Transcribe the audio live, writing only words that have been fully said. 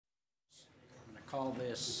call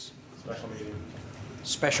this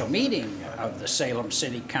special meeting of the Salem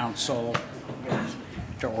City Council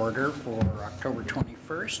to order for October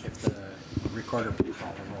 21st. If the recorder would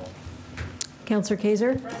call the roll. Councilor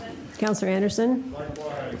Kaiser? Councilor Anderson?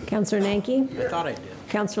 Councilor Nanke? I thought I did.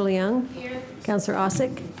 Councilor Leung? Here. Councilor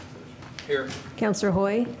Osick? Here. Councilor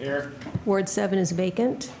Hoy? Here. Ward 7 is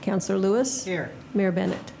vacant. Councilor Lewis? Here. Mayor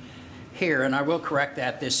Bennett? Here, and I will correct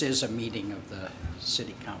that. This is a meeting of the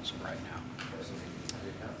City Council right now.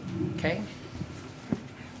 Okay.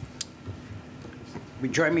 Would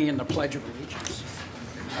you join me in the Pledge of Allegiance?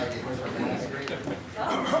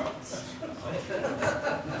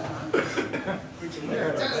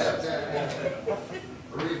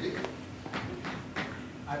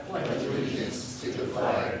 I pledge allegiance to the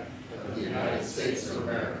flag of the United States of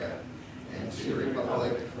America and to the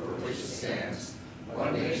republic for which it stands,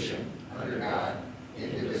 one nation, under God,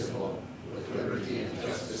 indivisible, with liberty and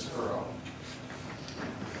justice for all.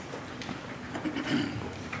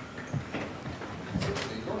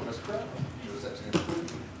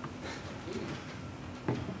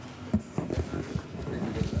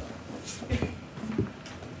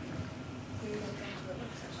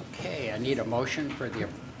 Okay, I need a motion for the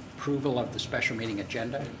approval of the special meeting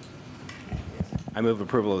agenda. I move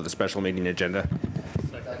approval of the special meeting agenda.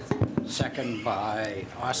 Second by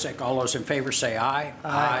Osick. All those in favor say aye.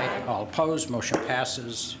 Aye. All opposed, motion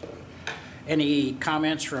passes. Any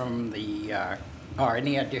comments from the, or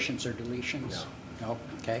any additions or deletions? No.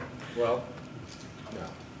 Okay. Well,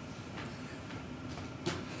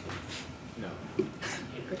 no.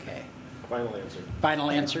 Okay. Final answer.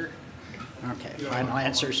 Final answer? Okay, final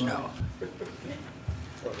answer is no.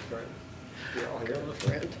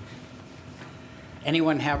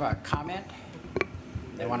 Anyone have a comment?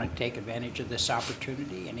 They want to take advantage of this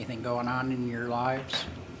opportunity? Anything going on in your lives?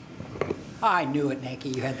 I knew it, Nikki.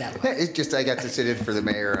 You had that. It's just I got to sit in for the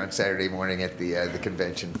mayor on Saturday morning at the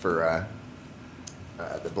convention for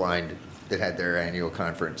the blind that had their annual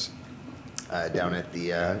conference down at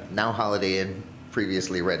the now Holiday Inn,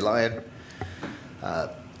 previously Red Lion.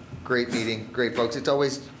 Great meeting, great folks. It's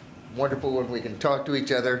always wonderful when we can talk to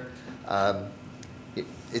each other.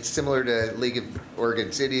 It's similar to League of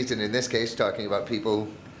Oregon Cities, and in this case, talking about people,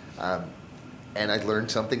 and I learned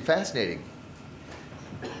something fascinating.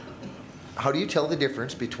 How do you tell the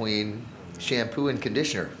difference between shampoo and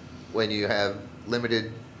conditioner when you have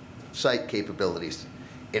limited site capabilities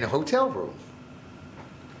in a hotel room?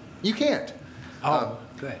 You can't. Oh,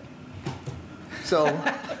 good. So,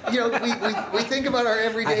 you know, we think about our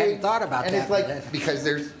everyday. I hadn't thought about and that. it's like, because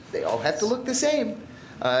they all have to look the same.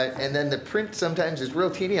 And then the print sometimes is real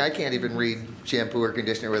teeny. I can't even read shampoo or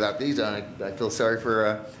conditioner without these on. I feel sorry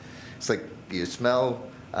for, it's like you smell.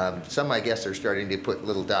 Some, I guess, are starting to put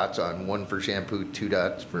little dots on, one for shampoo, 2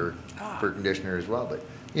 dots for conditioner as well. But,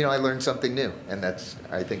 you know, I learned something new, and that's,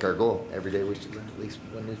 I think, our goal. Every day we should learn at least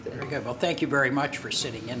one new thing. Very good. Well, thank you very much for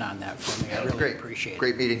sitting in on that for me. I really appreciate it.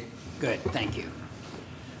 Great meeting. Good, thank you.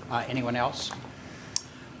 Anyone else?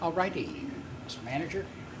 All righty. Mr. Manager?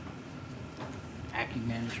 Acting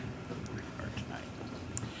Manager for tonight.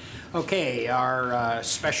 Okay, our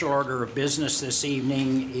special order of business this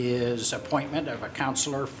evening is appointment of a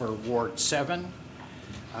councilor for Ward 7.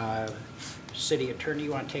 City Attorney,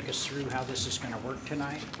 you want to take us through how this is going to work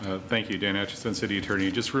tonight? Thank you, Dan Atchison, City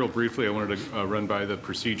Attorney. Just real briefly, I wanted to run by the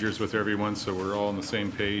procedures with everyone so we're all on the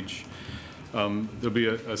same page. There'll be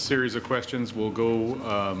a series of questions. We'll go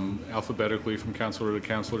alphabetically from councilor to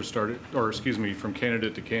councilor, from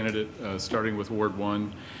candidate to candidate, starting with Ward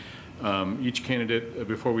 1. Each candidate,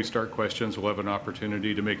 before we start questions, will have an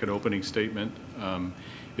opportunity to make an opening statement.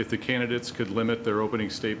 If the candidates could limit their opening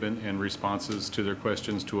statement and responses to their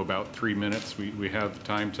questions to about 3 minutes, we have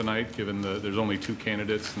time tonight, given there's only 2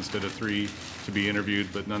 candidates instead of 3 to be interviewed,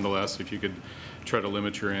 but nonetheless, if you could try to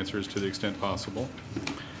limit your answers to the extent possible.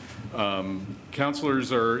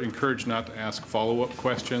 Councilors are encouraged not to ask follow-up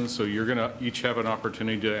questions, so you're going to each have an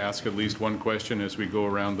opportunity to ask at least one question as we go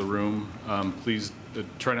around the room. Please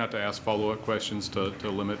try not to ask follow-up questions to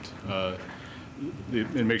limit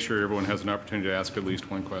and make sure everyone has an opportunity to ask at least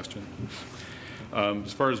one question.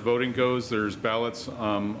 As far as voting goes, there's ballots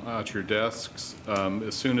at your desks.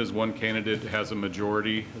 As soon as one candidate has a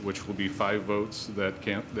majority, which will be 5 votes, that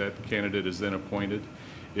candidate is then appointed.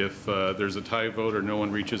 If there's a tie vote or no one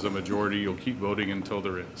reaches a majority, you'll keep voting until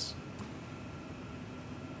there is.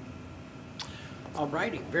 All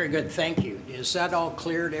righty, very good, thank you. Is that all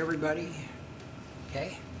clear to everybody?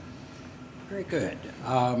 Okay, very good.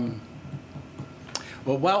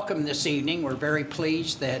 Well, welcome this evening. We're very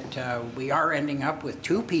pleased that we are ending up with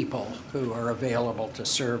 2 people who are available to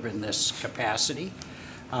serve in this capacity.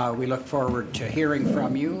 We look forward to hearing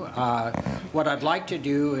from you. What I'd like to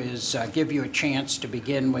do is give you a chance to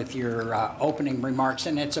begin with your opening remarks,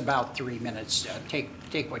 and it's about 3 minutes.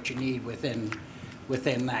 Take what you need within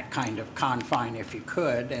that kind of confine, if you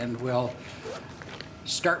could, and we'll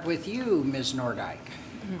start with you, Ms. Nordyke.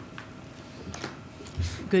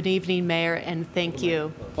 Good evening, Mayor, and thank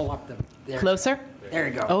you. Pull up there. Closer? There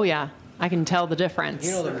you go. Oh, yeah. I can tell the difference.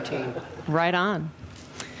 You know the routine. Right on.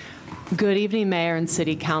 Good evening, Mayor and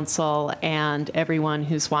City Council, and everyone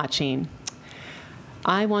who's watching.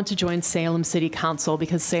 I want to join Salem City Council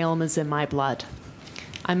because Salem is in my blood.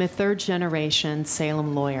 I'm a third-generation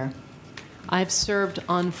Salem lawyer. I've served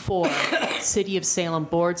on 4 City of Salem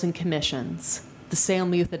boards and commissions: the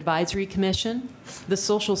Salem Youth Advisory Commission, the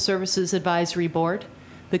Social Services Advisory Board,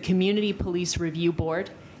 the Community Police Review Board,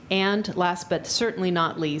 and last but certainly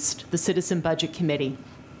not least, the Citizen Budget Committee.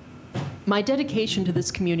 My dedication to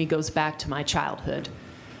this community goes back to my childhood.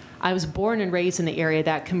 I was born and raised in the area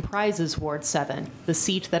that comprises Ward 7, the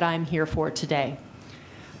seat that I'm here for today.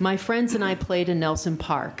 My friends and I played in Nelson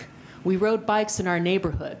Park. We rode bikes in our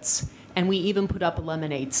neighborhoods, and we even put up a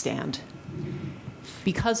lemonade stand.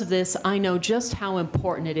 Because of this, I know just how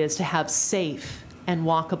important it is to have safe and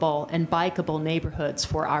walkable and bikeable neighborhoods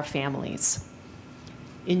for our families.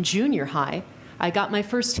 In junior high, I got my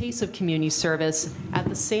first taste of community service at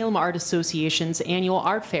the Salem Art Association's annual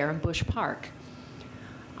art fair in Bush Park.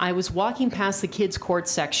 I was walking past the kids' court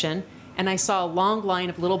section, and I saw a long line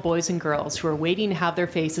of little boys and girls who were waiting to have their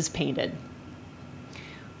faces painted.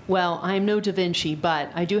 Well, I am no Da Vinci, but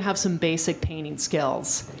I do have some basic painting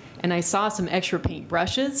skills. And I saw some extra paint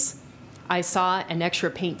brushes, I saw an extra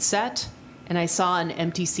paint set, and I saw an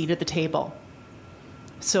empty seat at the table.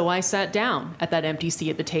 So I sat down at that empty seat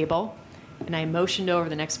at the table, and I motioned over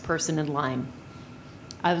the next person in line.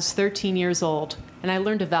 I was 13 years old, and I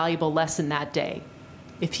learned a valuable lesson that day.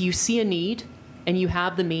 If you see a need and you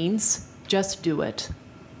have the means, just do it.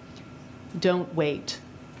 Don't wait.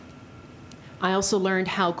 I also learned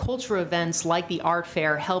how cultural events like the art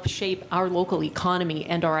fair help shape our local economy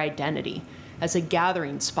and our identity as a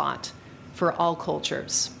gathering spot for all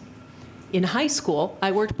cultures. In high school,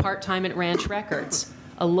 I worked part-time at Ranch Records,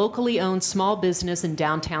 a locally owned small business in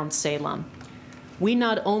downtown Salem. We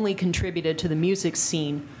not only contributed to the music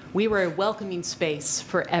scene, we were a welcoming space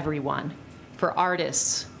for everyone, for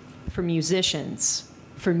artists, for musicians,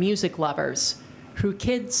 for music lovers, for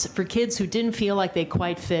kids who didn't feel like they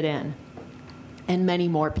quite fit in, and many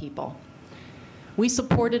more people. We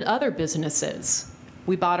supported other businesses.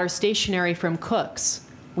 We bought our stationery from Cook's.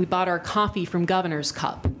 We bought our coffee from Governor's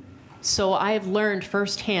Cup. So I have learned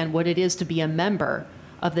firsthand what it is to be a member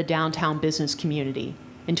of the downtown business community,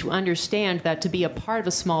 and to understand that to be a part of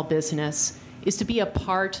a small business is to be a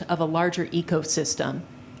part of a larger ecosystem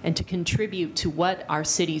and to contribute to what our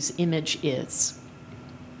city's image is.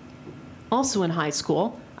 Also in high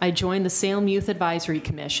school, I joined the Salem Youth Advisory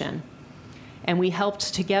Commission, and we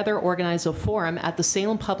helped together organize a forum at the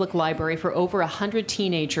Salem Public Library for over 100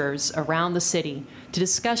 teenagers around the city to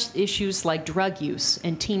discuss issues like drug use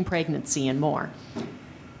and teen pregnancy and more.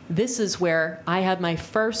 This is where I had my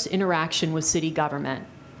first interaction with city government,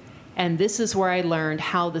 and this is where I learned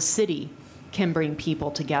how the city can bring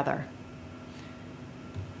people together.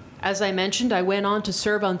 As I mentioned, I went on to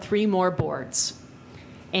serve on 3 more boards.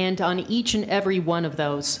 And on each and every one of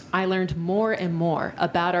those, I learned more and more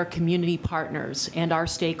about our community partners and our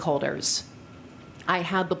stakeholders. I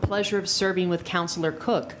had the pleasure of serving with Councilor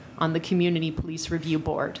Cook on the Community Police Review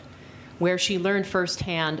Board, where she learned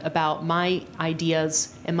firsthand about my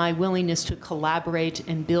ideas and my willingness to collaborate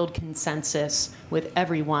and build consensus with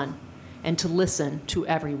everyone and to listen to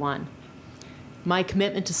everyone. My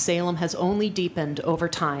commitment to Salem has only deepened over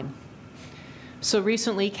time. So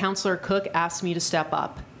recently, Councilor Cook asked me to step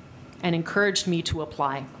up and encouraged me to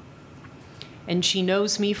apply. And she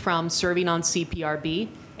knows me from serving on CPRB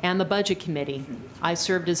and the Budget Committee. I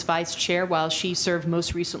served as vice chair while she served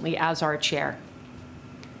most recently as our chair.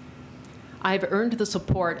 I've earned the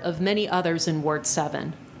support of many others in Ward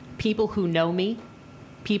 7, people who know me,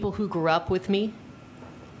 people who grew up with me,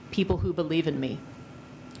 people who believe in me.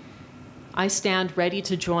 I stand ready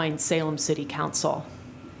to join Salem City Council,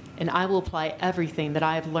 and I will apply everything that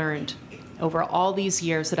I have learned over all these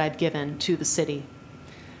years that I've given to the city.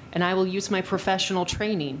 And I will use my professional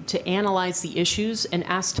training to analyze the issues and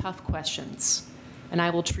ask tough questions. And I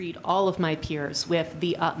will treat all of my peers with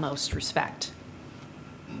the utmost respect.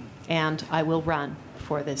 And I will run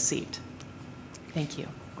for this seat. Thank you.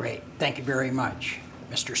 Great. Thank you very much.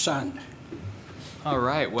 Mr. Sund. All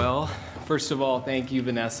right. Well, first of all, thank you,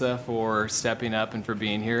 Vanessa, for stepping up and for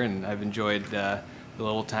being here. And I've enjoyed the the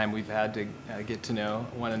little time we've had to get to know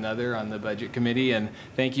one another on the Budget Committee. And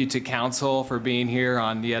thank you to Council for being here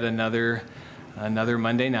on yet another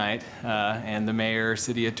Monday night. And the Mayor,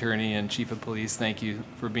 City Attorney, and Chief of Police, thank you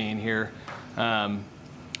for being here.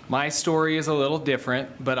 My story is a little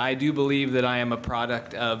different, but I do believe that I am a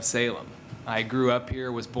product of Salem. I grew up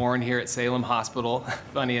here, was born here at Salem Hospital,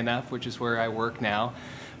 funny enough, which is where I work now.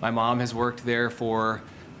 My mom has worked there for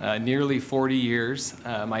nearly 40 years.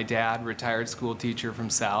 My dad, retired school teacher from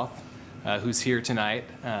South, who's here tonight,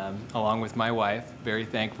 along with my wife. Very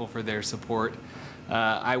thankful for their support.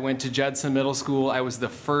 I went to Judson Middle School. I was the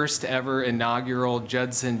first ever inaugural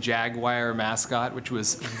Judson Jaguar mascot, which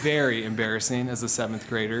was very embarrassing as a 7th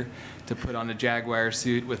grader to put on a Jaguar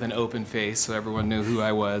suit with an open face so everyone knew who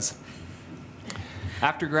I was.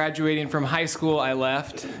 After graduating from high school, I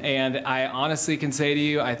left, and I honestly can say to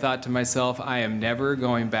you, I thought to myself, I am never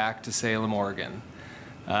going back to Salem, Oregon.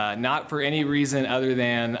 Not for any reason other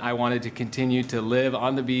than I wanted to continue to live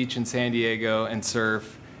on the beach in San Diego and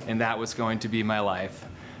surf, and that was going to be my life.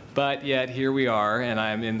 But yet here we are, and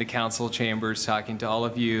I'm in the council chambers talking to all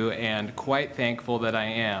of you, and quite thankful that I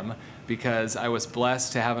am, because I was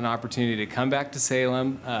blessed to have an opportunity to come back to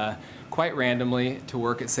Salem quite randomly to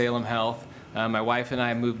work at Salem Health. My wife and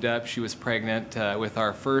I moved up. She was pregnant with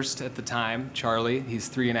our first at the time, Charlie. He's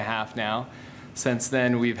 3.5 now. Since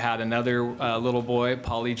then, we've had another little boy,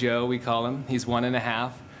 Polly Joe, we call him. He's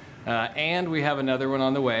 1.5. And we have another one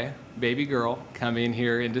on the way, baby girl, coming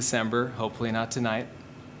here in December, hopefully not tonight.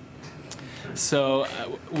 So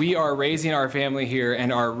we are raising our family here,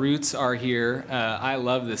 and our roots are here. I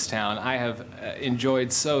love this town. I have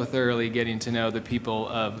enjoyed so thoroughly getting to know the people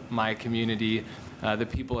of my community, the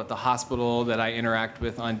people at the hospital that I interact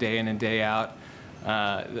with on day in and day out,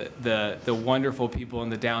 the wonderful people in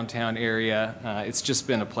the downtown area. It's just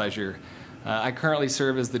been a pleasure. I currently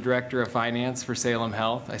serve as the Director of Finance for Salem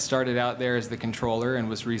Health. I started out there as the Controller and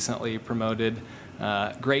was recently promoted.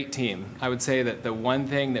 Great team. I would say that the one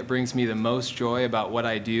thing that brings me the most joy about what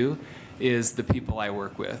I do is the people I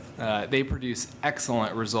work with. They produce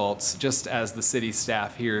excellent results, just as the city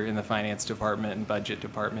staff here in the Finance Department and Budget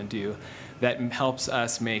Department do. That helps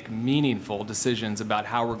us make meaningful decisions about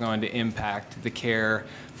how we're going to impact the care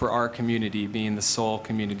for our community, being the sole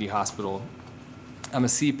community hospital. I'm a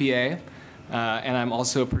CPA. And I'm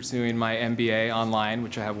also pursuing my MBA online,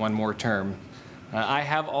 which I have one more term. I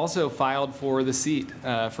have also filed for the seat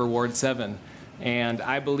for Ward 7, and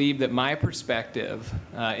I believe that my perspective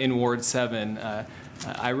in Ward 7,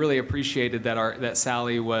 I really appreciated that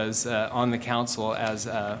Sally was on the council as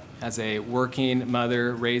a working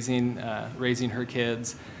mother raising her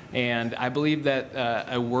kids, and I believe that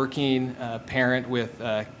a working parent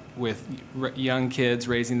with young kids,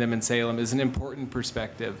 raising them in Salem, is an important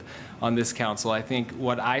perspective on this council. I think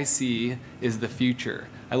what I see is the future.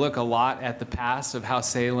 I look a lot at the past of how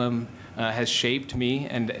Salem has shaped me,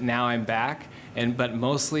 and now I'm back. But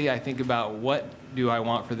mostly I think about what do I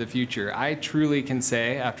want for the future. I truly can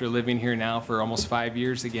say, after living here now for almost 5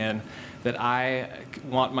 years again, that I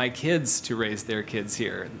want my kids to raise their kids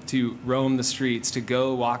here, to roam the streets, to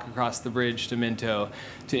go walk across the bridge to Minto,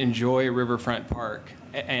 to enjoy Riverfront Park,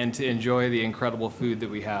 and to enjoy the incredible food that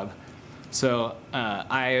we have. So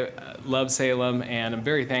I love Salem, and I'm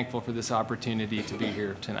very thankful for this opportunity to be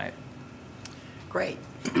here tonight. Great.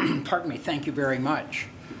 Pardon me. Thank you very much.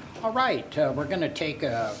 All right. We're going to take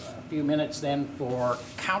a few minutes then for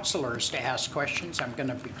councilors to ask questions. I'm going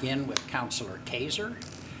to begin with Councilor Kaiser.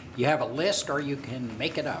 You have a list, or you can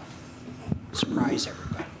make it up. Surprise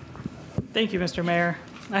everybody. Thank you, Mr. Mayor.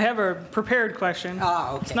 I have a prepared question.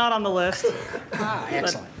 Ah, okay. It's not on the list. Ah,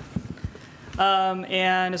 excellent.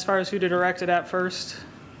 And as far as who to direct it at first,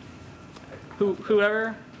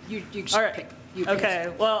 whoever? You All right. pick. You pick.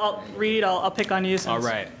 Okay. Well, I'll pick on you since All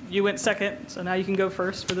right. you went second, so now you can go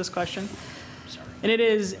first for this question. Sorry. And it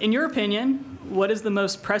is, in your opinion, what is the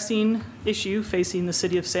most pressing issue facing the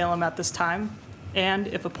city of Salem at this time? And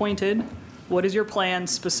if appointed, what is your plan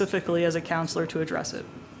specifically as a councilor to address it?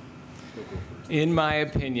 In my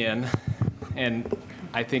opinion, and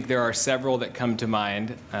I think there are several that come to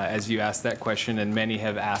mind as you asked that question, and many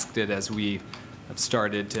have asked it as we have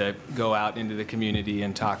started to go out into the community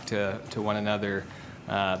and talk to one another.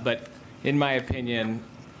 But in my opinion,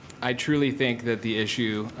 I truly think that the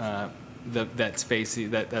issue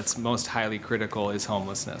that's most highly critical is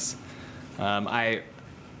homelessness.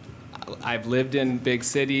 I've lived in big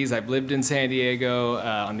cities. I've lived in San Diego,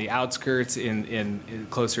 on the outskirts, in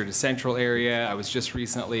closer to central area. I was just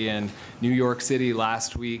recently in New York City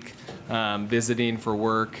last week, visiting for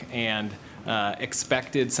work, and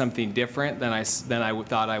expected something different than I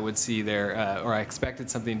thought I would see there, or I expected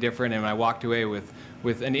something different, and I walked away with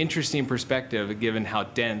with an interesting perspective given how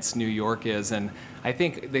dense New York is. And I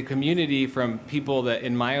think the community from people that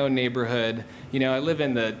in my own neighborhood, you know, I live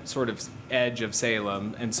in the sort of edge of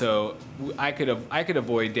Salem, and so I could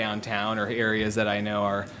avoid downtown or areas that I know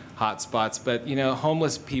are hot spots. But, you know,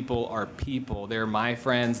 homeless people are people. They're my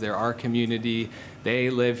friends. They're our community.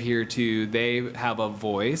 They live here too. They have a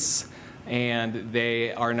voice, and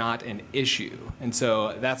they are not an issue. And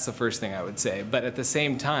so that's the first thing I would say. But at the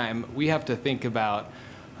same time, we have to think about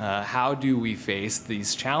how do we face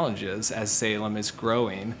these challenges as Salem is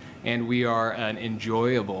growing, and we are an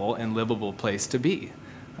enjoyable and livable place to be.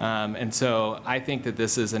 And so I think that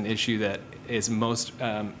this is an issue that is most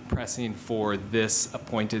pressing for this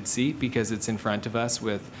appointed seat because it's in front of us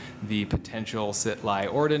with the potential sit-lie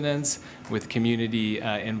ordinance, with community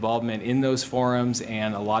involvement in those forums,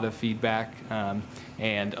 and a lot of feedback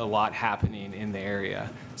and a lot happening in the area.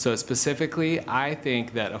 So specifically, I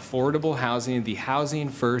think that affordable housing, the housing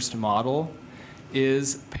first model,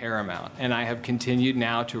 is paramount. And I have continued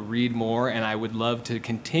now to read more, and I would love to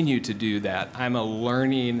continue to do that. I'm a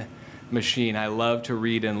learning machine. I love to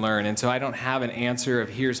read and learn. And so I don't have an answer of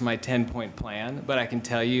here's my 10-point plan, but I can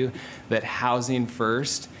tell you that housing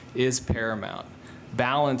first is paramount,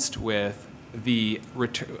 balanced with the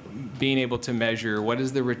being able to measure what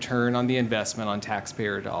is the return on the investment on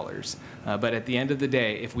taxpayer dollars. But at the end of the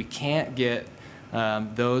day, if we can't get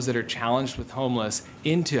those that are challenged with homeless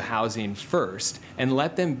into housing first and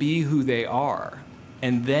let them be who they are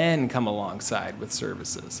and then come alongside with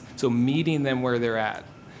services. So meeting them where they're at.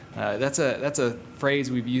 That's a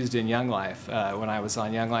phrase we've used in Young Life when I was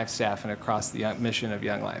on Young Life staff and across the mission of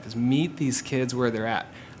Young Life is meet these kids where they're at.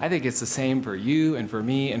 I think it's the same for you and for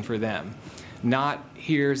me and for them. Not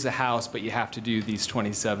here's a house, but you have to do these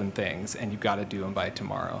 27 things and you've got to do them by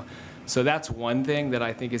tomorrow. So that's one thing that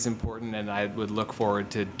I think is important, and I would look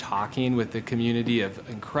forward to talking with the community of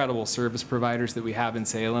incredible service providers that we have in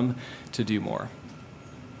Salem to do more.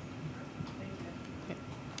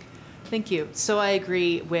 Thank you. So I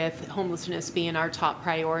agree with homelessness being our top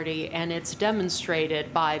priority, and it's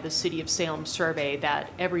demonstrated by the City of Salem survey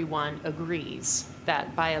that everyone agrees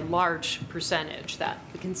that by a large percentage that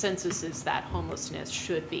the consensus is that homelessness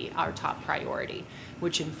should be our top priority,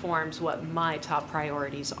 which informs what my top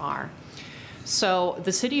priorities are. So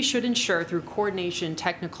the city should ensure through coordination,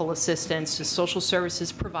 technical assistance to social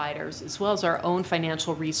services providers, as well as our own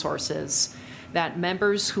financial resources, that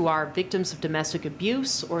members who are victims of domestic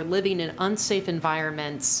abuse or living in unsafe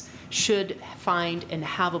environments should find and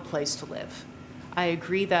have a place to live. I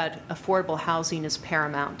agree that affordable housing is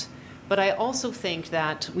paramount, but I also think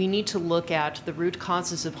that we need to look at the root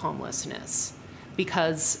causes of homelessness,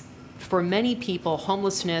 because for many people,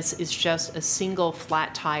 homelessness is just a single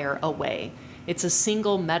flat tire away. It's a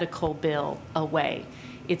single medical bill away.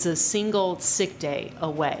 It's a single sick day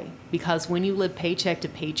away, because when you live paycheck to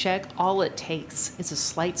paycheck, all it takes is a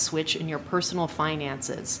slight switch in your personal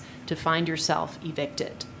finances to find yourself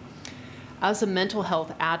evicted. As a mental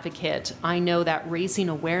health advocate, I know that raising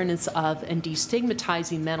awareness of and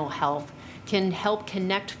destigmatizing mental health can help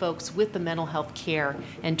connect folks with the mental health care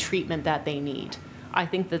and treatment that they need. I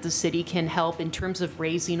think that the city can help in terms of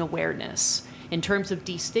raising awareness, in terms of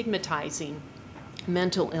destigmatizing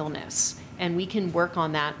mental illness, and we can work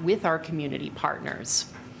on that with our community partners.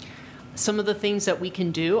 Some of the things that we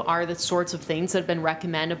can do are the sorts of things that have been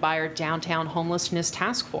recommended by our downtown homelessness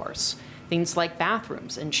task force. Things like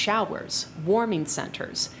bathrooms and showers, warming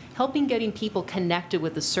centers, helping getting people connected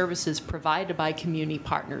with the services provided by community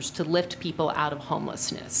partners to lift people out of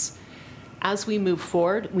homelessness. As we move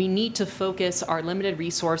forward, we need to focus our limited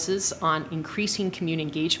resources on increasing community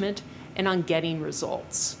engagement and on getting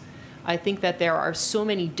results. I think that there are so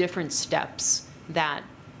many different steps that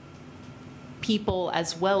people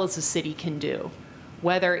as well as the city can do,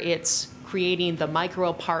 whether it's creating the micro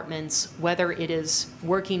apartments, whether it is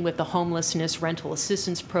working with the homelessness rental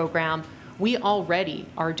assistance program. We already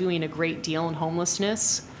are doing a great deal in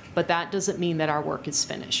homelessness, but that doesn't mean that our work is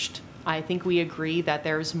finished. I think we agree that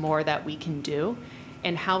there's more that we can do,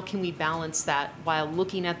 and how can we balance that while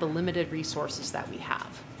looking at the limited resources that we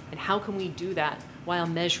have? And how can we do that while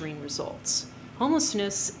measuring results?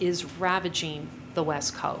 Homelessness is ravaging the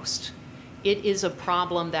West Coast. It is a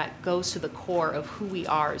problem that goes to the core of who we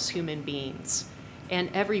are as human beings. And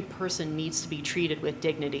every person needs to be treated with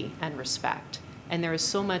dignity and respect. And there is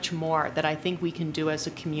so much more that I think we can do as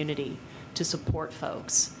a community to support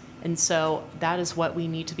folks. And so that is what we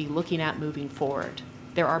need to be looking at moving forward.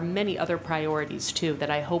 There are many other priorities too that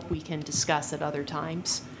I hope we can discuss at other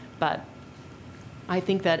times. But I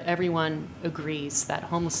think that everyone agrees that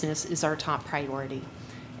homelessness is our top priority.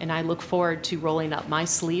 And I look forward to rolling up my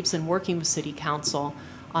sleeves and working with City Council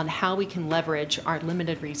on how we can leverage our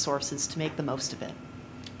limited resources to make the most of it.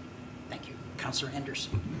 Thank you. Councilor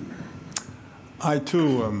Anderson. I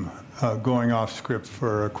too am going off script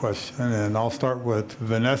for a question, and I'll start with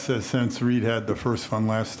Vanessa since Reed had the first one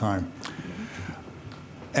last time.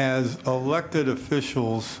 As elected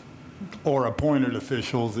officials or appointed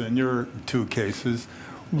officials in your two cases,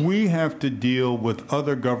 we have to deal with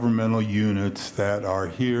other governmental units that are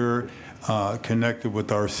here connected with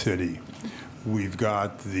our city. We've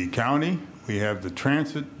got the county, we have the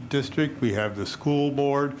transit district, we have the school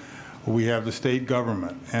board, we have the state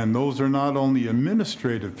government. And those are not only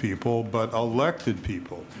administrative people, but elected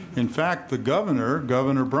people. In fact, the governor,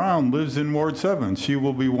 Governor Brown, lives in Ward 7. She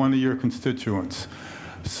will be one of your constituents.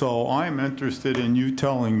 So I'm interested in you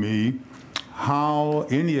telling me how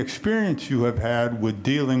any experience you have had with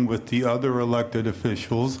dealing with the other elected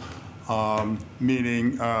officials,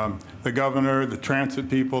 meaning the governor, the transit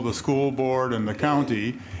people, the school board, and the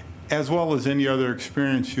county, as well as any other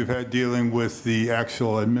experience you've had dealing with the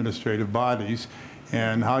actual administrative bodies,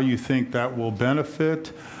 and how you think that will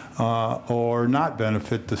benefit or not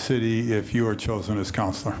benefit the city if you are chosen as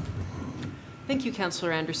councilor. Thank you,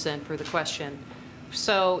 Councilor Anderson, for the question.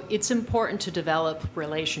 So it's important to develop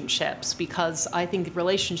relationships because I think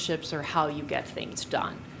relationships are how you get things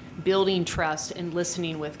done. Building trust and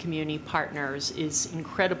listening with community partners is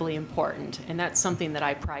incredibly important, and that's something that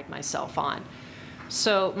I pride myself on.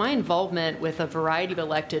 So my involvement with a variety of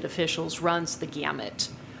elected officials runs the gamut.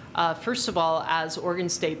 First of all, as Oregon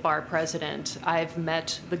State Bar President, I've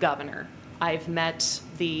met the governor. I've met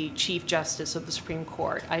the Chief Justice of the Supreme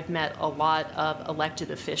Court. I've met a lot of elected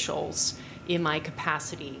officials in my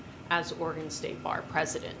capacity as Oregon State Bar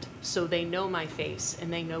President. So they know my face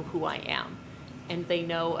and they know who I am, and they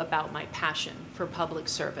know about my passion for public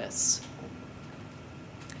service.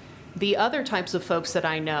 The other types of folks that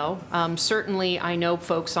I know, certainly I know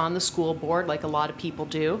folks on the school board, like a lot of people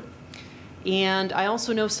do, and I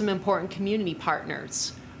also know some important community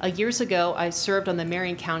partners. Years ago, I served on the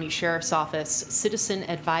Marion County Sheriff's Office Citizen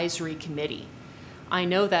Advisory Committee. I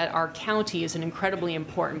know that our county is an incredibly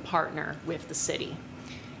important partner with the city.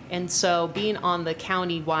 And so being on the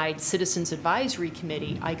county-wide Citizens Advisory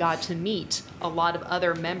Committee, I got to meet a lot of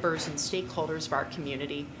other members and stakeholders of our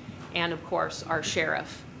community, and of course, our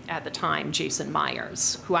sheriff at the time, Jason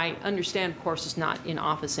Myers, who I understand, of course, is not in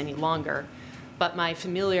office any longer. But my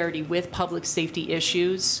familiarity with public safety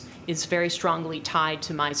issues is very strongly tied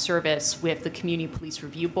to my service with the Community Police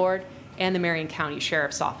Review Board and the Marion County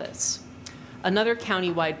Sheriff's Office. Another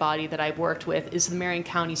county-wide body that I've worked with is the Marion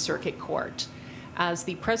County Circuit Court. As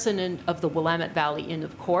the president of the Willamette Valley Inn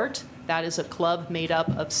of Court, that is a club made up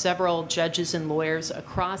of several judges and lawyers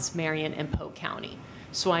across Marion and Polk County.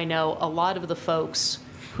 So I know a lot of the folks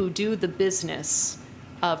who do the business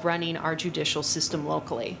of running our judicial system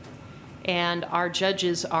locally. And our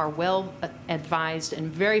judges are well advised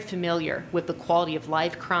and very familiar with the quality of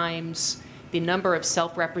life crimes, the number of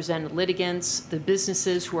self-represented litigants, the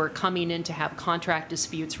businesses who are coming in to have contract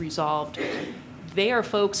disputes resolved. They are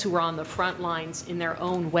folks who are on the front lines in their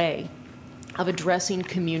own way of addressing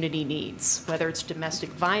community needs, whether it's domestic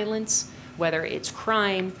violence, whether it's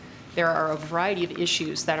crime. There are a variety of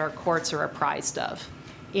issues that our courts are apprised of.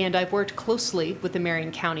 And I've worked closely with the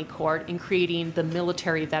Marion County Court in creating the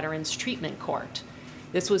Military Veterans Treatment Court.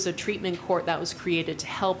 This was a treatment court that was created to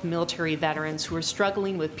help military veterans who are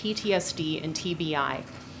struggling with PTSD and TBI.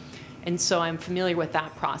 And so I'm familiar with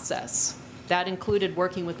that process. That included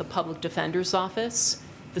working with the Public Defender's Office,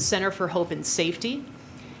 the Center for Hope and Safety,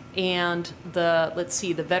 and the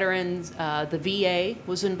veterans, the VA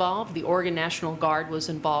was involved, the Oregon National Guard was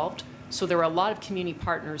involved. So there were a lot of community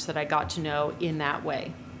partners that I got to know in that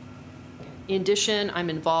way. In addition, I'm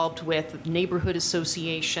involved with neighborhood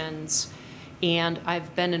associations, and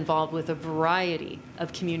I've been involved with a variety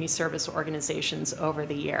of community service organizations over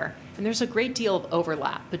the year. And there's a great deal of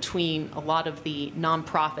overlap between a lot of the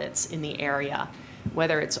nonprofits in the area,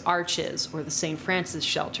 whether it's Arches or the St. Francis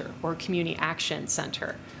Shelter or Community Action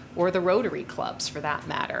Center or the Rotary Clubs for that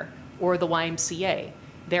matter, or the YMCA.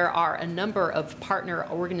 There are a number of partner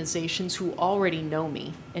organizations who already know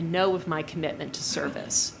me and know of my commitment to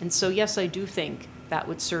service. And so yes, I do think that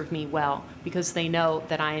would serve me well because they know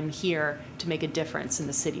that I am here to make a difference in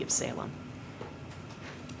the city of Salem.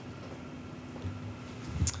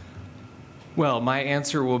 Well, my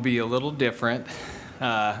answer will be a little different.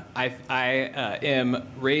 I am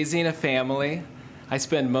raising a family. I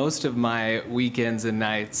spend most of my weekends and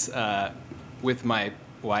nights with my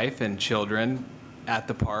wife and children at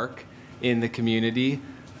the park in the community.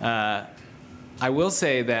 I will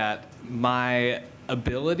say that my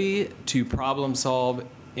ability to problem solve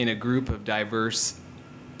in a group of diverse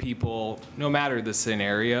people, no matter the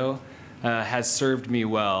scenario, has served me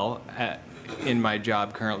well in my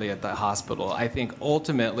job currently at the hospital. I think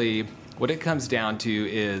ultimately what it comes down to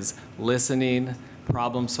is listening,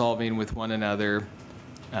 problem solving with one another,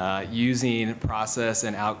 using process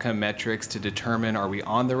and outcome metrics to determine, are we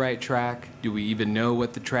on the right track? Do we even know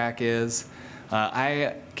what the track is?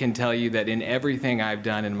 I can tell you that in everything I've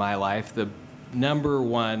done in my life, my number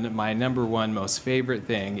one most favorite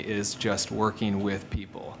thing is just working with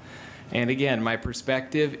people. And again, my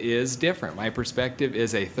perspective is different. My perspective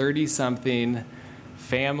is a 30-something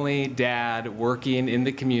family dad working in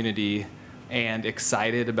the community and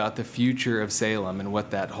excited about the future of Salem and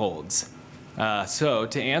what that holds. So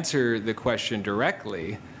to answer the question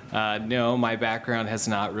directly, no, my background has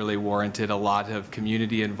not really warranted a lot of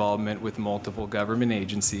community involvement with multiple government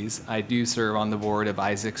agencies. I do serve on the board of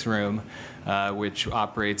Isaac's Room, which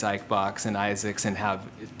operates Ikebox and Isaac's, and have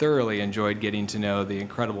thoroughly enjoyed getting to know the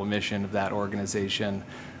incredible mission of that organization.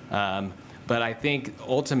 But I think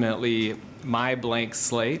ultimately my blank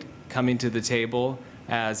slate coming to the table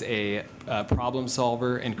as a problem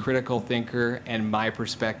solver and critical thinker, and my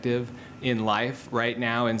perspective in life right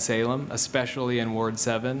now in Salem, especially in Ward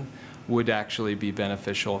 7, would actually be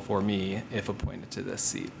beneficial for me if appointed to this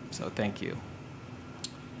seat. So thank you.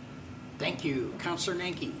 Thank you. Councilor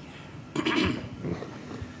Nanke.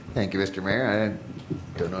 Thank you, Mr. Mayor.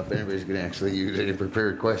 I don't know if anybody's going to actually use any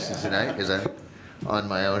prepared questions tonight, because I'm on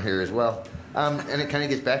my own here as well. And it kind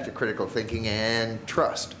of gets back to critical thinking and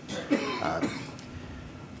trust.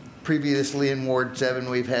 Previously in Ward 7,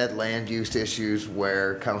 we've had land use issues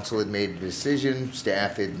where council had made a decision,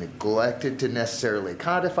 staff had neglected to necessarily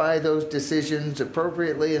codify those decisions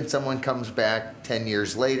appropriately, and someone comes back 10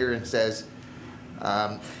 years later and says,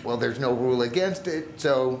 well, there's no rule against it,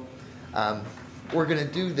 so we're going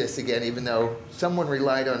to do this again, even though someone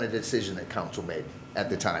relied on a decision that council made at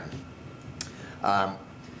the time.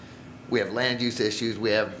 We have land use issues,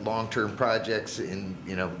 we have long-term projects in,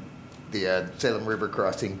 the Salem River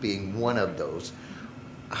crossing being one of those.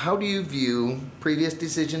 How do you view previous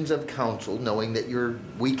decisions of council, knowing that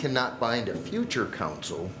we cannot bind a future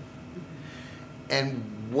council, and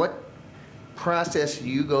what process do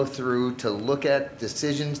you go through to look at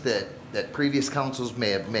decisions that previous councils may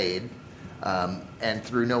have made, and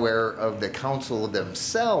through no error of the council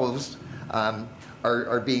themselves,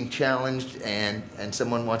 are being challenged, and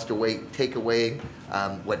someone wants to take away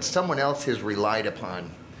what someone else has relied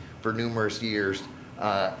upon for numerous years,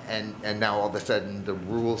 and now all of a sudden the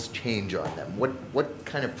rules change on them? What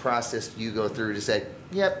kind of process do you go through to say,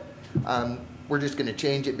 yep, we're just going to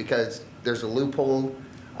change it because there's a loophole,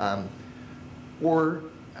 or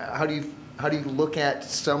how do you look at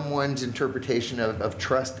someone's interpretation of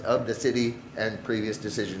trust of the city and previous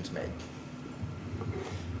decisions made?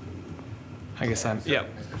 I guess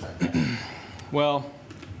well,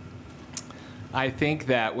 I think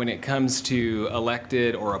that when it comes to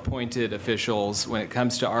elected or appointed officials, when it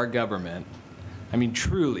comes to our government, I mean,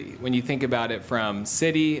 truly, when you think about it from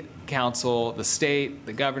city, council, the state,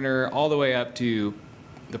 the governor, all the way up to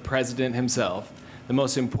the president himself, the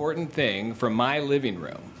most important thing from my living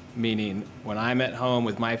room, meaning when I'm at home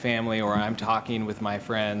with my family, or I'm talking with my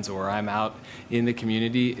friends, or I'm out in the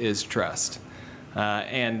community, is trust.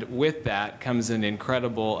 And with that comes an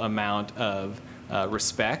incredible amount of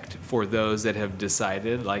respect for those that have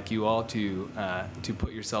decided, like you all, to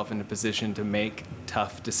put yourself in a position to make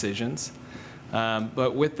tough decisions.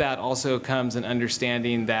 But with that also comes an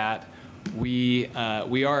understanding that we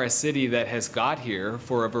are a city that has got here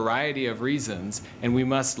for a variety of reasons, and we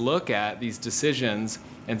must look at these decisions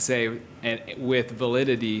and say, and with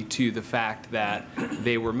validity to the fact that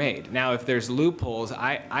they were made. Now, if there's loopholes,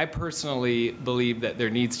 I personally believe that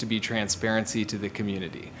there needs to be transparency to the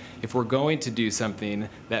community. If we're going to do something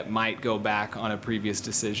that might go back on a previous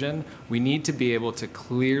decision, we need to be able to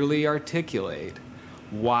clearly articulate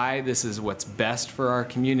why this is what's best for our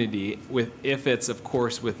community, if it's, of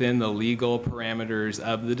course, within the legal parameters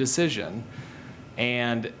of the decision,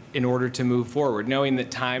 and in order to move forward, knowing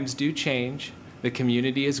that times do change, the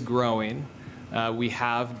community is growing. We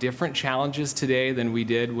have different challenges today than we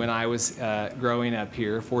did when I was growing up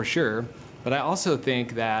here, for sure. But I also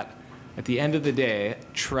think that at the end of the day,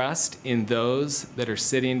 trust in those that are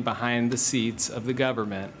sitting behind the seats of the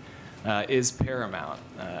government is paramount.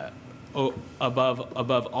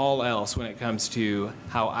 Above all else when it comes to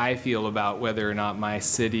how I feel about whether or not my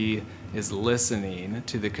city is listening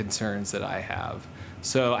to the concerns that I have.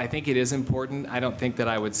 So I think it is important. I don't think that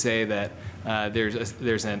I would say that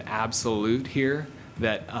there's an absolute here.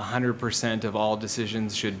 that 100% of all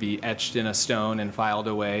decisions should be etched in a stone and filed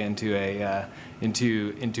away into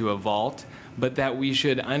a vault, but that we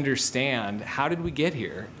should understand, how did we get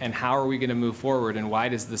here, and how are we going to move forward, and why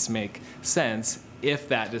does this make sense if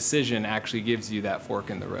that decision actually gives you that fork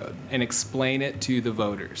in the road, and explain it to the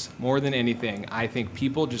voters. More than anything, I think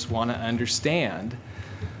people just want to understand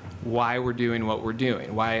why we're doing what we're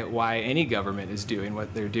doing, why any government is doing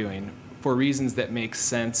what they're doing, for reasons that make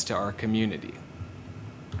sense to our community.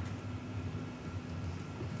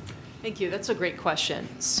 Thank you. That's a great question.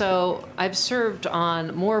 So I've served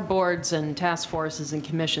on more boards and task forces and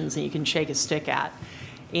commissions than you can shake a stick at.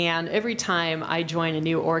 And every time I join a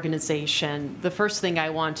new organization, the first thing I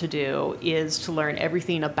want to do is to learn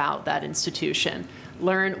everything about that institution,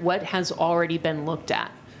 learn what has already been looked at,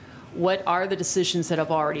 what are the decisions that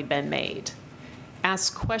have already been made,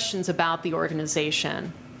 ask questions about the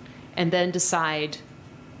organization, and then decide,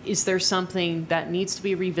 is there something that needs to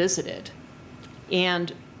be revisited?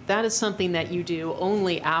 And that is something that you do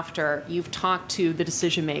only after you've talked to the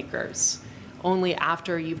decision makers, only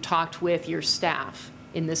after you've talked with your staff.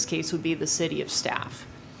 In this case would be the city of staff.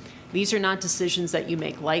 These are not decisions that you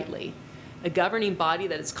make lightly. A governing body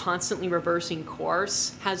that is constantly reversing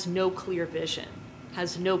course has no clear vision,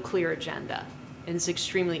 has no clear agenda, and is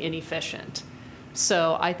extremely inefficient.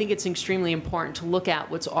 So I think it's extremely important to look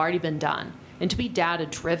at what's already been done and to be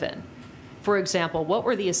data-driven. For example, what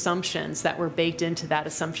were the assumptions that were baked into that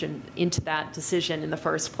assumption, into that decision in the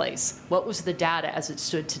first place? What was the data as it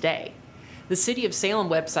stood today? The City of Salem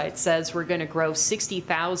website says we're going to grow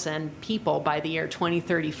 60,000 people by the year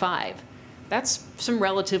 2035. That's some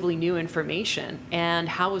relatively new information. And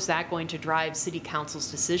how is that going to drive City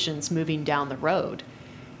Council's decisions moving down the road?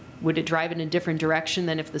 Would it drive in a different direction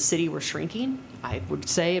than if the city were shrinking? I would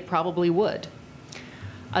say it probably would.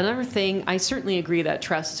 Another thing, I certainly agree that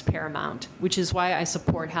trust is paramount, which is why I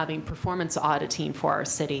support having performance auditing for our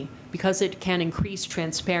city, because it can increase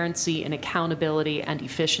transparency and accountability and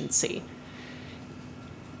efficiency.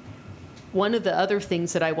 One of the other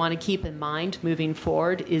things that I want to keep in mind moving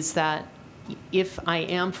forward is that if I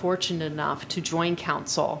am fortunate enough to join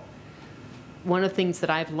council, one of the things that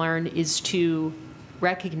I've learned is to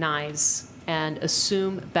recognize and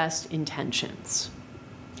assume best intentions.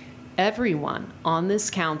 Everyone on this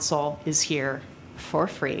council is here for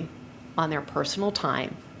free on their personal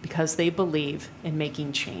time because they believe in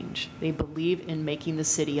making change. They believe in making the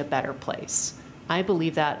city a better place. I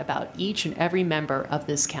believe that about each and every member of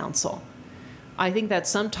this council. I think that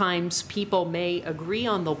sometimes people may agree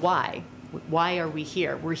on the why. Why are we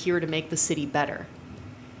here? We're here to make the city better.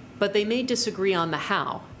 But they may disagree on the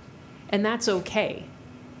how, and that's okay.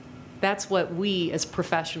 That's what we as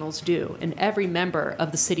professionals do, and every member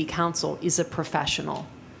of the city council is a professional.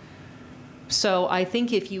 So I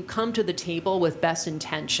think if you come to the table with best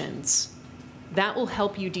intentions, that will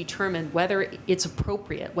help you determine whether it's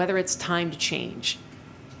appropriate, whether it's time to change.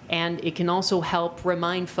 And it can also help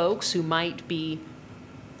remind folks who might be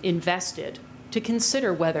invested to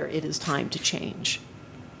consider whether it is time to change.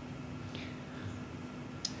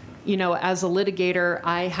 You know, as a litigator,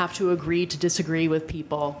 I have to agree to disagree with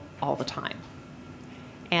people all the time.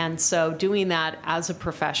 And so doing that as a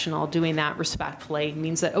professional, doing that respectfully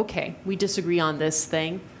means that, okay, we disagree on this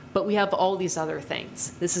thing, but we have all these other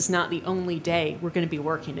things. This is not the only day we're going to be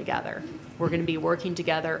working together. We're going to be working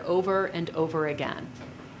together over and over again.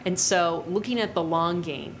 And so looking at the long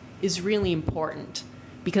game is really important,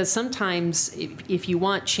 because sometimes if you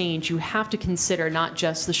want change, you have to consider not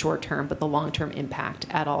just the short term, but the long-term impact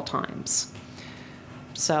at all times.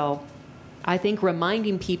 So I think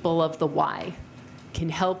reminding people of the why can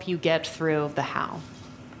help you get through the how.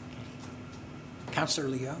 Councilor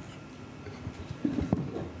Leo.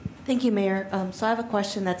 Thank you, Mayor. So I have a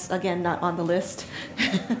question that's, again, not on the list.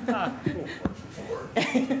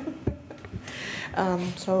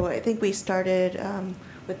 So I think we started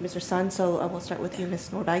with Mr. Sun, so I will start with you,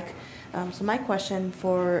 Ms. Nordyke. So my question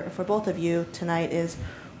for both of you tonight is,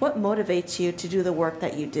 what motivates you to do the work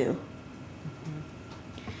that you do?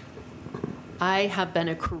 I have been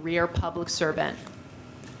a career public servant.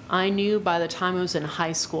 I knew by the time I was in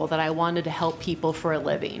high school that I wanted to help people for a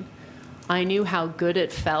living. I knew how good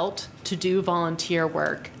it felt to do volunteer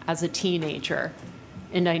work as a teenager.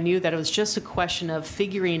 And I knew that it was just a question of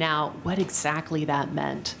figuring out what exactly that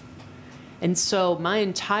meant. And so my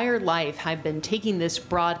entire life, I've been taking this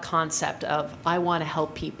broad concept of I want to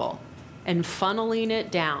help people and funneling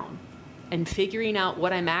it down and figuring out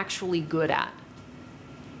what I'm actually good at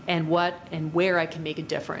and what and where I can make a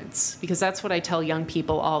difference. Because that's what I tell young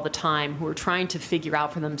people all the time who are trying to figure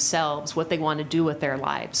out for themselves what they want to do with their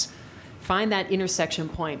lives. Find that intersection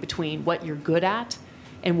point between what you're good at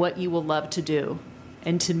and what you will love to do.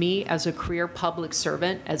 And to me, as a career public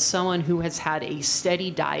servant, as someone who has had a steady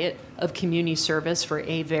diet of community service for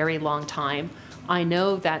a very long time, I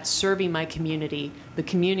know that serving my community, the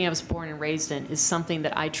community I was born and raised in, is something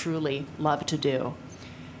that I truly love to do.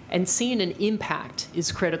 And seeing an impact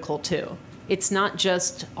is critical too. It's not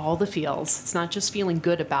just all the feels, it's not just feeling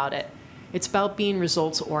good about it. It's about being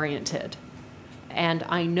results oriented. And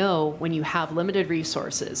I know when you have limited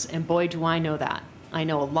resources, and boy do I know that. I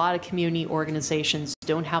know a lot of community organizations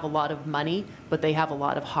don't have a lot of money, but they have a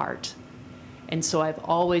lot of heart. And so I've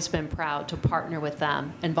always been proud to partner with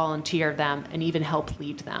them and volunteer them and even help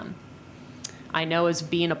lead them. I know as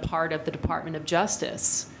being a part of the Department of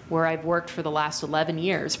Justice, where I've worked for the last 11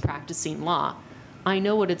 years practicing law, I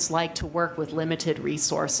know what it's like to work with limited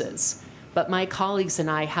resources. But my colleagues and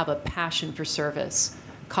I have a passion for service.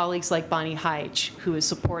 Colleagues like Bonnie Heitch, who is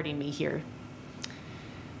supporting me here,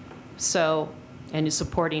 and is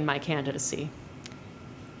supporting my candidacy.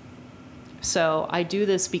 So I do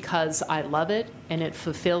this because I love it and it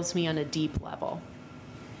fulfills me on a deep level.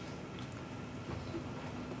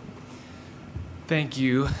 Thank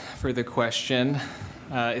you for the question.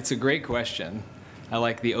 It's a great question. I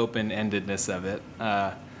like the open-endedness of it.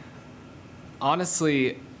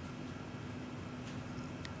 Honestly,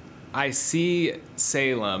 I see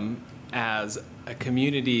Salem as a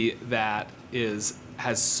community that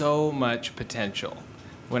has so much potential.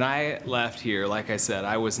 When I left here, like I said,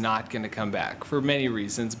 I was not going to come back for many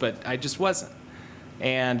reasons, but I just wasn't.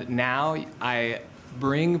 And now I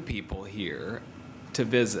bring people here to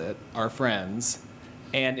visit, our friends,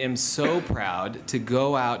 and am so proud to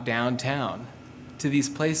go out downtown to these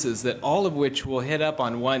places that all of which we'll hit up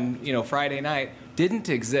on one, Friday night, didn't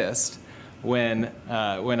exist when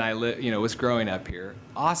I was growing up here.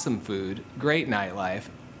 Awesome food, great nightlife,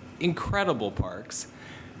 incredible parks.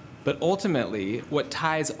 But ultimately, what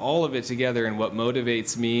ties all of it together and what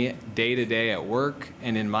motivates me day to day at work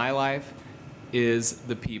and in my life is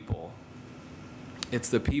the people. It's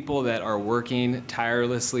the people that are working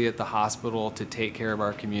tirelessly at the hospital to take care of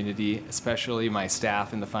our community, especially my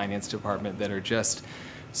staff in the finance department that are just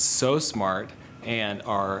so smart and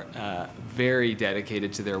are very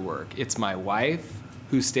dedicated to their work. It's my wife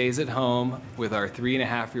who stays at home with our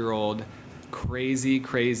 3.5-year-old crazy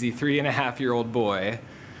 3.5-year-old boy,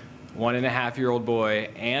 1.5-year-old boy,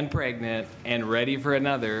 and pregnant and ready for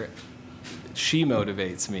another. She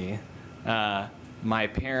motivates me. My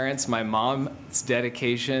parents, my mom's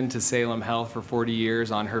dedication to Salem Health for 40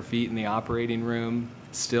 years on her feet in the operating room,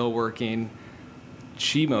 still working.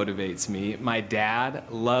 She motivates me. My dad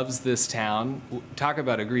loves this town. Talk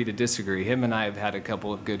about agree to disagree. Him and I have had a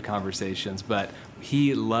couple of good conversations, but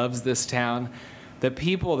he loves this town. The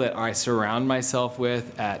people that I surround myself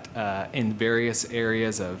with in various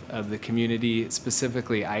areas of the community,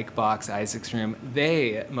 specifically Ike Box, Isaac's Room,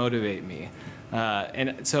 they motivate me.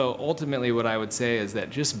 And so ultimately what I would say is that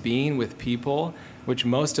just being with people, which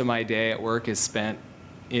most of my day at work is spent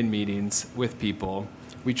in meetings with people,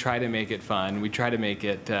 we try to make it fun, we try to make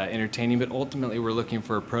it entertaining, but ultimately we're looking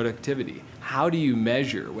for productivity. How do you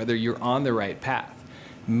measure whether you're on the right path?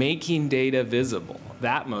 Making data visible,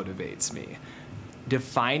 that motivates me.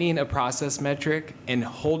 Defining a process metric and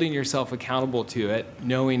holding yourself accountable to it,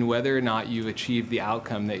 knowing whether or not you've achieved the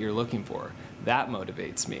outcome that you're looking for, that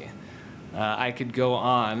motivates me. I could go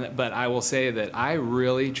on, but I will say that I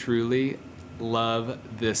really, truly love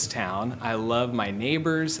this town. I love my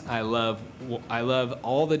neighbors. I love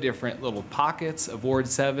all the different little pockets of Ward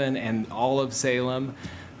 7 and all of Salem.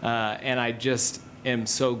 And I just am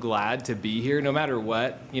so glad to be here, no matter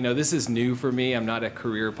what. This is new for me. I'm not a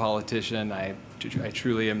career politician. I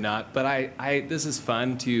truly am not. But this is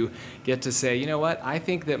fun to get to say, you know what? I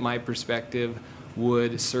think that my perspective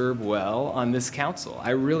would serve well on this council. I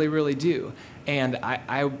really, really do. And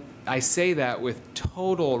I say that with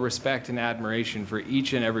total respect and admiration for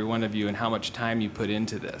each and every one of you and how much time you put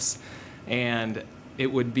into this. And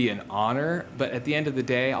it would be an honor, but at the end of the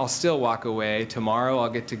day, I'll still walk away. Tomorrow I'll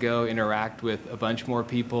get to go interact with a bunch more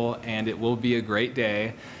people, and it will be a great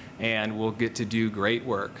day, and we'll get to do great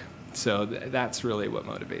work. So that's really what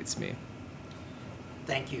motivates me.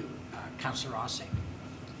 Thank you. Councilor Ossing.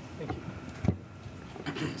 Thank you.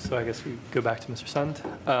 So I guess we go back to Mr. Sund.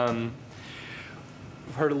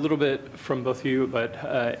 I've heard a little bit from both of you,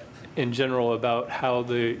 but in general about how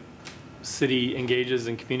the city engages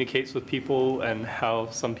and communicates with people and how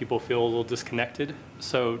some people feel a little disconnected.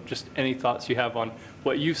 So just any thoughts you have on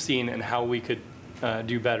what you've seen and how we could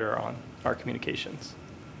do better on our communications.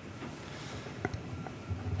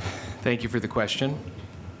 Thank you for the question.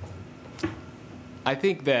 I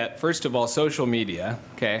think that, first of all, social media,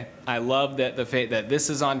 okay? I love that that this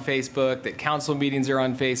is on Facebook, that council meetings are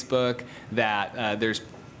on Facebook, that there's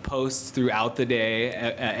posts throughout the day,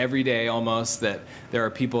 every day almost, that there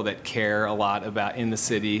are people that care a lot about in the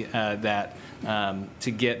city that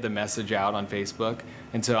to get the message out on Facebook.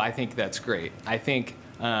 And so I think that's great. I think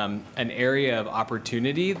an area of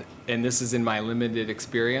opportunity, and this is in my limited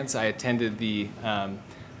experience, I attended the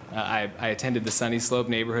I attended the Sunny Slope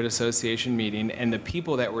Neighborhood Association meeting, and the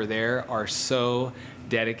people that were there are so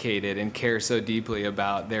dedicated and care so deeply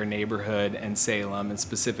about their neighborhood and Salem, and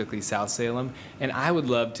specifically South Salem. And I would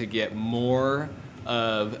love to get more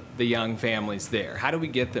of the young families there. How do we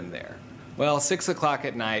get them there? Well, 6 o'clock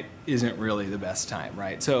at night isn't really the best time,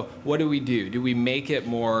 right? So what do? Do we make it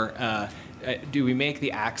more, do we make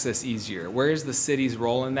the access easier? Where's the city's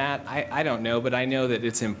role in that? I don't know, but I know that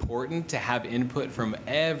it's important to have input from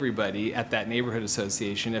everybody at that neighborhood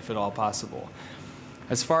association, if at all possible.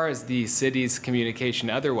 As far as the city's communication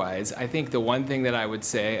otherwise, I think the one thing that I would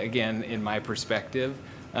say, again, in my perspective,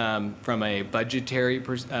 from a budgetary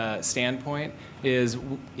standpoint, is,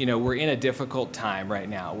 you know, we're in a difficult time right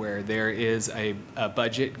now where there is a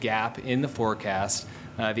budget gap in the forecast.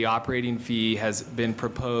 The operating fee has been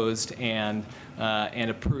proposed and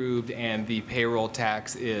approved, and the payroll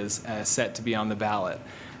tax is set to be on the ballot.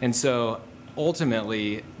 And so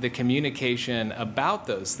ultimately, the communication about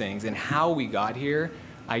those things and how we got here,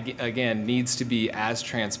 again, needs to be as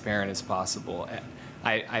transparent as possible.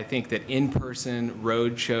 I think that in-person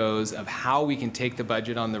road shows of how we can take the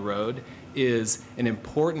budget on the road is an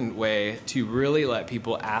important way to really let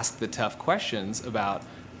people ask the tough questions about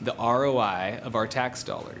the ROI of our tax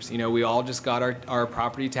dollars. You know, we all just got our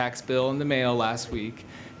property tax bill in the mail last week,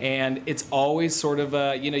 and it's always sort of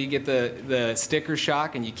a, you know, you get the sticker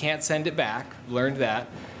shock and you can't send it back. Learned that.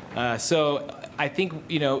 So I think,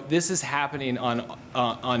 you know, this is happening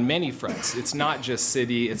on many fronts. It's not just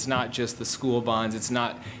city, it's not just the school bonds,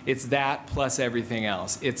 it's that plus everything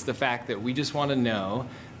else. It's the fact that we just want to know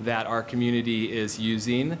that our community is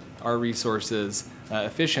using our resources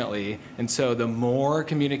efficiently, and so the more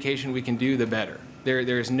communication we can do, the better.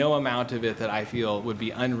 There's no amount of it that I feel would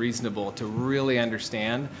be unreasonable to really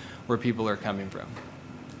understand where people are coming from.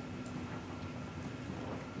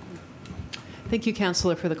 Thank you,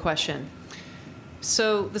 Councilor, for the question.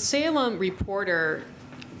 So the Salem Reporter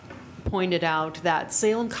pointed out that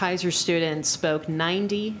Salem Kaiser students spoke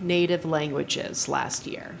 90 native languages last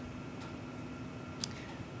year.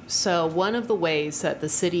 So one of the ways that the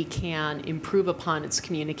city can improve upon its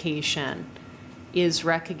communication is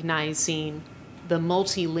recognizing the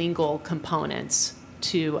multilingual components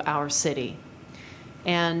to our city.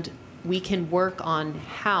 And we can work on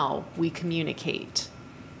how we communicate.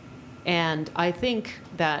 And I think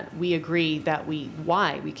that we agree that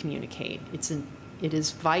why we communicate. It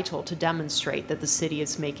is vital to demonstrate that the city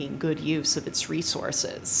is making good use of its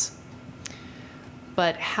resources.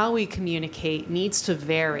 But how we communicate needs to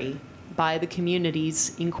vary by the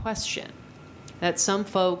communities in question. That some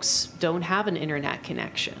folks don't have an internet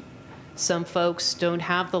connection. Some folks don't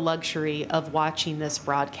have the luxury of watching this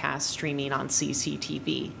broadcast streaming on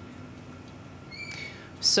CCTV.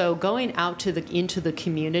 So going out into the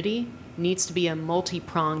community needs to be a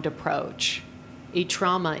multi-pronged approach, a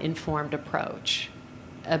trauma-informed approach,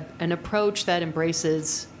 an approach that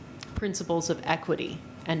embraces principles of equity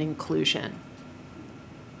and inclusion.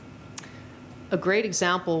 A great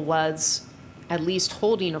example was at least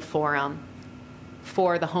holding a forum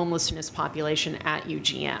for the homelessness population at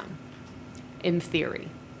UGM, in theory.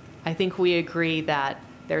 I think we agree that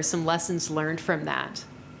there are some lessons learned from that.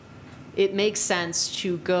 It makes sense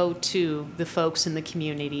to go to the folks in the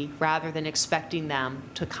community rather than expecting them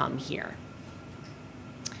to come here.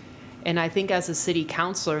 And I think as a city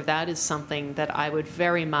councilor, that is something that I would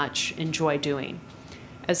very much enjoy doing.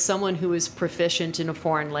 As someone who is proficient in a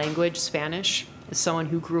foreign language, Spanish, as someone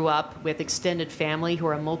who grew up with extended family who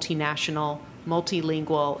are multinational,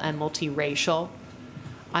 multilingual, and multiracial,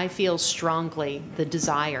 I feel strongly the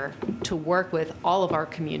desire to work with all of our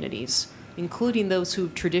communities, including those who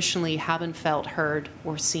traditionally haven't felt heard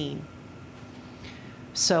or seen.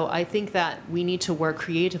 So I think that we need to work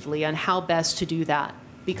creatively on how best to do that,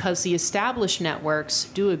 because the established networks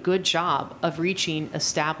do a good job of reaching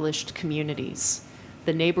established communities.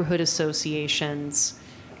 The neighborhood associations,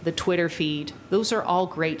 the Twitter feed, those are all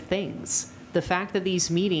great things. The fact that these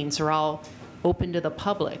meetings are all open to the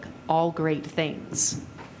public, all great things.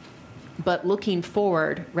 But looking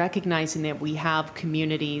forward, recognizing that we have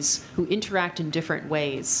communities who interact in different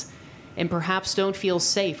ways and perhaps don't feel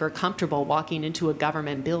safe or comfortable walking into a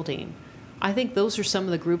government building, I think those are some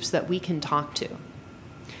of the groups that we can talk to.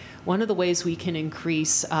 One of the ways we can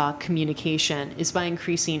increase communication is by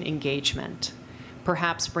increasing engagement,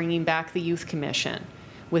 perhaps bringing back the Youth Commission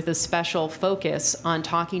with a special focus on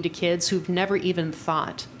talking to kids who've never even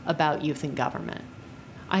thought about youth in government.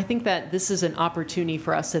 I think that this is an opportunity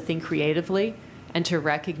for us to think creatively and to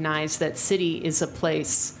recognize that city is a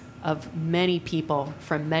place of many people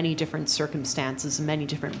from many different circumstances and many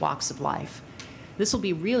different walks of life. This will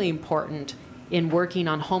be really important in working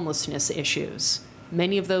on homelessness issues.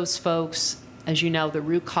 Many of those folks, as you know, the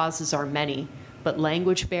root causes are many, but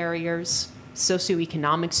language barriers,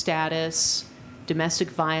 socioeconomic status, domestic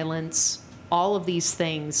violence, all of these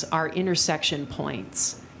things are intersection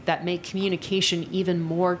points that make communication even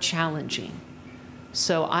more challenging.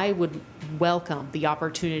 So I would welcome the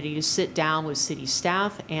opportunity to sit down with city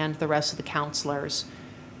staff and the rest of the councilors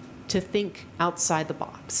to think outside the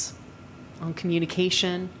box on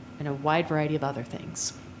communication and a wide variety of other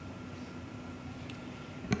things.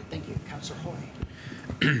 Thank you. Councilor Hoy.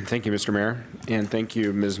 Thank you, Mr. Mayor, and thank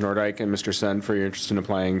you, Ms. Nordyke and Mr. Sun, for your interest in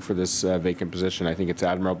applying for this vacant position. I think it's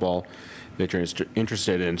admirable that you're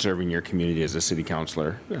interested in serving your community as a city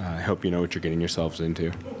councilor. I hope you know what you're getting yourselves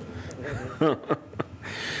into.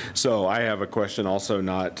 So I have a question also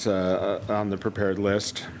not on the prepared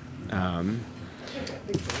list.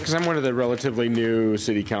 Because I'm one of the relatively new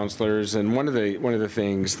city councilors, and one of the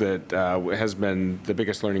things that has been the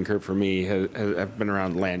biggest learning curve for me have been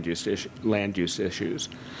around land use issues.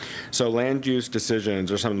 So land use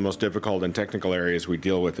decisions are some of the most difficult and technical areas we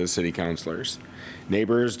deal with as city councilors.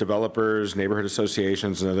 Neighbors, developers, neighborhood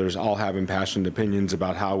associations, and others all have impassioned opinions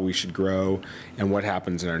about how we should grow and what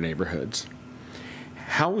happens in our neighborhoods.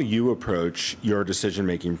 How will you approach your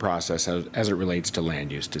decision-making process as it relates to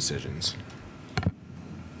land use decisions?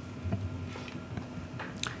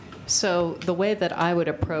 So the way that I would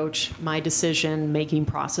approach my decision-making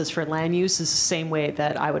process for land use is the same way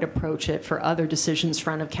that I would approach it for other decisions in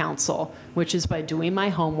front of council, which is by doing my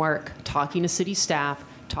homework, talking to city staff,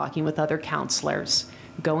 talking with other councilors,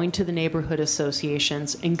 going to the neighborhood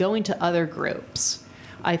associations, and going to other groups.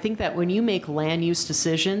 I think that when you make land use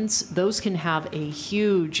decisions, those can have a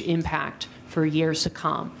huge impact for years to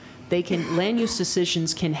come. Land use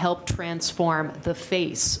decisions can help transform the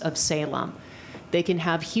face of Salem. They can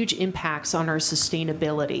have huge impacts on our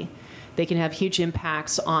sustainability. They can have huge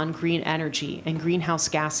impacts on green energy and greenhouse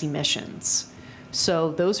gas emissions.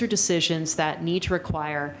 So those are decisions that need to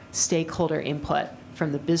require stakeholder input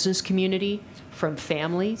from the business community, from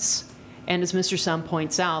families. And as Mr. Sun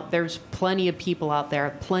points out, there's plenty of people out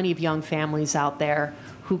there, plenty of young families out there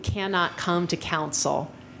who cannot come to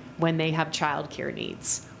council when they have childcare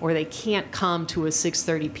needs, or they can't come to a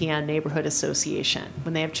 6:30 p.m. neighborhood association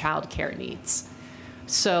when they have childcare needs.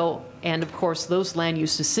 So, and of course, those land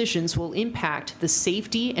use decisions will impact the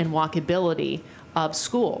safety and walkability of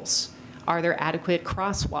schools. Are there adequate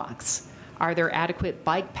crosswalks? Are there adequate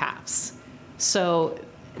bike paths? So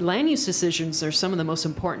land use decisions are some of the most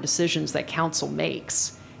important decisions that council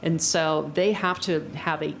makes. And so they have to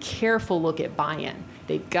have a careful look at buy-in.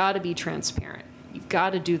 They've got to be transparent. You've got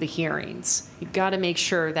to do the hearings. You've got to make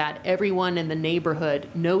sure that everyone in the neighborhood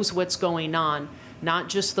knows what's going on, not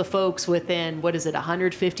just the folks within,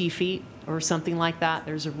 150 feet or something like that.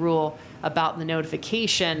 There's a rule about the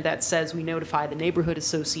notification that says we notify the neighborhood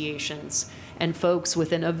associations and folks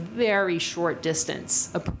within a very short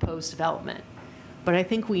distance of proposed development. But I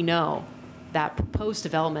think we know that proposed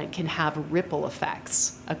development can have ripple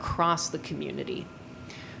effects across the community.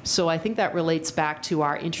 So I think that relates back to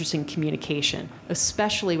our interest in communication,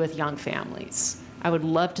 especially with young families. I would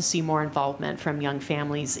love to see more involvement from young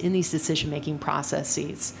families in these decision-making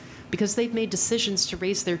processes because they've made decisions to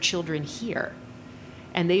raise their children here.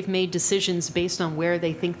 And they've made decisions based on where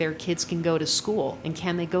they think their kids can go to school and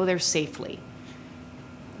can they go there safely.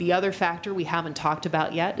 The other factor we haven't talked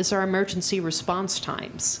about yet is our emergency response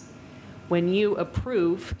times. When you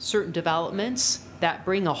approve certain developments that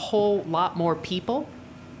bring a whole lot more people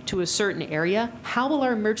to a certain area, how will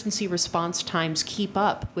our emergency response times keep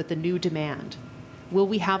up with the new demand? Will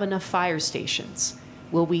we have enough fire stations?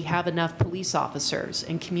 Will we have enough police officers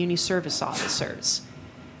and community service officers?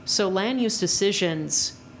 So land use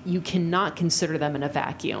decisions, you cannot consider them in a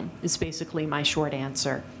vacuum, is basically my short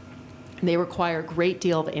answer. They require a great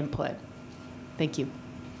deal of input. Thank you.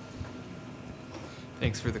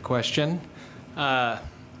 Thanks for the question.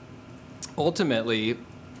 Ultimately,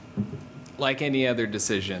 like any other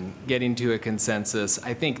decision, getting to a consensus,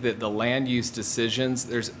 I think that the land use decisions,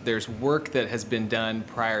 there's work that has been done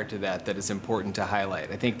prior to that that is important to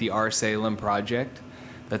highlight. I think the Our Salem project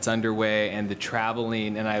that's underway and the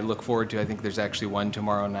traveling, and I look forward to, I think there's actually one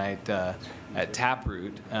tomorrow night at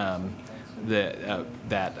Taproot,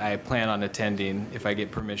 that I plan on attending if I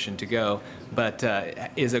get permission to go, but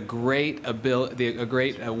is a great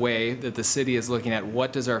way that the city is looking at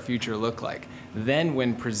what does our future look like. Then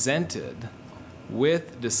when presented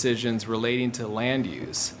with decisions relating to land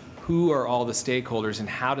use, who are all the stakeholders and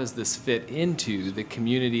how does this fit into the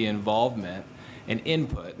community involvement and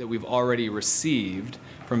input that we've already received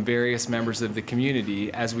from various members of the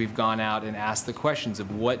community as we've gone out and asked the questions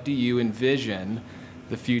of what do you envision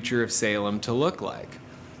the future of Salem to look like.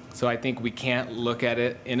 So I think we can't look at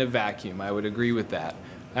it in a vacuum. I would agree with that.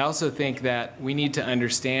 I also think that we need to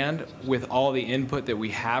understand, with all the input that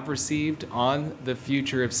we have received on the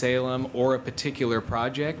future of Salem or a particular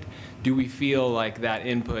project, do we feel like that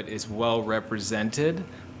input is well represented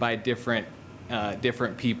by different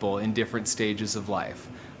people in different stages of life?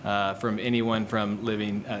 From anyone from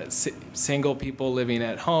living, single people living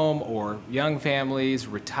at home, or young families,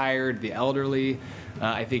 retired, the elderly.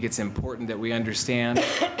 I think it's important that we understand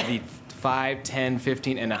the 5, 10,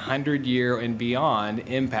 15, and 100-year and beyond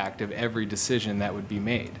impact of every decision that would be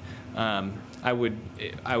made. I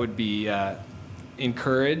would be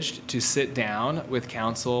encouraged to sit down with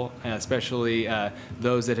council, especially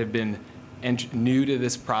those that have been new to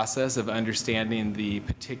this process of understanding the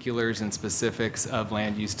particulars and specifics of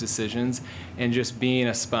land use decisions, and just being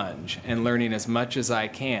a sponge and learning as much as I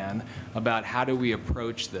can about how do we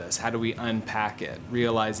approach this, how do we unpack it,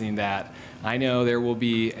 realizing that I know there will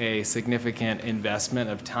be a significant investment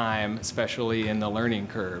of time, especially in the learning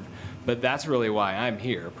curve, but that's really why I'm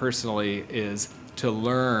here personally, is to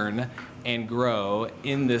learn and grow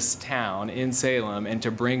in this town, in Salem, and to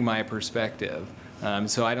bring my perspective.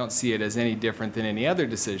 So I don't see it as any different than any other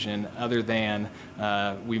decision, other than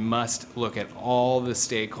we must look at all the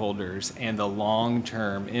stakeholders and the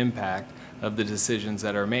long-term impact of the decisions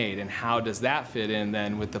that are made, and how does that fit in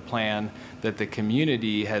then with the plan that the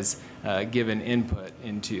community has given input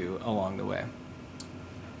into along the way.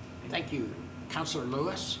 Thank you. Councilor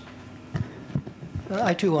Lewis?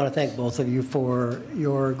 I too want to thank both of you for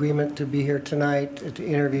your agreement to be here tonight, to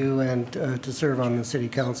interview, and to serve on the City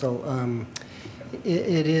Council.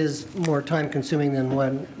 It is more time consuming than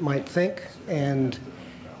one might think, and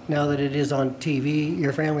now that it is on TV,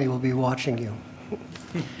 your family will be watching you.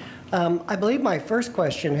 I believe my first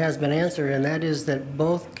question has been answered, and that is that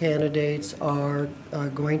both candidates are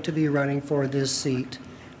going to be running for this seat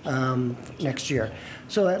next year.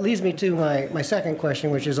 So that leads me to my second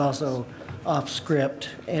question, which is also off script,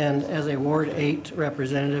 and as a Ward 8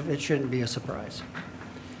 representative, it shouldn't be a surprise.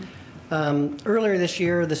 Earlier this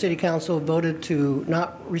year, the City Council voted to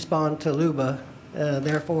not respond to LUBA,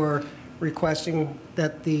 therefore requesting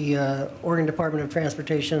that the Oregon Department of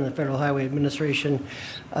Transportation and the Federal Highway Administration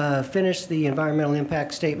finish the environmental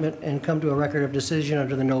impact statement and come to a record of decision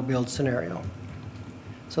under the no-build scenario.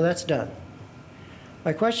 So that's done.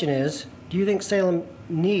 My question is, do you think Salem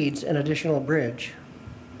needs an additional bridge?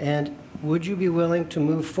 And would you be willing to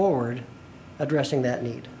move forward addressing that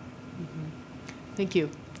need? Thank you.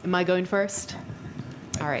 Am I going first?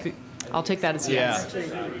 All right. I'll take that as a yes.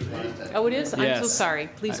 Oh, it is? Yes. I'm so sorry.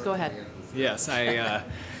 Please go ahead. Yes,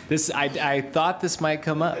 I thought this might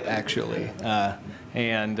come up, actually.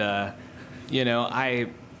 You know,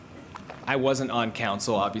 I wasn't on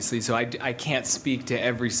council, obviously, so I can't speak to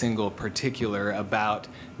every single particular about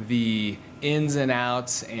the ins and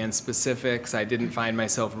outs and specifics. I didn't find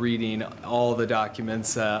myself reading all the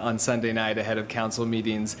documents on Sunday night ahead of council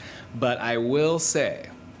meetings, but I will say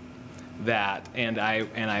that, and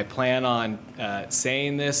I plan on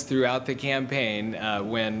saying this throughout the campaign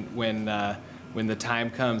when the time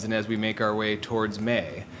comes and as we make our way towards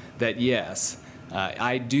May, that yes,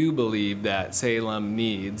 I do believe that Salem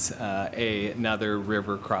needs another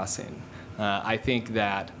river crossing. I think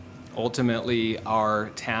that ultimately our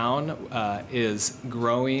town is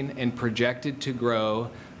growing and projected to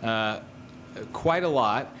grow quite a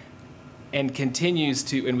lot, and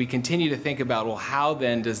we continue to think about, well, how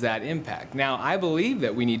then does that impact? Now, I believe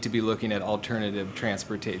that we need to be looking at alternative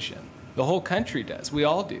transportation. The whole country does. We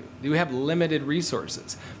all do. We have limited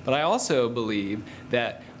resources. But I also believe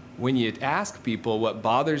that when you ask people what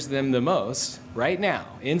bothers them the most right now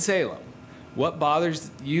in Salem, what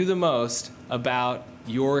bothers you the most about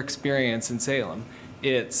your experience in Salem,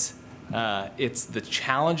 it's the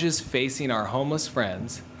challenges facing our homeless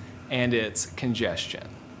friends, and it's congestion.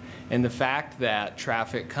 And the fact that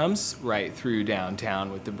traffic comes right through downtown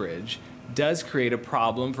with the bridge does create a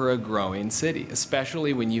problem for a growing city,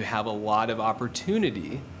 especially when you have a lot of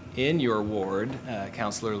opportunity in your ward,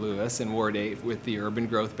 Councilor Lewis, in Ward 8 with the urban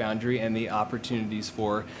growth boundary and the opportunities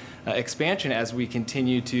for expansion as we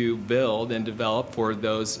continue to build and develop for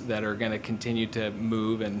those that are going to continue to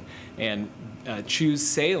move and choose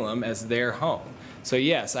Salem as their home. So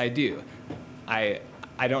yes, I do. I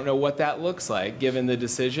don't know what that looks like given the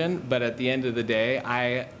decision, but at the end of the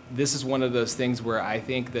day, this is one of those things where I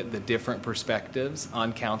think that the different perspectives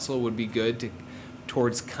on council would be good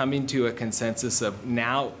towards coming to a consensus of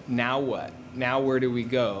now what? Now where do we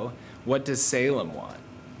go? What does Salem want?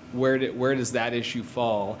 Where does that issue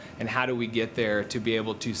fall? And how do we get there to be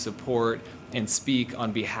able to support and speak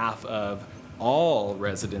on behalf of all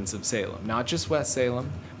residents of Salem, not just West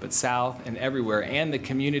Salem, but South and everywhere, and the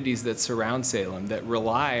communities that surround Salem that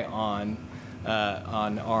rely on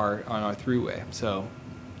our thruway. So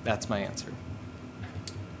that's my answer.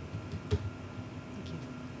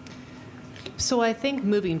 So I think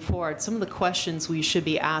moving forward, some of the questions we should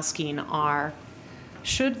be asking are,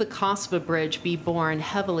 should the cost of a bridge be borne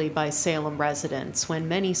heavily by Salem residents when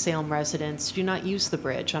many Salem residents do not use the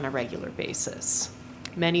bridge on a regular basis?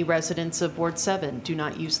 Many residents of Ward 7 do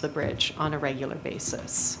not use the bridge on a regular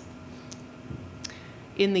basis.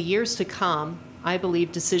 In the years to come, I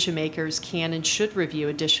believe decision makers can and should review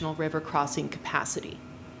additional river crossing capacity.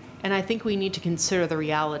 And I think we need to consider the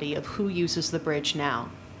reality of who uses the bridge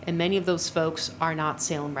now. And many of those folks are not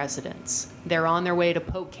Salem residents. They're on their way to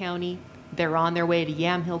Polk County, they're on their way to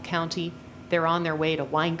Yamhill County, they're on their way to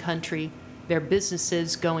wine country, their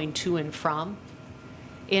businesses going to and from.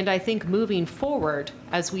 And I think moving forward,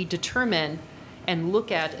 as we determine and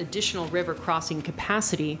look at additional river crossing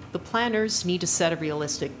capacity, the planners need to set a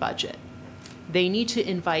realistic budget. They need to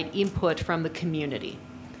invite input from the community.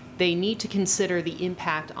 They need to consider the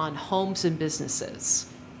impact on homes and businesses,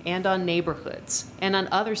 and on neighborhoods, and on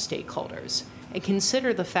other stakeholders, and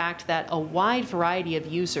consider the fact that a wide variety of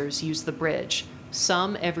users use the bridge,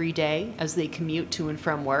 some every day as they commute to and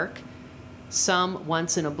from work, some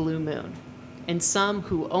once in a blue moon, and some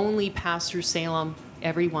who only pass through Salem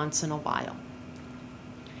every once in a while.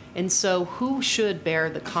 And so who should bear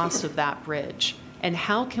the cost of that bridge? And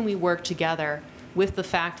how can we work together with the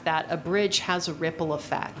fact that a bridge has a ripple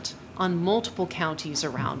effect on multiple counties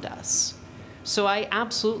around us? So I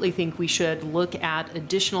absolutely think we should look at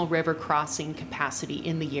additional river crossing capacity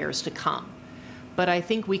in the years to come. But I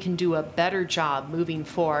think we can do a better job moving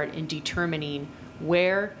forward in determining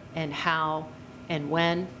where and how and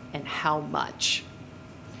when and how much.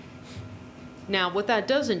 Now, what that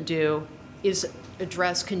doesn't do is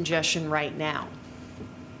address congestion right now.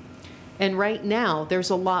 And right now,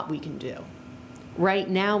 there's a lot we can do. Right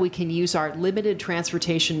now, we can use our limited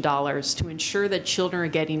transportation dollars to ensure that children are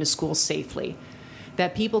getting to school safely,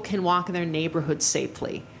 that people can walk in their neighborhoods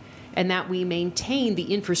safely, and that we maintain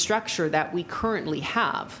the infrastructure that we currently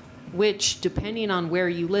have, which, depending on where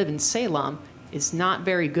you live in Salem, is not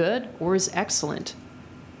very good or is excellent.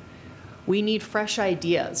 We need fresh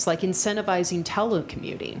ideas, like incentivizing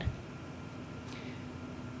telecommuting.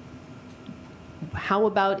 How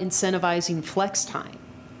about incentivizing flex time?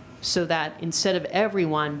 So that instead of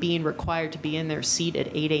everyone being required to be in their seat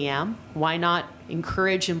at 8 a.m., why not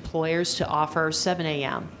encourage employers to offer 7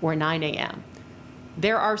 a.m. or 9 a.m.?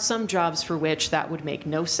 There are some jobs for which that would make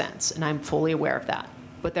no sense, and I'm fully aware of that.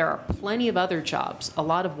 But there are plenty of other jobs, a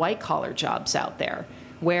lot of white-collar jobs out there,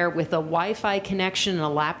 where with a Wi-Fi connection and a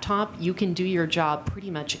laptop, you can do your job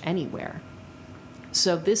pretty much anywhere.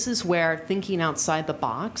 So this is where thinking outside the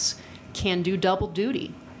box can do double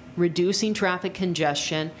duty, reducing traffic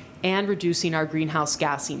congestion and reducing our greenhouse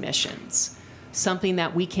gas emissions, something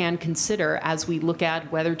that we can consider as we look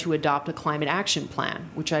at whether to adopt a climate action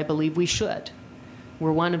plan, which I believe we should.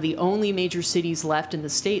 We're one of the only major cities left in the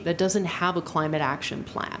state that doesn't have a climate action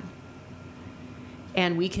plan.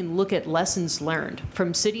 And we can look at lessons learned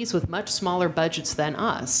from cities with much smaller budgets than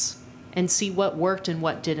us and see what worked and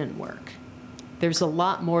what didn't work. There's a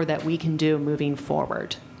lot more that we can do moving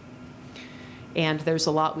forward. And there's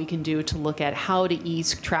a lot we can do to look at how to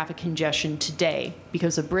ease traffic congestion today,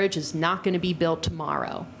 because a bridge is not going to be built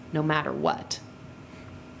tomorrow, no matter what.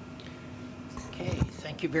 Okay,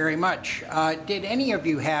 thank you very much. Did any of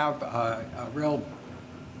you have a real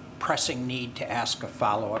pressing need to ask a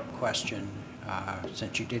follow-up question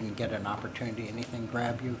since you didn't get an opportunity? Anything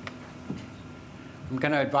grab you? I'm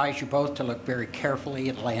going to advise you both to look very carefully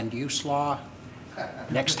at land use law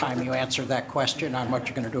next time you answer that question on what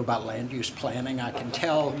you're going to do about land use planning. I can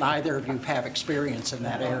tell neither of you have experience in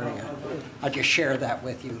that area. I'll just share that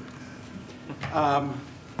with you.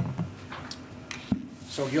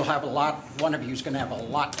 So you'll have a lot, one of you is going to have a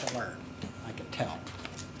lot to learn, I can tell.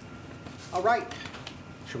 All right,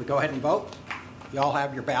 should we go ahead and vote? You all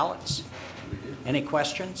have your ballots? Any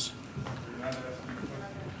questions?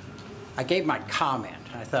 I gave my comment.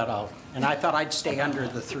 I thought I'd stay under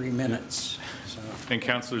the 3 minutes. So. And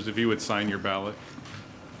councilors, if you would sign your ballot.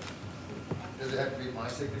 Does it have to be my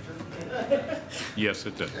signature? Yes,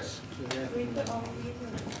 it does.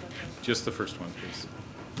 Just the first one, please.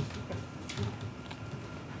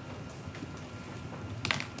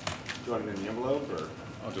 Do you want it in the envelope, or?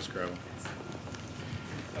 I'll just grab them.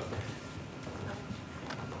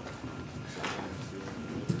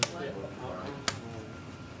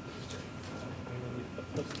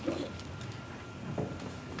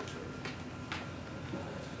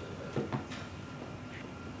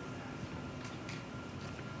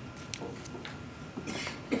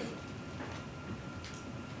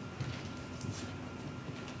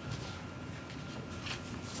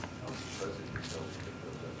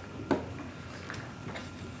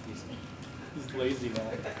 He's lazy now.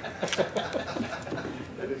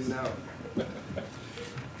 I didn't know.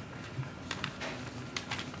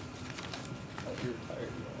 You're tired,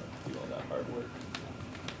 you don't want to do all that hard work.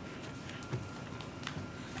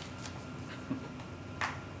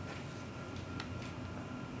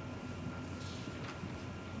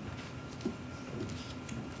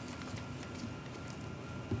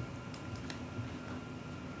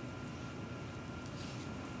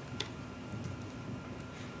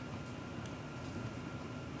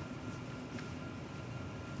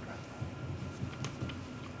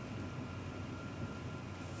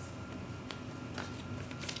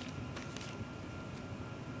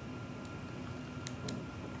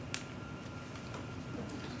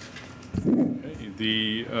 Okay,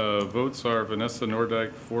 the votes are Vanessa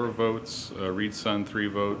Nordyke, 4 votes, Reed Sun, 3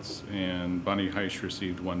 votes, and Bonnie Heisch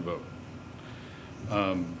received 1 vote.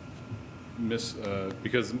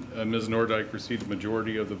 Because Ms. Nordyke received a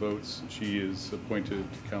majority of the votes, she is appointed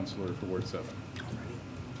councilor for Ward 7.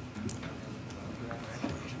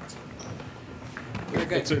 Very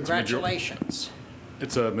good. It's a Congratulations.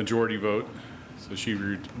 It's a majority vote, so she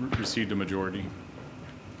received a majority.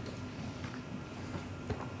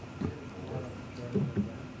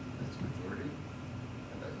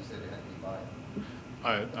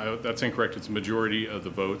 That's incorrect. It's a majority of the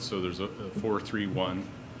votes, so there's a 4-3-1.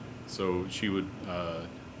 So she would. Okay,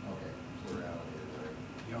 plurality,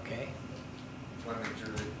 right? You okay? Want to make sure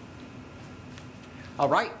that. All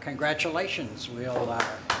right. Congratulations. We'll.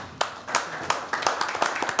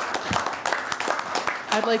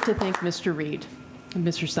 I'd like to thank Mr. Reed and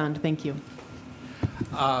Mr. Sund. Thank you.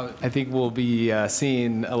 I think we'll be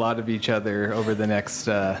seeing a lot of each other over the next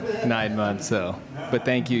 9 months. So, but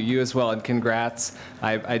thank you, you as well, and congrats.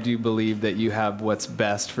 I do believe that you have what's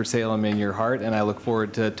best for Salem in your heart, and I look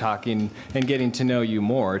forward to talking and getting to know you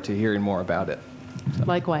more, to hearing more about it.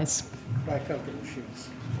 Likewise. My company shoes.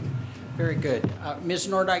 Very good. Ms.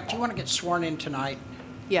 Nordyke, do you want to get sworn in tonight?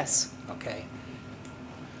 Yes. Okay.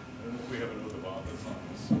 We have an oath of office on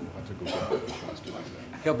this, so we'll have to go get that. She wants to do that.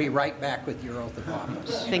 He'll be right back with your oath of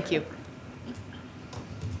office. Thank you.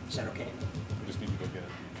 Is that okay? We just need to go get it in a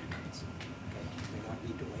few minutes. Okay. We don't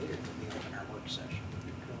need to wait, or do we open our work session?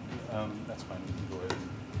 That's fine. We can go ahead.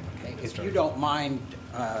 Okay. If you don't mind,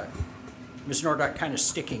 Ms. Nordyke kind of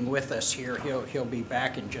sticking with us here, he'll be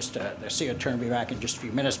back in just the city attorney will be back in just a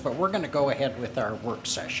few minutes. But we're going to go ahead with our work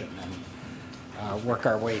session and work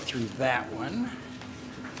our way through that one.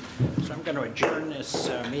 So I'm going to adjourn this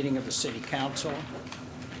meeting of the City Council.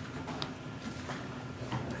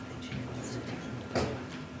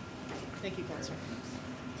 Thank you, Councilor.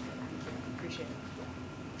 Appreciate it.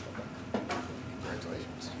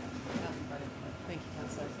 Congratulations. Thank you,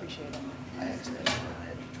 Councilor. Appreciate it. I accidentally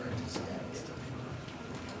had to try to scan stuff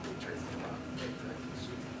for trading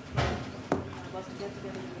I'd love to get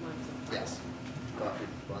together in months. Yes. Coffee,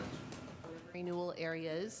 lunch. Renewal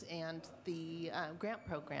areas and the grant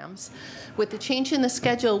programs. With the change in the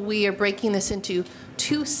schedule, we are breaking this into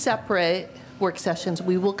 2 separate work sessions.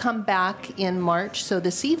 We will come back in March. So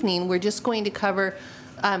this evening, we're just going to cover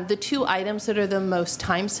the 2 items that are the most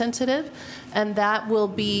time sensitive, and that will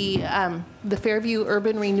be the Fairview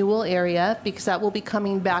Urban Renewal area, because that will be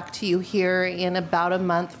coming back to you here in about a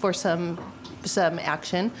month for some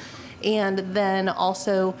action. And then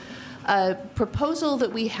also a proposal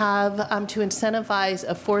that we have to incentivize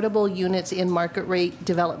affordable units in market rate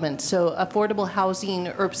development, so affordable housing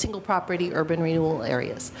or single property urban renewal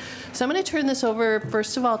areas. So I'm going to turn this over,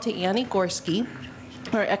 first of all, to Annie Gorski,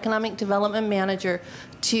 our Economic Development Manager,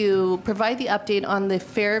 to provide the update on the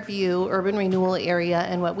Fairview Urban Renewal area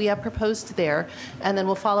and what we have proposed there. And then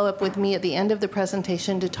we'll follow up with me at the end of the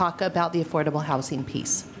presentation to talk about the affordable housing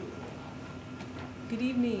piece. Good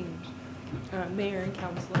evening, Mayor and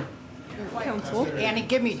Councilor. Council. Annie,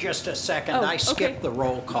 give me just a second. Oh, I skipped okay. the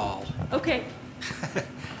roll call. Okay.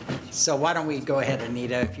 So why don't we go ahead,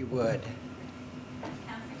 Anita, if you would.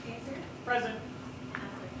 Councilor Kaser? Present.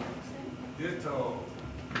 Ditto.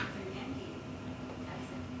 Councilor Yankee?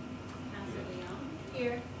 Absent. Councilor Leon?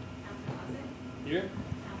 Here. Councilor Ossoff? Here.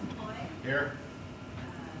 Councilor Hoy? Here.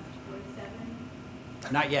 Ward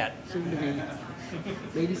 7? Not yet.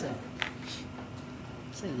 Maybe so.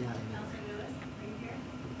 Say yeah. Councilor Lewis?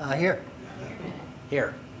 Are you here? Here.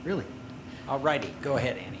 Here. Really? All righty, go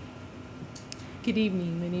ahead, Annie. Good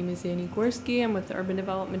evening. My name is Annie Gorski. I'm with the Urban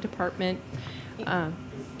Development Department. You're going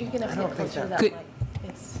to have to get closer to that Good. mic.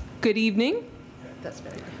 It's, Good evening. that's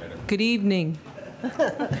very good. Good evening,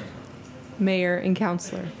 Mayor and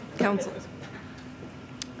Councilor. Councilors.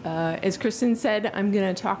 As Kristen said, I'm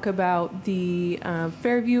going to talk about the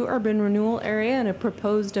Fairview Urban Renewal Area and a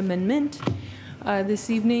proposed amendment this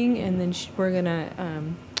evening, and then we're going to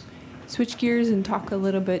switch gears and talk a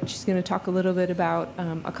little bit. She's going to talk a little bit about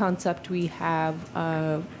a concept we have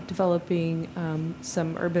developing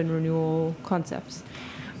some urban renewal concepts.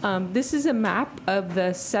 This is a map of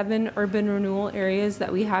the 7 urban renewal areas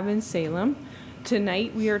that we have in Salem.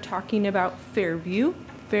 Tonight we are talking about Fairview.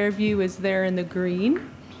 Fairview is there in the green.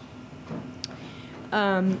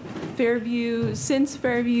 Fairview, since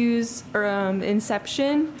Fairview's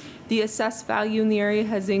inception, the assessed value in the area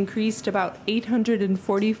has increased about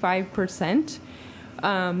 845%,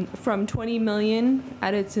 from 20 million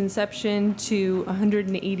at its inception to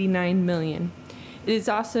 189 million. It is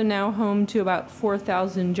also now home to about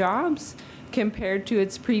 4,000 jobs compared to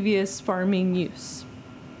its previous farming use.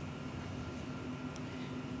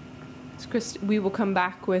 We will come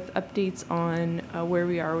back with updates on where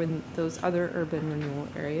we are with those other urban renewal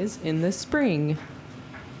areas in the spring.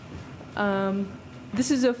 This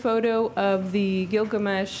is a photo of the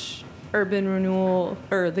Gilgamesh Urban Renewal,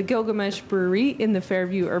 or the Gilgamesh Brewery in the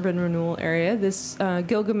Fairview Urban Renewal area. This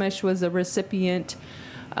Gilgamesh was a recipient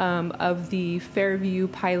of the Fairview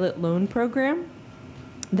Pilot Loan Program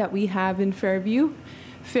that we have in Fairview.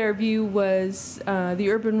 Fairview was, the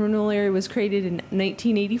urban renewal area was created in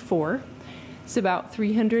 1984. It's about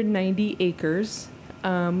 390 acres,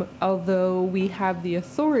 although we have the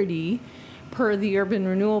authority per the urban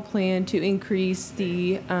renewal plan to increase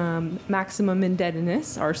the maximum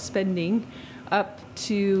indebtedness, our spending, up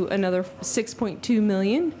to another 6.2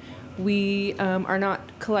 million. We are not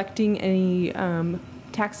collecting any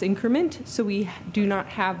tax increment, so we do not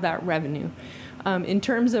have that revenue. In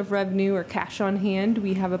terms of revenue or cash on hand,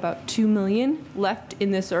 we have about 2 million left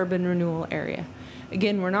in this urban renewal area.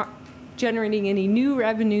 Again, we're not generating any new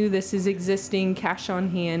revenue. This is existing cash on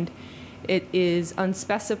hand. It is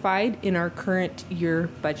unspecified in our current year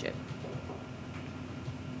budget.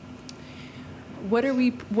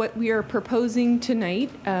 What we are proposing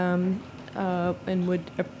tonight, and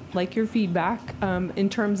would like your feedback in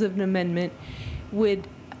terms of an amendment, would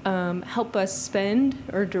help us spend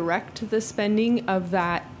or direct the spending of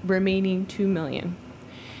that remaining 2 million.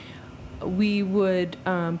 We would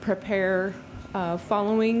prepare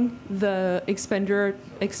following the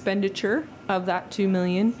expenditure of that 2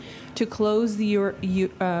 million to close the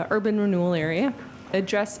urban renewal area,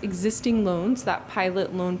 address existing loans, that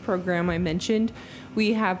pilot loan program I mentioned.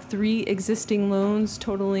 We have 3 existing loans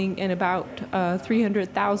totaling in about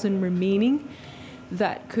 300,000 remaining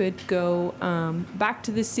that could go back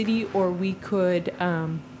to the city, or we could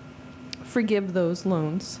forgive those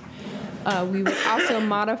loans. We would also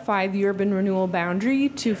modify the urban renewal boundary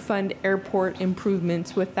to fund airport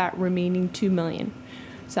improvements with that remaining 2 million.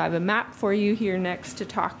 So I have a map for you here next to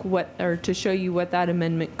to show you what that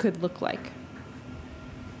amendment could look like.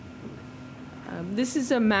 This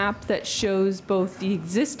is a map that shows both the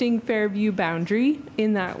existing Fairview boundary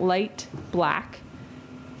in that light black.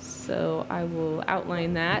 So I will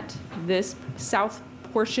outline that. This south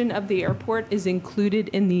portion of the airport is included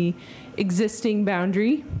in the existing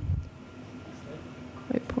boundary.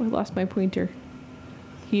 I lost my pointer.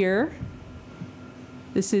 Here.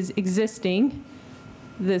 This is existing.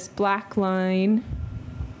 This black line.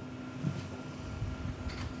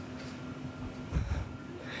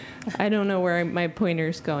 I don't know where my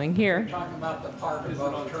pointer's going. Here. Talking about the part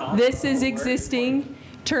above. This is existing.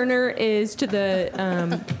 Turner is to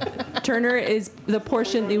the Turner is the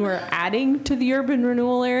portion that we're adding to the urban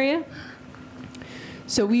renewal area.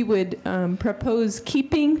 So we would propose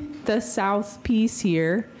keeping the south piece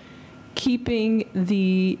here, keeping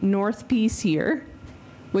the north piece here,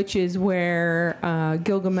 which is where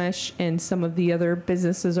Gilgamesh and some of the other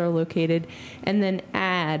businesses are located, and then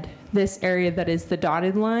add this area that is the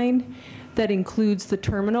dotted line that includes the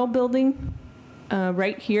terminal building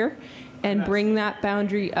right here, and bring that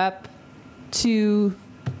boundary up to,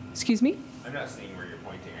 excuse me? I'm not seeing where you're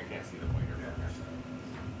pointing. I can't see the pointer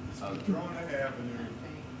from here.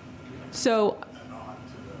 So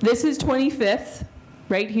this is 25th,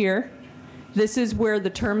 right here. This is where the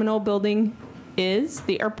terminal building is,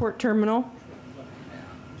 the airport terminal.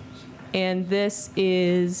 And this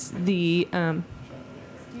is the, do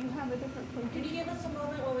you have a different pointer? Can you give us a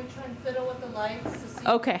moment while we try and fiddle with the lights to see?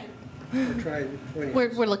 Okay.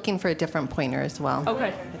 We're looking for a different pointer as well.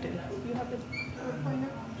 Okay.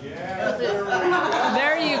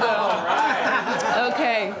 There you go.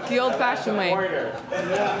 Okay, the old-fashioned way.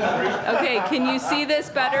 Okay, can you see this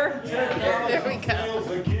better? There we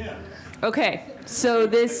go. Okay, so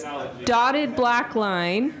this dotted black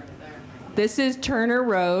line, this is Turner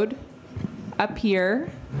Road up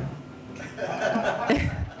here.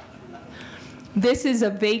 This is a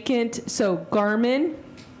vacant, so Garmin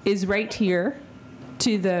is right here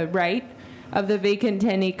to the right of the vacant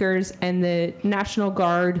 10 acres, and the National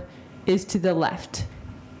Guard is to the left.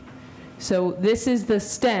 So this is the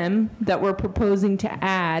stem that we're proposing to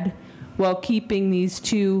add while keeping these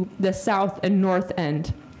two, the south and north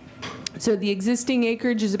end. So the existing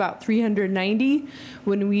acreage is about 390.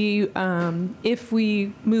 When we, if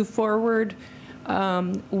we move forward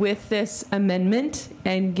with this amendment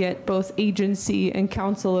and get both agency and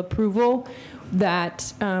council approval,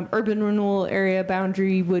 that urban renewal area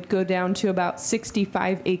boundary would go down to about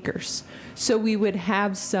 65 acres. So we would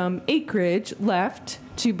have some acreage left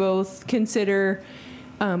to both consider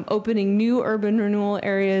opening new urban renewal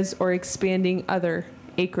areas or expanding other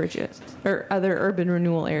acreages or other urban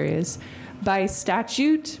renewal areas. By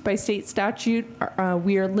statute, by state statute,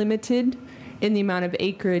 we are limited in the amount of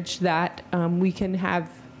acreage that we can have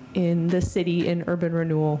in the city in urban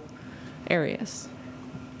renewal areas.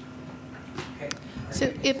 So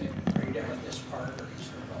if, Are you done with this part, or is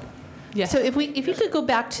there a- Yes. So if you could go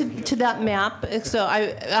back to that map, so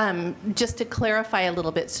I, just to clarify a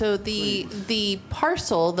little bit, so the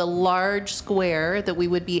parcel, the large square that we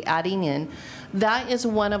would be adding in, that is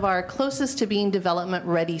one of our closest to being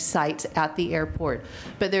development-ready sites at the airport.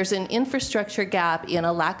 But there's an infrastructure gap in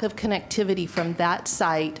a lack of connectivity from that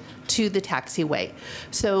site to the taxiway.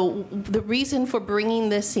 So the reason for bringing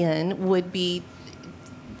this in would be,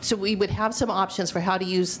 so we would have some options for how to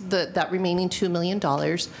use that remaining $2 million.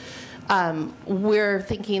 We're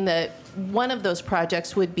thinking that one of those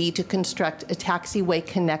projects would be to construct a taxiway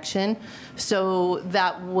connection, so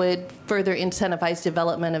that would further incentivize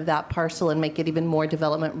development of that parcel and make it even more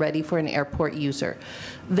development ready for an airport user.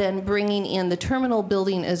 Then bringing in the terminal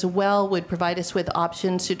building as well would provide us with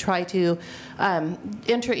options to try to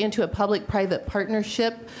enter into a public-private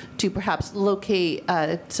partnership to perhaps locate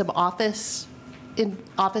some office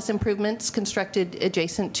improvements constructed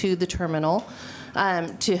adjacent to the terminal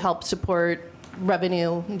to help support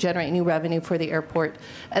revenue, generate new revenue for the airport,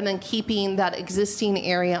 and then keeping that existing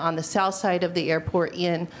area on the south side of the airport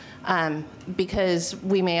in, because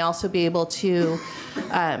we may also be able to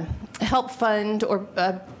help fund or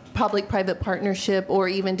public-private partnership, or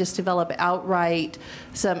even just develop outright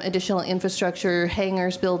some additional infrastructure,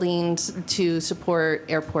 hangars, buildings to support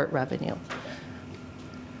airport revenue.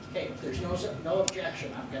 Okay, if there's no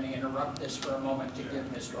objection, I'm going to interrupt this for a moment to give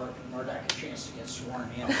Ms. Nordyke a chance to get sworn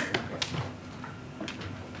in.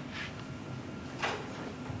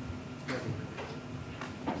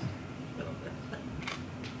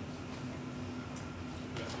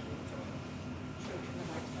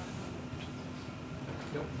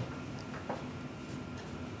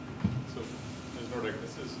 So, Ms. Nordyke,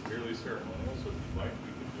 this is merely ceremonial, so if you'd like,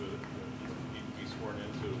 we could do it. You need to be sworn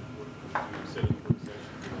in to sit in the work session.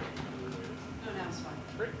 No, no, it's fine.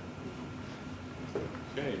 Great.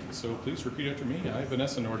 Okay, so please repeat after me. I,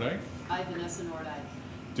 Vanessa Nordyke, I, Vanessa Nordyke,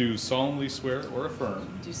 do solemnly swear or affirm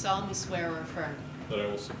do solemnly swear or affirm that I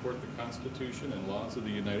will support the Constitution and laws of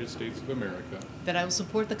the United States of America that I will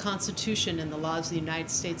support the Constitution and the laws of the United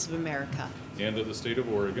States of America and of the state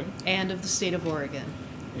of Oregon and of the state of Oregon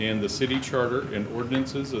and the city charter and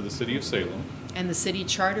ordinances of the city of Salem, and the city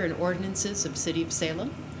charter and ordinances of the city of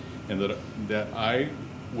Salem, and that I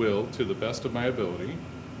will, to the best of my ability,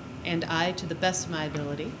 and I, to the best of my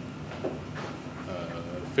ability,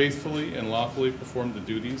 faithfully and lawfully perform the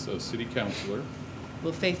duties of city councilor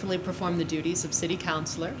will faithfully perform the duties of city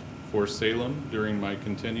councilor for Salem during my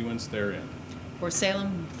continuance therein. for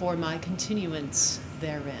Salem for my continuance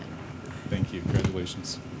therein. Thank you.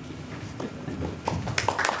 Congratulations.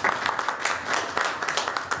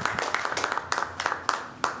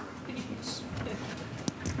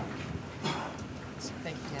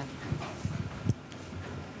 Thank you, Dan.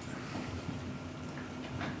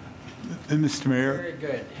 And Mr. Mayor? Very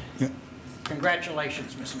good. Yeah.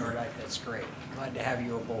 Congratulations, Ms. Nordyke, that's great. Glad to have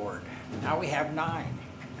you aboard. Now we have 9.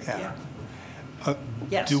 Yeah.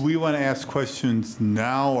 Yes. Do we want to ask questions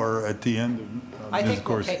now or at the end of I Ms. think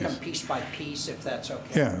we'll take them Gorski's? piece by piece, if that's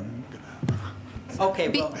okay. Yeah, Okay,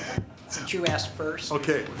 well, since you asked first.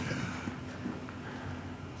 okay.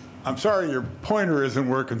 I'm sorry your pointer isn't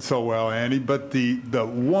working so well, Andy, but the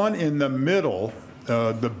one in the middle,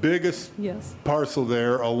 the biggest Yes. parcel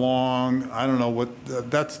there along, I don't know what,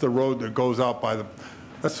 that's the road that goes out by the,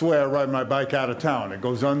 that's the way I ride my bike out of town. It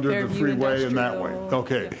goes under the Fairview freeway and that way. Industrial,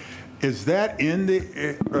 Okay. yeah. Is that in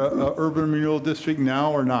the urban renewal district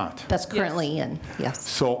now or not? That's currently in, yes.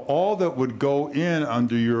 So all that would go in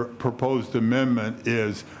under your proposed amendment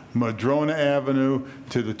is Madrona Avenue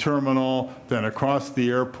to the terminal, then across the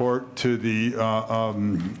airport to the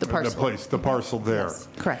parcel. the parcel there. Yes,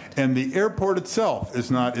 correct. And the airport itself is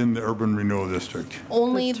not in the urban renewal district?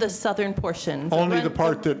 Only the southern portion. Only the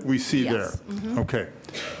part that we see there? Yes. Mm-hmm. Okay,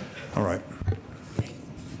 all right.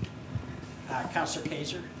 Councilor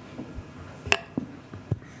Kaiser?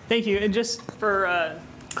 Thank you. And just for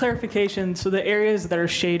clarification, so the areas that are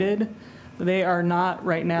shaded, they are not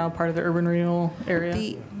right now part of the urban renewal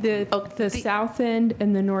area? The south end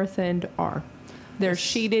and the north end are. They're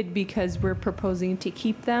shaded because we're proposing to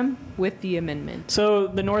keep them with the amendment. So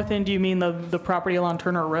the north end, do you mean the property along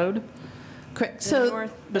Turner Road? Correct. The So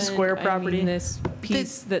north the square end, property? I mean this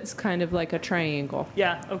piece that's kind of like a triangle.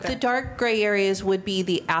 Yeah, okay. the dark gray areas would be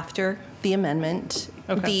the after the amendment.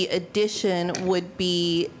 Okay. The addition would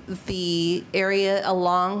be the area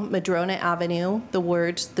along Madrona Avenue, the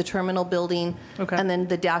words, the terminal building, Okay. and then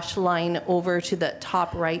the dashed line over to the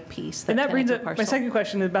top right piece. And that brings connected up, my parcel. second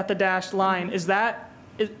question about the dashed line. Is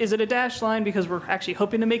it a dashed line because we're actually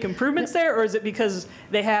hoping to make improvements there, or is it because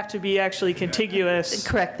they have to be actually contiguous?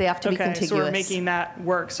 Correct, they have to be Okay, contiguous. so we're making that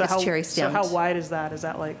work. So It's cherry so how stamped. wide is that? Is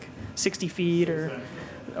that like 60 feet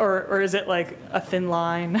or is it like a thin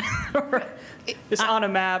line? Or it's on a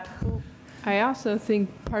map? I also think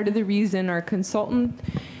part of the reason our consultant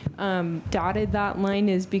dotted that line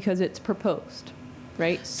is because it's proposed,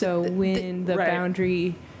 right? So when the Right.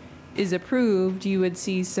 boundary is approved, you would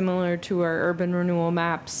see similar to our urban renewal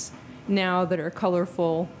maps now that are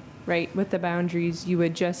colorful, right? With the boundaries, you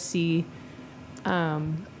would just see,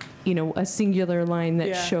 a singular line that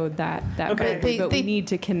Yeah. showed that Okay. boundary, but we They- need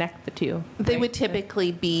to connect the two. They right? would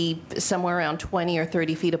typically be somewhere around 20 or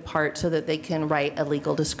 30 feet apart so that they can write a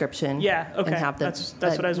legal description. Yeah, okay. And have the That's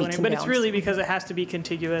what I was meets wondering. and But it's bounds. really because it has to be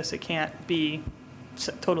contiguous. It can't be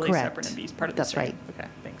totally Correct. separate and be part of the That's same. right. Okay,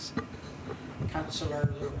 thanks.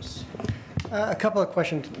 Councilor Lewis? A couple of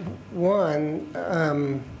questions. One,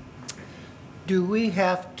 do we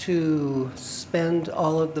have to spend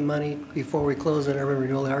all of the money before we close an urban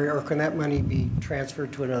renewal area, or can that money be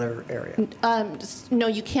transferred to another area? No,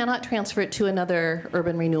 you cannot transfer it to another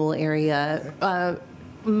urban renewal area.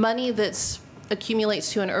 Money that's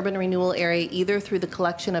accumulates to an urban renewal area either through the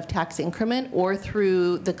collection of tax increment or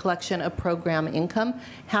through the collection of program income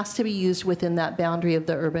has to be used within that boundary of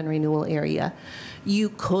the urban renewal area. You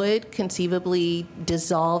could conceivably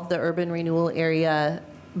dissolve the urban renewal area,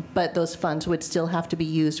 but those funds would still have to be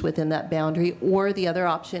used within that boundary. Or the other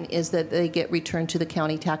option is that they get returned to the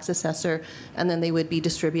county tax assessor, and then they would be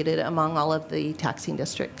distributed among all of the taxing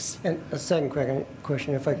districts. And a second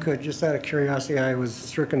question, if I could, just out of curiosity, I was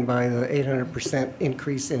stricken by the 800%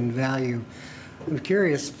 increase in value. I'm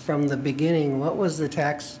curious, from the beginning, what was the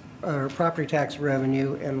tax, or property tax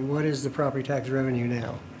revenue, and what is the property tax revenue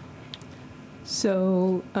now?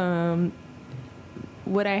 So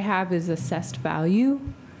what I have is assessed value.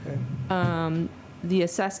 Okay. The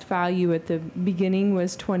assessed value at the beginning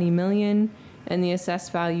was 20 million, and the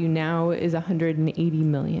assessed value now is 180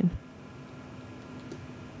 million.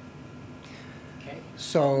 Okay.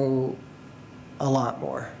 So, a lot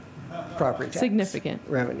more property tax. Significant.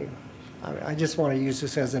 Revenue. I just want to use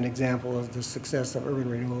this as an example of the success of urban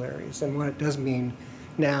renewal areas, and what it does mean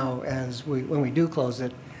now as when we do close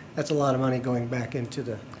it, that's a lot of money going back into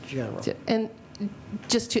the general. And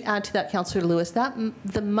just to add to that, Councilor Lewis, that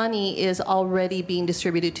the money is already being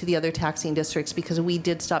distributed to the other taxing districts because we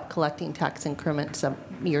did stop collecting tax increments some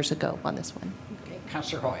years ago on this one. Okay,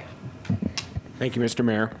 Councilor Hoy? Thank you, Mr.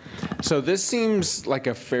 Mayor. So this seems like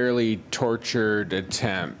a fairly tortured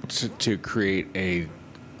attempt to create a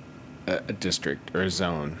district or a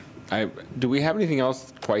zone. Do we have anything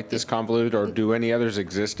else quite this convoluted, or do any others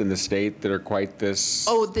exist in the state that are quite this?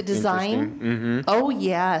 Oh, the design? interesting? Mm-hmm. Oh,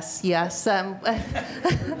 yes, yes.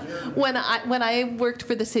 When I worked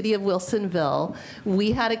for the city of Wilsonville,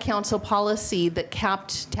 we had a council policy that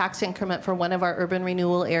capped tax increment for one of our urban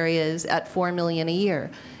renewal areas at $4 million a year.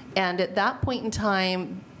 And at that point in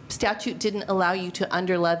time, statute didn't allow you to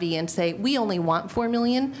under levy and say, we only want 4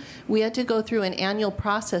 million. We had to go through an annual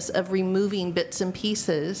process of removing bits and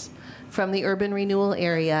pieces from the urban renewal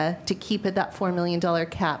area to keep it that $4 million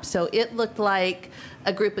cap. So it looked like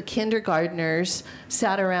a group of kindergartners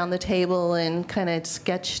sat around the table and kind of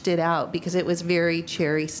sketched it out because it was very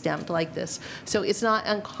cherry stemmed like this. So it's not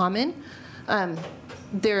uncommon.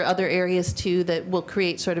 There are other areas too that will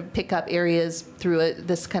create sort of pickup areas through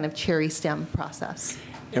this kind of cherry stem process.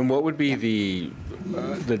 And what would be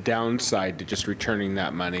the downside to just returning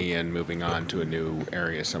that money and moving on to a new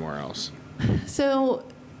area somewhere else? So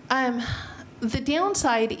the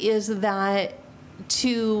downside is that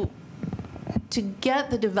to get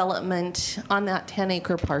the development on that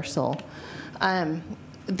 10-acre parcel,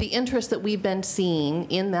 the interest that we've been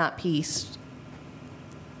seeing in that piece,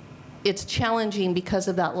 it's challenging because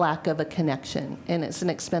of that lack of a connection, and it's an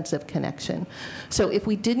expensive connection. So if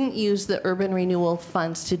we didn't use the urban renewal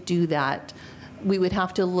funds to do that, we would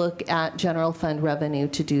have to look at general fund revenue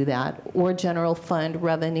to do that, or general fund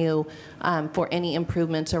revenue for any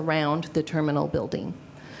improvements around the terminal building.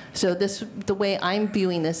 So the way I'm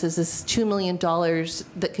viewing this is this $2 million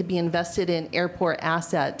that could be invested in airport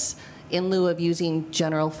assets in lieu of using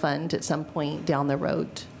general fund at some point down the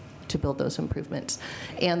road to build those improvements.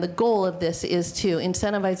 And the goal of this is to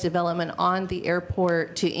incentivize development on the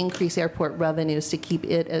airport to increase airport revenues to keep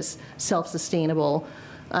it as self-sustainable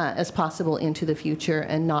as possible into the future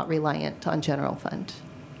and not reliant on general fund.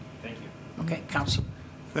 Thank you. Okay, Councilor.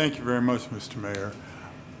 Thank you very much, Mr. Mayor.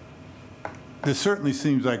 This certainly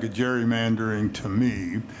seems like a gerrymandering to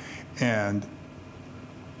me, and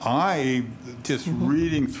I, just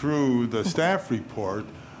reading through the staff report,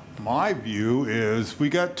 my view is we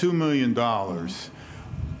got $2 million.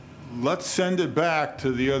 Let's send it back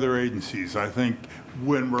to the other agencies. I think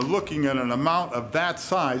when we're looking at an amount of that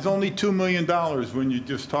size, only $2 million when you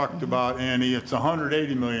just talked about, Annie, it's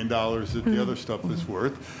 $180 million that the other stuff is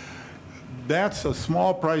worth. That's a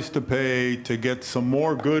small price to pay to get some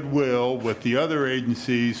more goodwill with the other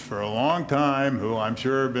agencies for a long time, who I'm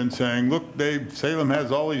sure have been saying, look, Salem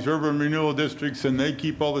has all these urban renewal districts and they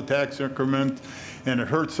keep all the tax increments and it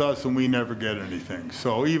hurts us and we never get anything.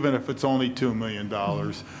 So even if it's only $2 million,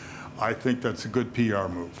 I think that's a good PR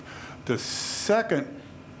move. The second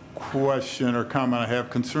question or comment I have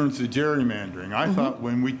concerns the gerrymandering. I thought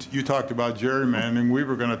when you talked about gerrymandering, we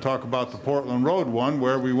were going to talk about the Portland Road one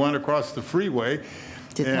where we went across the freeway.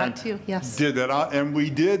 Did that too, yes. Did that, and we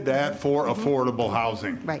did that for affordable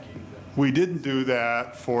housing. Right. We didn't do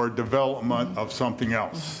that for development of something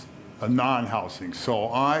else, a non-housing. So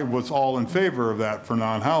I was all in favor of that for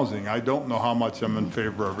non-housing. I don't know how much I'm in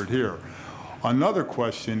favor of it here. Another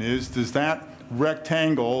question is, does that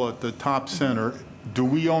rectangle at the top center, do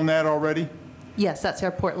we own that already? Yes, that's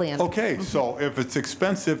airport land. Okay, so if it's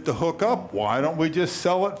expensive to hook up, why don't we just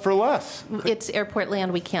sell it for less? It's airport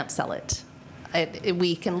land, we can't sell it.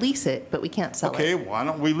 We can lease it, but we can't sell Okay, it. why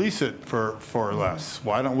don't we lease it for less?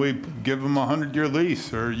 Why don't we give them a 100-year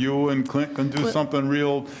lease, or you and Clint can do something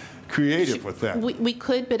real creative with that? We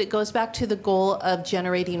could, but it goes back to the goal of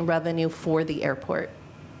generating revenue for the airport.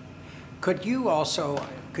 Could you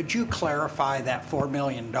clarify that $4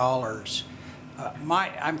 million?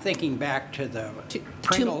 I'm thinking back to the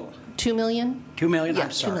Pringle. 2 million? 2 million, Yeah,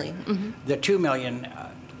 I'm sorry. 2 million. The 2 million,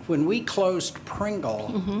 when we closed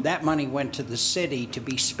Pringle, that money went to the city to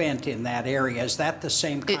be spent in that area. Is that the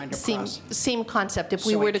same kind of process? Same concept. If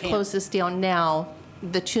we So were it to can't- close this down now,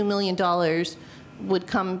 the $2 million would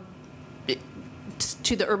come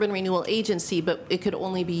to the Urban Renewal Agency, but it could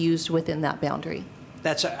only be used within that boundary.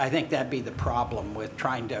 I think that'd be the problem with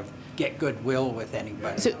trying to get goodwill with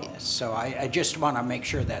anybody. So I just want to make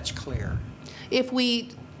sure that's clear. If we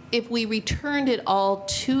returned it all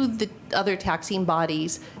to the other taxing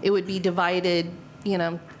bodies, it would be divided,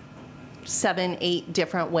 7, 8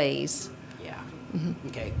 different ways. Yeah.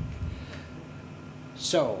 Okay.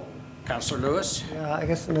 So, Councilor Lewis? Yeah, I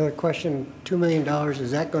guess another question, $2 million, is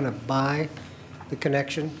that going to buy the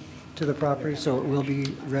connection to the property so it will be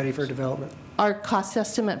ready for development? Our cost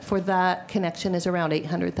estimate for that connection is around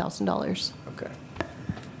 $800,000. Okay.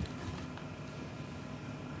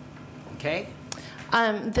 Okay.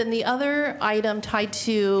 Then the other item tied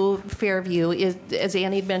to Fairview is, as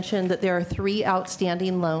Annie mentioned, that there are 3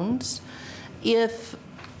 outstanding loans. If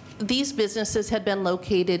these businesses had been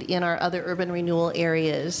located in our other urban renewal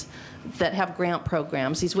areas that have grant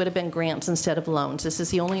programs. These would have been grants instead of loans. This is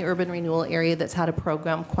the only urban renewal area that's had a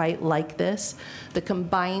program quite like this. The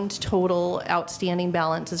combined total outstanding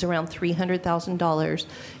balance is around $300,000.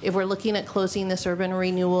 If we're looking at closing this urban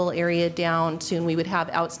renewal area down soon, we would have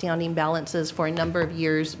outstanding balances for a number of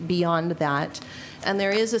years beyond that. And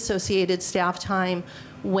there is associated staff time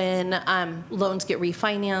when loans get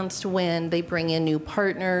refinanced, when they bring in new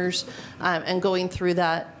partners, and going through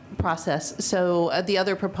that process. So the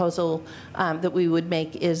other proposal that we would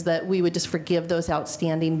make is that we would just forgive those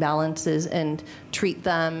outstanding balances and treat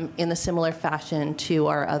them in a similar fashion to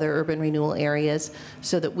our other urban renewal areas,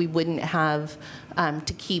 so that we wouldn't have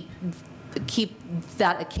to keep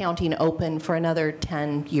that accounting open for another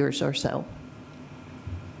 10 years or so.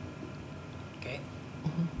 Okay.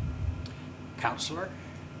 Councilor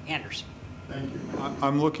Anderson. Thank you.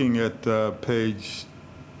 I'm looking at page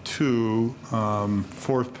 2,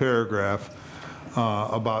 fourth paragraph,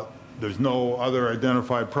 about there's no other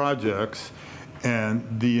identified projects, and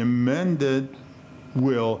the amended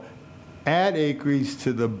will add acreage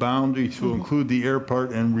to the boundary to include the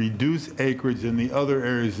airport and reduce acreage in the other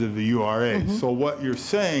areas of the URA. So what you're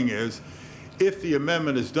saying is, if the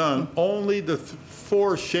amendment is done, only the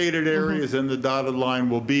 4 shaded areas and the dotted line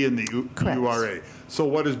will be in the URA. So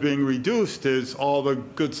what is being reduced is all the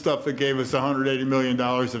good stuff that gave us $180 million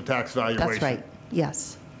of tax valuation. That's right,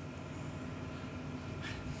 yes.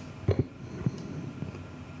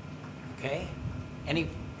 Okay. Any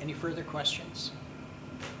further questions?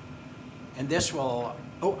 And this will,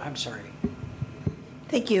 oh, I'm sorry.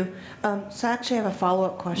 Thank you. So I actually have a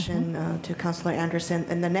follow-up question to Councilor Anderson.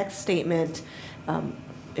 In the next statement,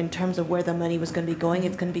 in terms of where the money was going to be going,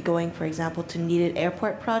 it's going to be going, for example, to needed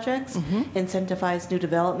airport projects, incentivize new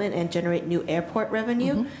development, and generate new airport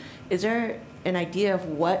revenue. Is there an idea of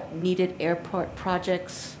what needed airport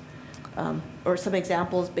projects, or some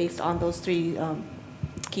examples based on those 3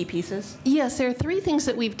 key pieces? Yes, there are 3 things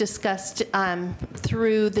that we've discussed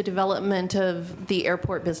through the development of the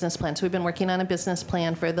airport business plan. So we've been working on a business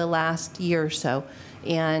plan for the last year or so,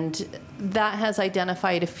 and that has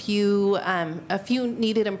identified a few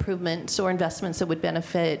needed improvements or investments that would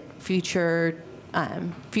benefit future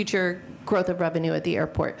growth of revenue at the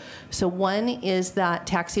airport. So one is that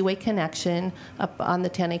taxiway connection up on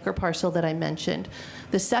the 10-acre parcel that I mentioned.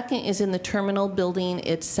 The second is in the terminal building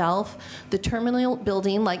itself. The terminal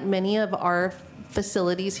building, like many of our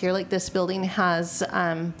facilities here, like this building, has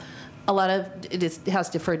it has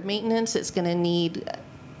deferred maintenance. It's going to need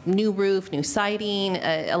new roof, new siding,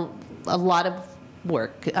 a lot of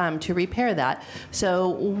work to repair that. So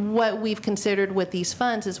what we've considered with these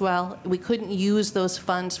funds is, well, we couldn't use those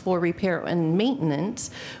funds for repair and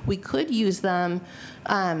maintenance. We could use them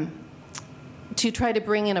to try to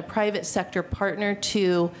bring in a private sector partner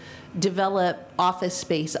to develop office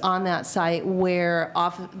space on that site, where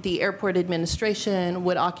the airport administration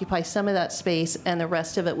would occupy some of that space and the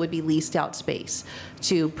rest of it would be leased out space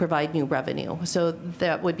to provide new revenue. So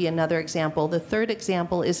that would be another example. The third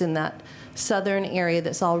example is in that southern area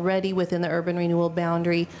that's already within the urban renewal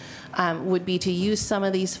boundary, would be to use some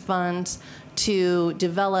of these funds to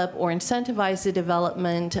develop or incentivize the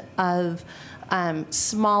development of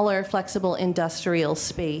smaller, flexible industrial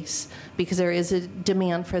space, because there is a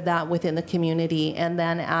demand for that within the community. And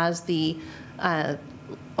then as the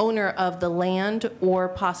owner of the land, or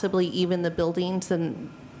possibly even the buildings, then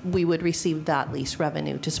we would receive that lease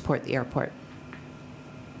revenue to support the airport.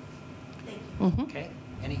 Thank you. Okay.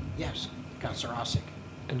 Yes, Councilor Osick.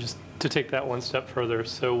 And just to take that one step further,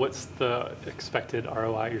 so what's the expected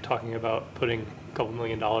ROI? You're talking about putting a couple $1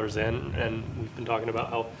 million in, and we've been talking about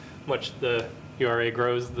how much the URA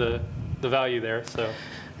grows the value there.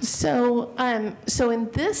 So in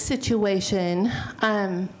this situation,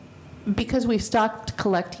 because we've stopped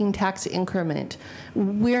collecting tax increment,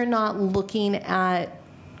 we're not looking at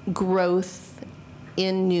growth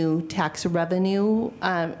in new tax revenue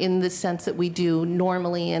in the sense that we do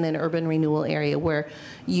normally in an urban renewal area, where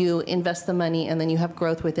you invest the money and then you have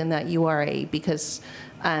growth within that URA, because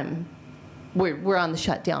we're on the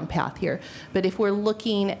shutdown path here. But if we're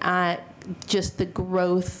looking at just the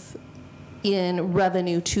growth in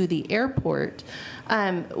revenue to the airport,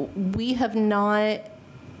 we have not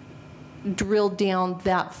drilled down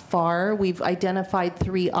that far. We've identified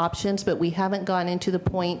 3 options, but we haven't gone into the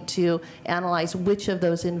point to analyze which of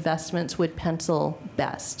those investments would pencil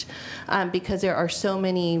best, because there are so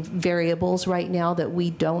many variables right now that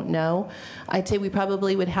we don't know. I'd say we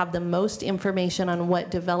probably would have the most information on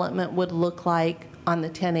what development would look like on the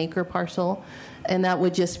 10-acre parcel, and that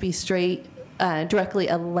would just be straight directly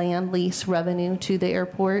a land lease revenue to the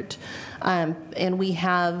airport. And we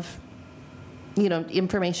have,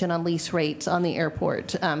 information on lease rates on the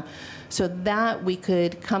airport. So that we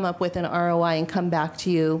could come up with an ROI and come back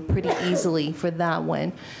to you pretty easily for that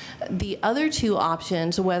one. The other two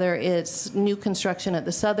options, whether it's new construction at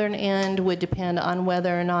the southern end, would depend on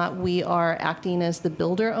whether or not we are acting as the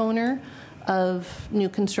builder owner of new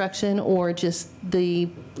construction or just the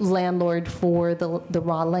landlord for the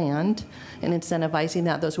raw land and incentivizing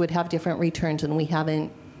that. Those would have different returns, and we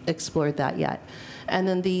haven't explored that yet. And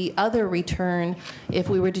then the other return, if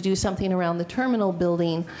we were to do something around the terminal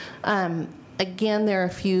building, again, there are a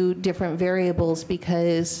few different variables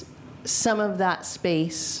because some of that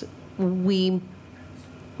space we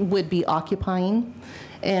would be occupying,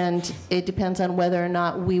 and it depends on whether or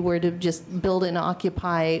not we were to just build and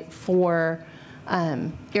occupy for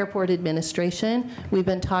airport administration. We've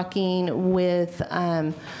been talking with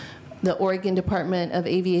the Oregon Department of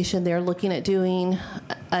Aviation. They're looking at doing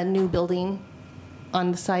a new building on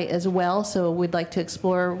the site as well, so we'd like to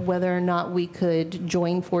explore whether or not we could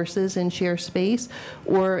join forces and share space,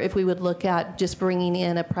 or if we would look at just bringing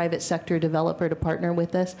in a private sector developer to partner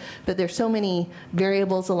with us. But there's so many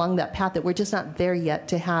variables along that path that we're just not there yet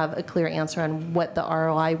to have a clear answer on what the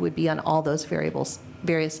ROI would be on all those variables,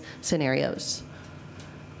 various scenarios.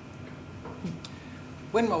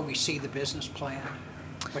 When will we see the business plan?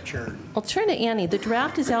 What's your... I'll turn to Annie. The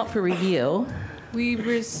draft is out for review. We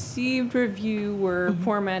received review. We're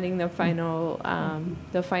formatting the final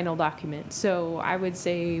document. So I would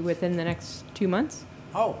say within the next 2 months.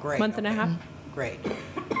 Oh, great. Month and a half. Great.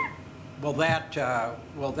 Will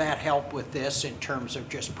that help with this in terms of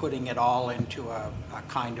just putting it all into a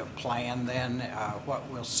kind of plan then? What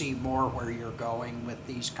we'll see more where you're going with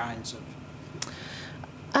these kinds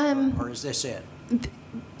of, or is this it?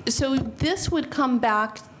 So this would come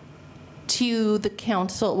back to the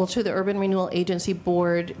council, well, to the Urban Renewal Agency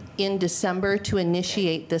Board in December to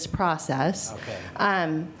initiate this process.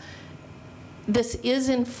 Okay. This is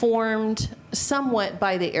informed somewhat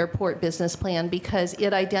by the airport business plan because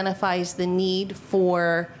it identifies the need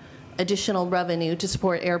for additional revenue to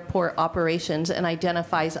support airport operations and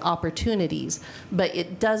identifies opportunities, but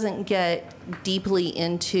it doesn't get deeply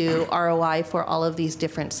into ROI for all of these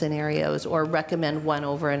different scenarios or recommend one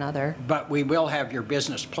over another. But we will have your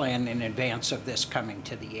business plan in advance of this coming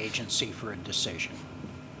to the agency for a decision.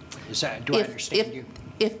 Is that, do I understand you?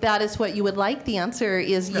 If that is what you would like, the answer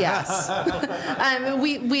is yes.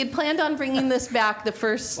 We had planned on bringing this back the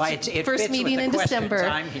first meeting in December.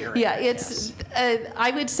 I'm hearing. Yeah, it's. Yes.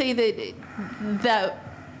 I would say that.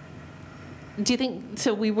 Do you think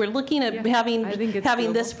so? We were looking at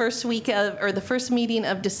having this first week of, or the first meeting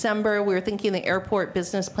of December. We were thinking the airport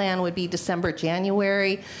business plan would be December,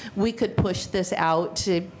 January. We could push this out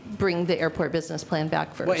to bring the airport business plan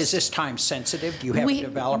back first. Well, is this time sensitive? Do you have a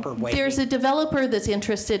developer waiting? There's a developer that's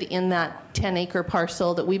interested in that 10-acre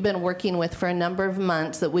parcel that we've been working with for a number of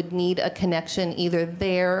months that would need a connection either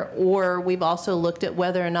there, or we've also looked at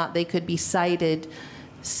whether or not they could be sited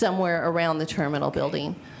somewhere around the terminal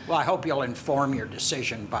building. Well, I hope you'll inform your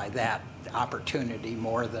decision by that opportunity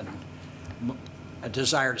more than a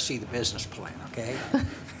desire to see the business plan, okay?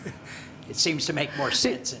 It seems to make more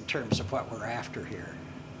sense in terms of what we're after here.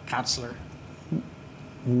 Councilor?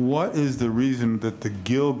 What is the reason that the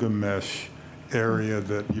Gilgamesh area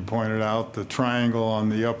that you pointed out, the triangle on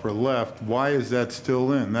the upper left, why is that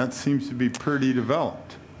still in? That seems to be pretty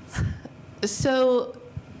developed. So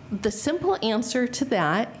the simple answer to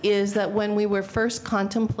that is that when we were first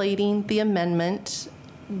contemplating the amendment,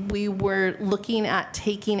 we were looking at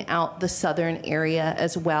taking out the southern area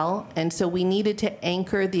as well. And so we needed to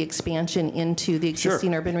anchor the expansion into the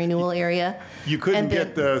existing urban renewal area. You couldn't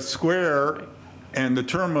get the square and the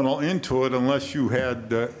terminal into it unless you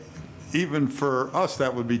had, even for us,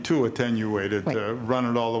 that would be too attenuated to run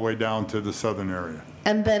it all the way down to the southern area.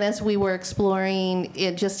 And then as we were exploring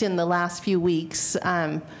it just in the last few weeks,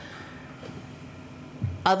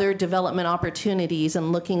 other development opportunities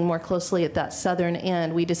and looking more closely at that southern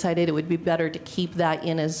end, we decided it would be better to keep that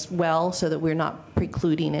in as well so that we're not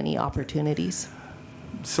precluding any opportunities.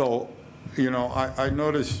 So, you know, I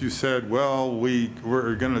noticed you said, well,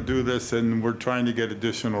 we're going to do this and we're trying to get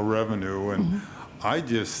additional revenue. And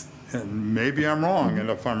and maybe I'm wrong. And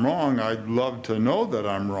if I'm wrong, I'd love to know that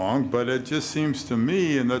I'm wrong. But it just seems to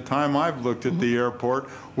me, in the time I've looked at the airport,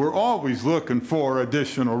 we're always looking for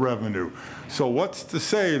additional revenue. So what's to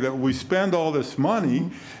say that we spend all this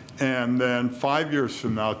money and then 5 years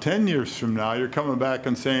from now, 10 years from now, you're coming back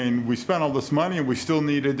and saying, we spent all this money and we still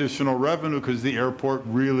need additional revenue because the airport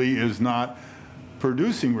really is not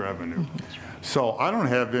producing revenue. So I don't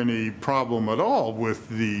have any problem at all with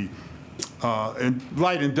the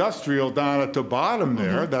light industrial down at the bottom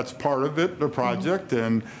there. That's part of it, the project,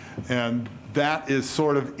 and that is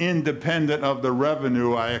sort of independent of the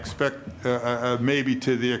revenue. I expect maybe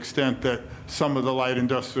to the extent that some of the light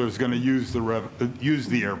industrial is going to use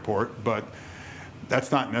the airport, but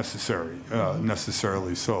that's not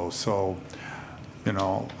necessarily so. So, you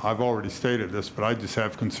know, I've already stated this, but I just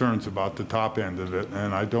have concerns about the top end of it,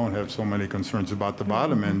 and I don't have so many concerns about the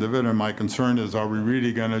bottom end of it. And my concern is, are we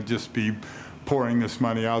really going to just be pouring this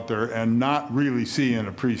money out there and not really see an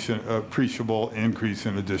appreciable increase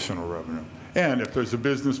in additional revenue? And if there's a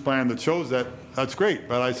business plan that shows that, that's great.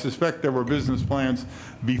 But I suspect there were business plans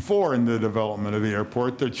before in the development of the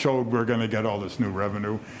airport that showed we're going to get all this new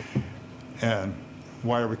revenue. And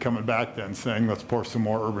why are we coming back then saying, let's pour some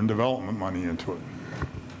more urban development money into it?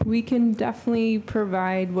 We can definitely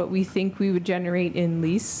provide what we think we would generate in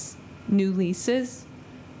new leases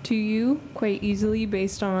to you quite easily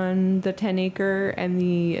based on the 10-acre and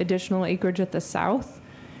the additional acreage at the south.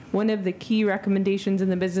 One of the key recommendations in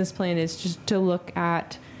the business plan is just to look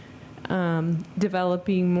at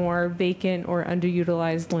developing more vacant or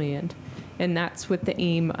underutilized land. And that's with the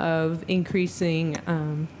aim of increasing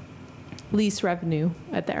lease revenue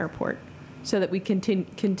at the airport so that we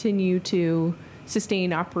continue to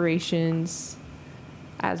sustain operations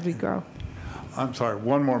as we grow. I'm sorry,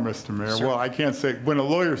 one more, Mr. Mayor. Sure. Well, I can't say, when a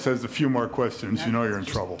lawyer says a few more questions, you know you're in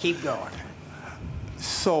Just trouble. Keep going.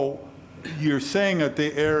 So you're saying that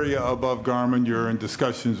the area above Garmin, you're in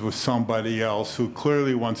discussions with somebody else who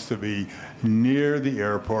clearly wants to be near the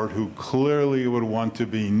airport, who clearly would want to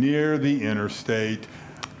be near the interstate.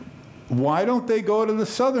 Why don't they go to the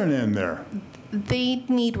southern end there? They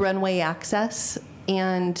need runway access,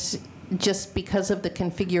 and just because of the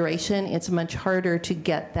configuration, it's much harder to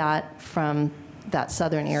get that from that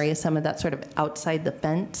southern area, some of that sort of outside the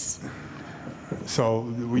fence.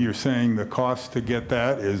 So you're saying the cost to get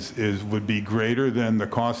that would be greater than the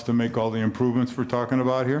cost to make all the improvements we're talking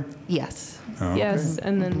about here? Yes. Okay. Yes,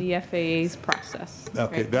 and then the FAA's process.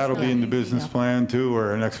 Okay, right? that'll be in the business Yeah. plan too,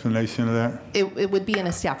 or an explanation of that? It would be in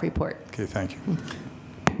a staff report. Okay, thank you.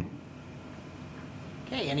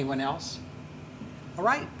 Okay, anyone else? All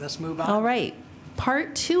right, let's move on. All right.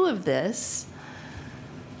 Part 2 of this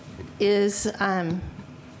is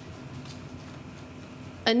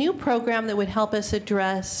a new program that would help us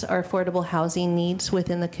address our affordable housing needs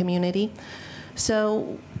within the community.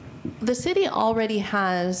 So the city already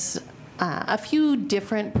has a few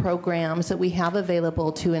different programs that we have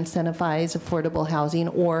available to incentivize affordable housing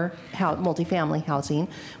or multifamily housing.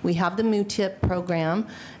 We have the MUTIP program,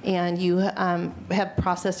 and you have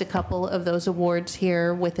processed a couple of those awards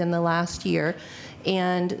here within the last year.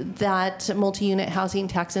 And that multi-unit housing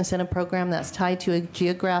tax incentive program that's tied to a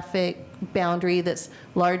geographic boundary that's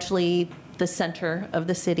largely the center of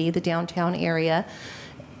the city, the downtown area.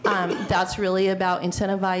 That's really about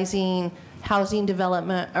incentivizing housing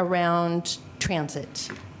development around transit.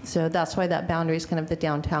 So that's why that boundary is kind of the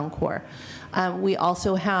downtown core. We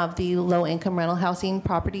also have the low-income rental housing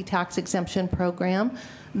property tax exemption program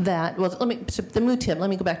that, well, the MUTIP, let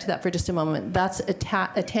me go back to that for just a moment. That's a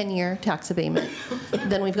 10-year tax abatement.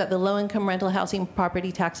 Then we've got the low-income rental housing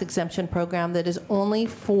property tax exemption program that is only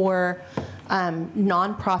for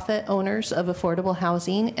nonprofit owners of affordable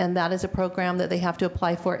housing, and that is a program that they have to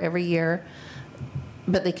apply for every year.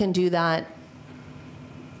 But they can do that.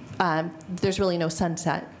 There's really no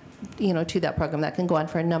sunset, to that program. That can go on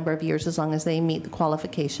for a number of years as long as they meet the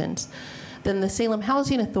qualifications. Then the Salem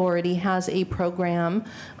Housing Authority has a program,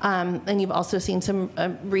 and you've also seen some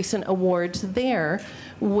recent awards there,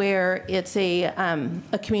 where it's a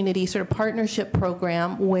community sort of partnership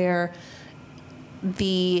program where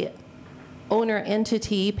the owner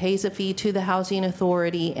entity pays a fee to the housing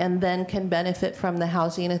authority and then can benefit from the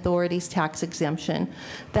housing authority's tax exemption.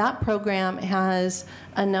 That program has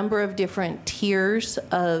a number of different tiers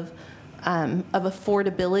of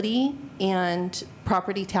affordability and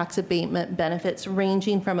property tax abatement benefits,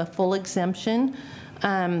 ranging from a full exemption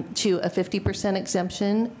to a 50%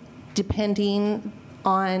 exemption, depending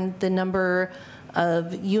on the number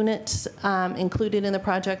of units included in the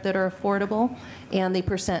project that are affordable and the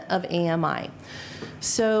percent of AMI.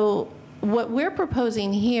 So what we're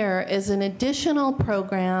proposing here is an additional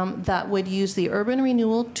program that would use the urban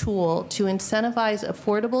renewal tool to incentivize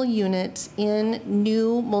affordable units in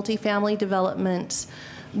new multifamily developments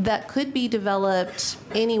that could be developed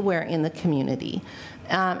anywhere in the community.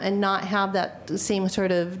 And not have that same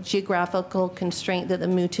sort of geographical constraint that the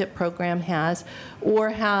MUTIP program has, or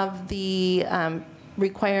have the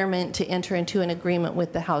requirement to enter into an agreement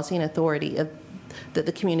with the housing authority that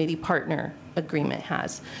the community partner agreement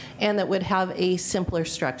has, and that would have a simpler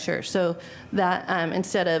structure. So that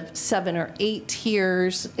instead of 7 or 8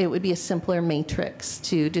 tiers, it would be a simpler matrix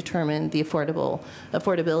to determine the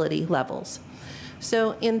affordability levels.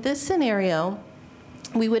 So in this scenario,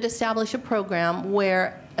 we would establish a program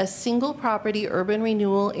where a single property urban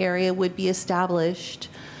renewal area would be established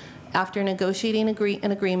after negotiating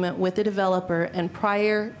an agreement with the developer and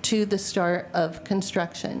prior to the start of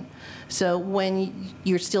construction. So when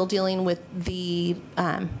you're still dealing with the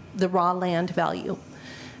raw land value.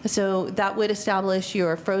 So that would establish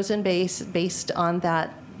your frozen base based on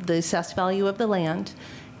that, the assessed value of the land.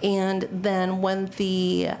 And then when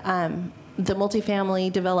the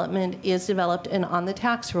multifamily development is developed and on the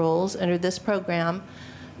tax rolls under this program,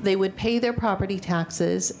 they would pay their property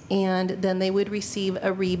taxes, and then they would receive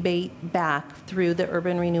a rebate back through the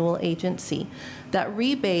Urban Renewal Agency. That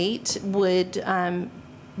rebate would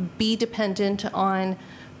be dependent on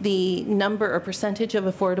the number or percentage of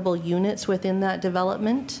affordable units within that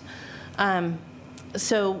development.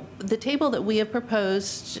 So the table that we have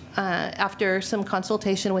proposed after some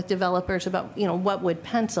consultation with developers about what would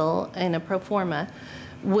pencil in a pro forma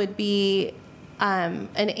would be an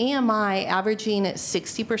AMI averaging at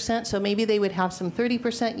 60%, so maybe they would have some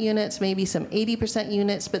 30% units, maybe some 80%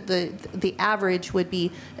 units, but the average would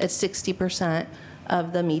be at 60%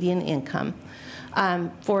 of the median income.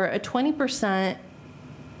 For a 20%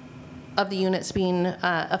 of the units being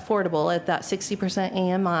affordable at that 60%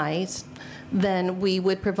 AMIs, then we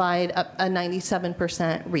would provide a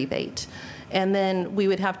 97% rebate. And then we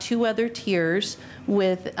would have 2 other tiers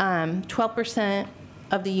with 12%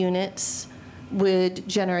 of the units would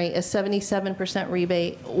generate a 77%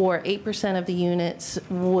 rebate, or 8% of the units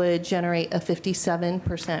would generate a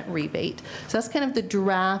 57% rebate. So that's kind of the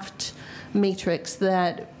draft matrix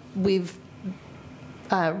that we've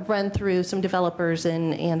run through some developers,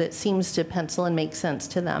 and it seems to pencil and make sense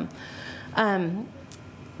to them.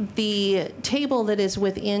 The table that is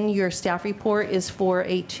within your staff report is for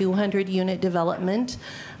a 200-unit development.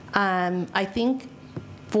 I think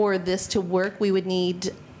for this to work, we would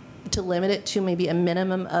need to limit it to maybe a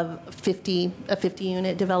minimum of a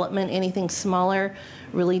 50-unit development. Anything smaller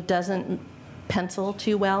really doesn't pencil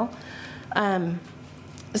too well.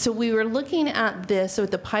 So we were looking at this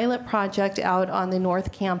with the pilot project out on the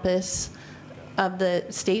North Campus of the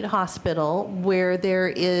State Hospital, where there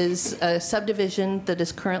is a subdivision that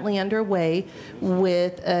is currently underway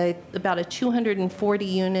with about a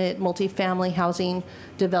 240-unit multifamily housing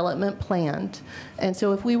development planned. And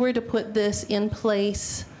so if we were to put this in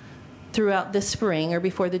place throughout this spring or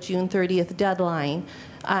before the June 30th deadline,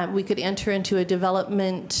 we could enter into a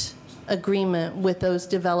development agreement with those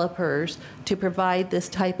developers to provide this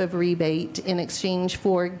type of rebate in exchange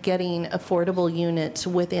for getting affordable units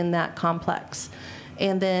within that complex.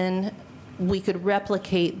 And then we could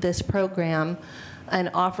replicate this program and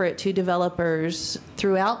offer it to developers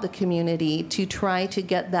throughout the community to try to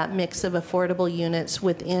get that mix of affordable units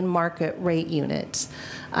within market rate units.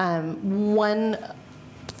 One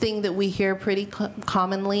thing that we hear pretty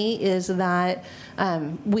commonly is that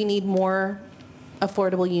we need more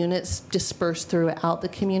affordable units dispersed throughout the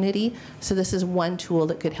community. So this is one tool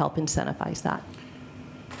that could help incentivize that.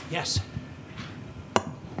 Yes.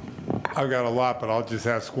 I've got a lot, but I'll just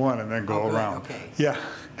ask one and then go around. Okay. Yeah.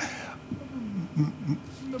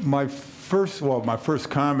 My first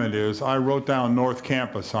comment is I wrote down North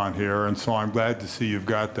Campus on here, and so I'm glad to see you've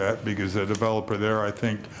got that, because a developer there, I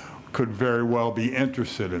think, could very well be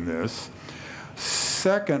interested in this.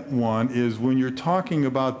 Second one is when you're talking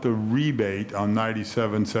about the rebate on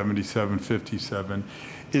 97, 77, 57,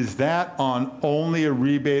 is that on only a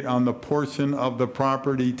rebate on the portion of the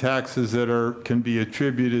property taxes that can be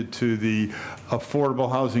attributed to the affordable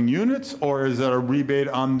housing units, or is that a rebate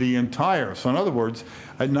on the entire? So in other words,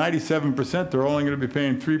 at 97%, they're only going to be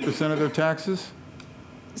paying 3% of their taxes?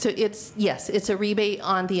 So yes, it's a rebate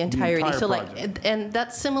on the entirety. entire So project. and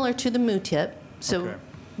that's similar to the MUTIP. So. Okay.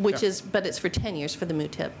 Which Yeah. is, but it's for 10 years for the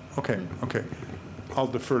MUTIP. Okay, okay. I'll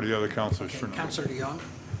defer to the other councilors for now. Councilor DeYoung?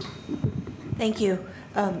 Thank you.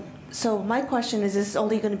 So my question is this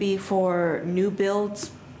only going to be for new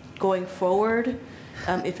builds going forward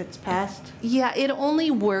if it's passed? Yeah, it only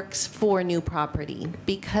works for new property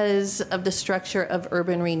because of the structure of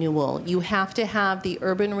urban renewal. You have to have the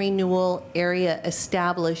urban renewal area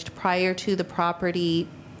established prior to the property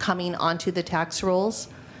coming onto the tax rolls,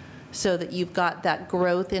 so that you've got that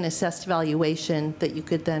growth in assessed valuation that you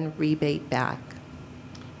could then rebate back.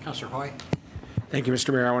 Councilor Hoy? Thank you,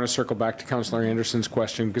 Mr. Mayor. I want to circle back to Councilor Anderson's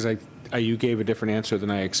question, because you gave a different answer than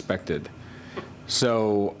I expected.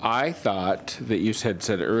 So I thought that you had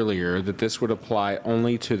said earlier that this would apply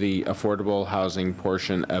only to the affordable housing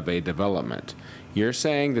portion of a development. You're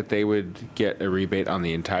saying that they would get a rebate on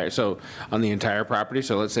the entire, so on the entire property?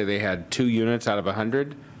 So let's say they had 2 units out of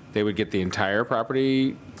 100, they would get the entire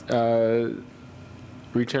property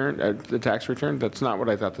return, the tax return? That's not what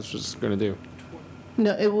I thought this was going to do.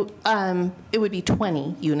 No, it would be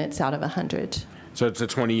 20 units out of 100. So it's a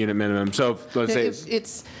 20-unit minimum. So let's say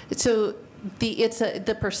it's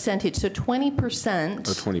the percentage. So 20%.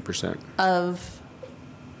 20% of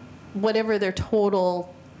whatever their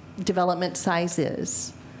total development size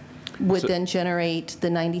is would then generate the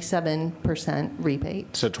 97%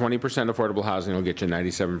 rebate. So 20% affordable housing will get you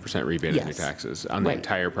 97% rebate on your taxes on the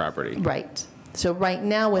entire property. Right. So right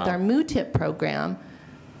now with our MUTIP program,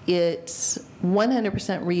 it's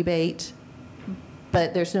 100% rebate,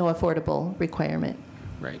 but there's no affordable requirement.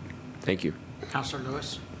 Right. Thank you. Councilor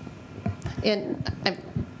Lewis? And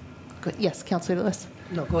yes, Councilor Lewis.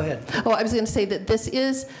 No, go ahead. Oh, I was going to say that this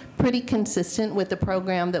is pretty consistent with the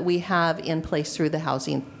program that we have in place through the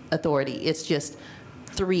Housing Authority. It's just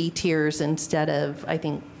 3 tiers instead of, I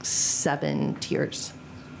think, 7 tiers.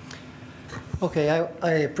 Okay, I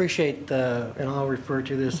appreciate and I'll refer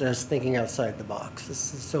to this as thinking outside the box.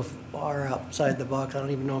 This is so far outside the box, I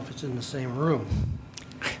don't even know if it's in the same room.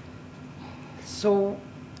 So,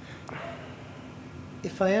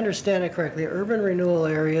 if I understand it correctly, urban renewal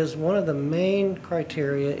areas, one of the main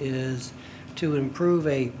criteria is to improve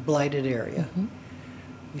a blighted area. Mm-hmm.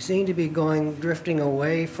 We seem to be drifting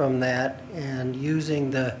away from that and using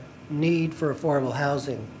the need for affordable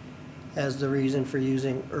housing as the reason for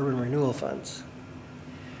using urban renewal funds.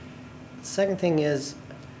 The second thing is,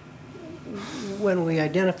 when we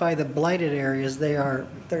identify the blighted areas, they're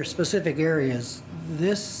specific areas.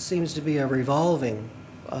 This seems to be a revolving,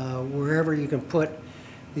 wherever you can put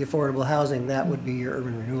the affordable housing, that would be your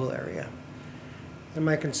urban renewal area. And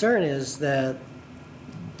my concern is that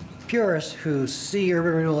purists who see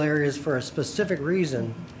urban renewal areas for a specific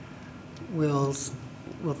reason will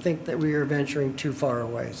think that we are venturing too far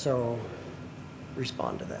away. So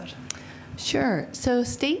respond to that. Sure. So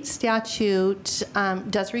state statute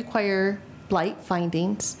does require blight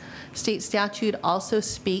findings. State statute also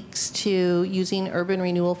speaks to using urban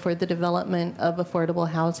renewal for the development of affordable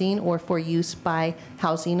housing or for use by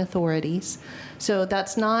housing authorities. So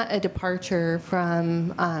that's not a departure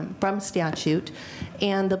from statute.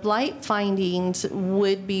 And the blight findings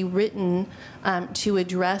would be written to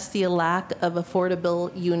address the lack of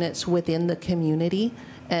affordable units within the community,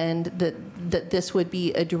 and that this would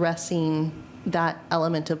be addressing that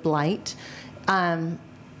element of blight.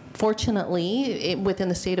 Fortunately, within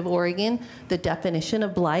the state of Oregon, the definition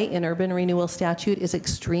of blight in urban renewal statute is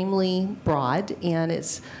extremely broad, and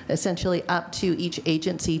it's essentially up to each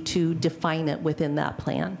agency to define it within that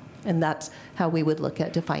plan. And that's how we would look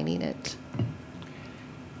at defining it.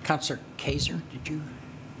 Councilor Kaiser, did you?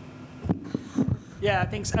 Yeah,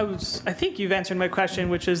 thanks. I think you've answered my question,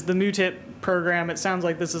 which is the MUTIP program. It sounds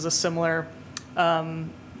like this is a similar.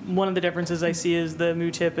 One of the differences I see is the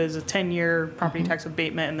MUTIP is a 10-year property tax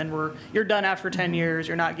abatement, and then you're done after 10 years.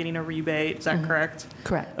 You're not getting a rebate. Is that correct?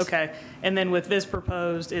 Correct. Okay. And then with this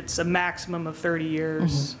proposed, it's a maximum of 30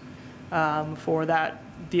 years for the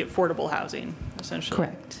affordable housing, essentially.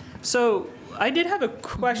 Correct. So I did have a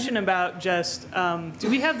question about just, do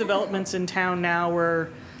we have developments in town now where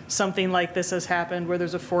something like this has happened, where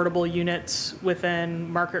there's affordable units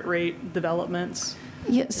within market rate developments?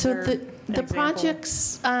 Yeah, so the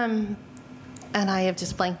projects, and I have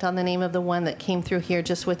just blanked on the name of the one that came through here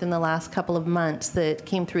just within the last couple of months that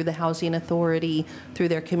came through the Housing Authority through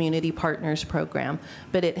their Community Partners program,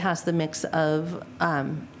 but it has the mix of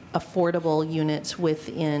affordable units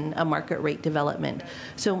within a market rate development.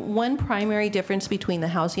 So one primary difference between the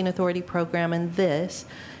Housing Authority program and this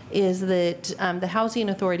is that the Housing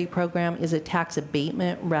Authority program is a tax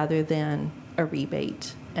abatement rather than a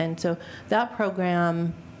rebate. And so that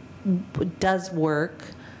program does work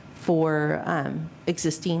for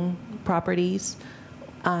existing properties.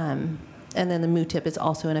 And then the MUTIP is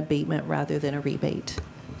also an abatement rather than a rebate.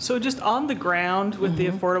 So just on the ground with the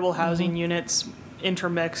affordable housing units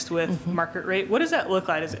intermixed with market rate, what does that look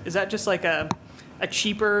like? Is that just like a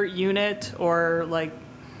cheaper unit, or like,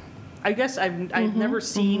 I guess I've never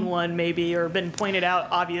seen one maybe, or been pointed out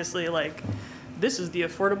obviously like, this is the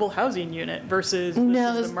affordable housing unit versus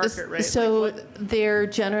this is the market rate. So like they're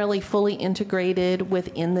generally fully integrated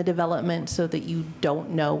within the development so that you don't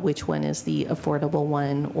know which one is the affordable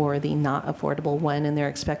one or the not affordable one, and they're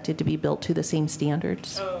expected to be built to the same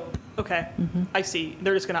standards. Oh, okay. I see.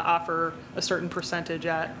 They're just going to offer a certain percentage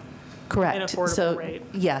at An Correct. affordable So, rate.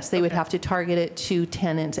 yes, they would Okay. have to target it to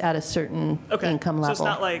tenants at a certain Okay. income So level. it's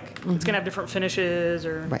not like it's gonna have different finishes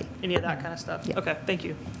or Right. any of that kind of stuff? Yeah. Okay, thank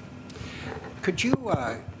you. Could you,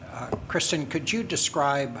 Kristen, could you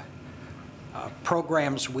describe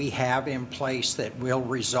programs we have in place that will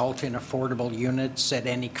result in affordable units at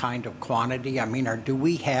any kind of quantity? I mean, do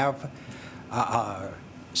we have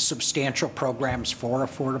substantial programs for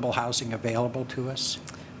affordable housing available to us?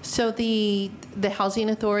 So the Housing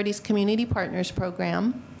Authority's Community Partners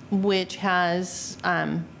Program, which has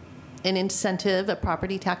an incentive, a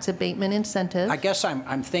property tax abatement incentive. I guess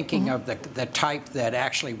I'm thinking of the type that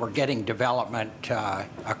actually we're getting development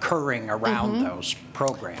occurring around those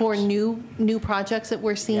programs. For new projects that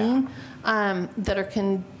we're seeing that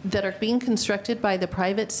are being constructed by the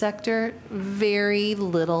private sector, very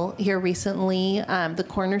little here recently. The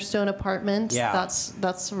Cornerstone Apartments,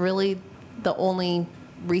 that's really the only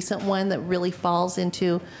recent one that really falls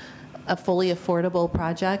into a fully affordable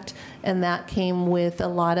project, and that came with a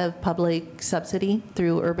lot of public subsidy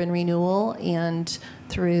through urban renewal and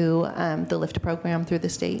through the LIFT program through the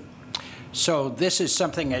state. So this is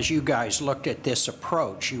something, as you guys looked at this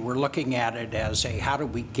approach, you were looking at it as a, how do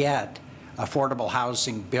we get affordable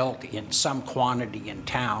housing built in some quantity in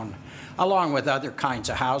town, along with other kinds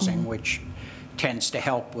of housing, which tends to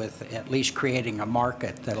help with at least creating a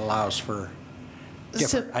market that allows for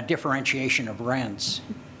a differentiation of rents.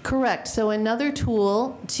 Correct. So another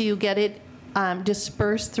tool to get it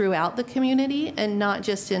dispersed throughout the community and not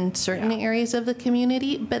just in certain areas of the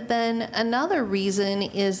community. But then another reason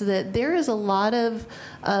is that there is a lot of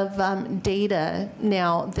data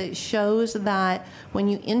now that shows that when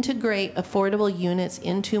you integrate affordable units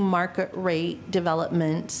into market rate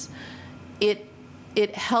developments,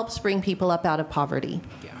 it helps bring people up out of poverty.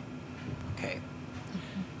 Yeah. Okay.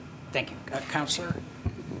 Thank you. Councilor?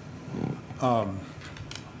 I'm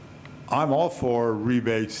all for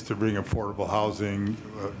rebates to bring affordable housing,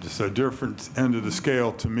 just a different end of the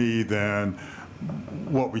scale to me than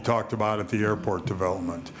what we talked about at the airport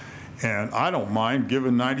development. And I don't mind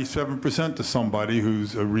giving 97% to somebody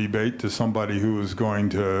who's a rebate to somebody who is going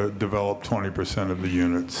to develop 20% of the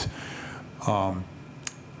units.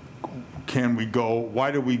 Can we go,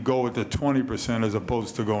 why do we go with the 20% as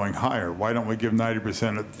opposed to going higher? Why don't we give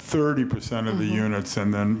 90% at 30% of the units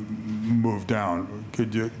and then move down?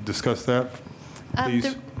 Could you discuss that,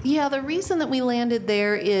 please? The reason that we landed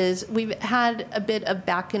there is we've had a bit of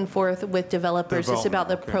back and forth with developers just about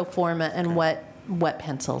the pro forma and what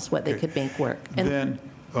pencils, what they could make work. And then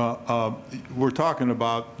we're talking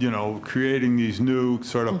about, creating these new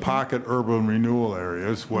sort of pocket urban renewal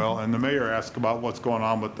areas. Well, and the mayor asked about what's going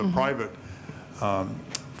on with the private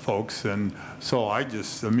folks. And so I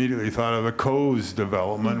just immediately thought of the Coes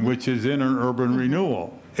development, which is in an urban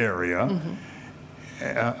renewal area.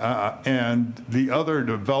 And the other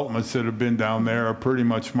developments that have been down there are pretty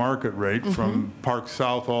much market rate from Park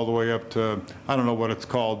South all the way up to, I don't know what it's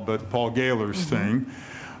called, but Paul Gaylor's thing.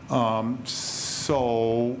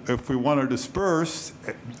 So if we want to disperse,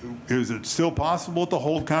 is it still possible to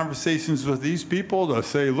hold conversations with these people to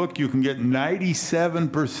say, look, you can get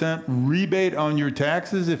 97% rebate on your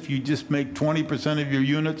taxes if you just make 20% of your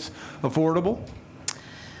units affordable?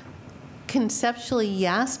 Conceptually,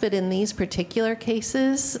 yes, but in these particular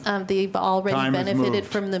cases, they've already benefited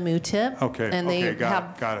from the MUTIP. Okay, and they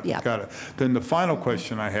got it. Then the final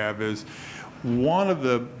question I have is, one of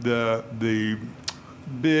the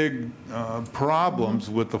big problems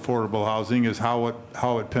with affordable housing is how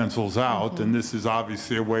it pencils out, and this is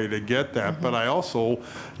obviously a way to get that. But I also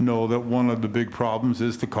know that one of the big problems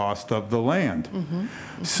is the cost of the land.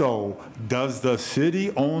 So does the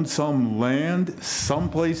city own some land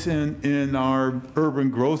someplace in our urban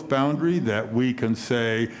growth boundary that we can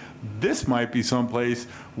say, this might be someplace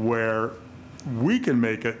where we can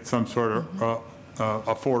make it some sort of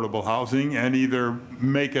affordable housing and either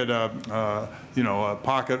make it a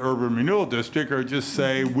pocket urban renewal district, or just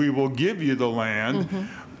say we will give you the land,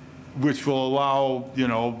 which will allow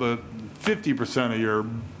the 50% of your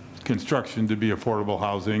construction to be affordable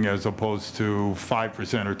housing as opposed to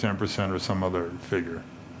 5% or 10% or some other figure.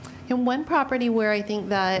 And one property where I think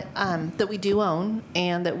that that we do own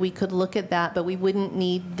and that we could look at that, but we wouldn't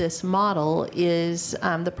need this model, is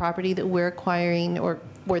the property that we're acquiring, or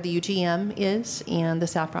where the UGM is, and the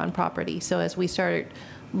Saffron property. So as we start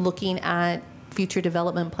looking at future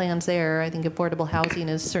development plans there, I think affordable housing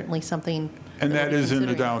is certainly something. And that is in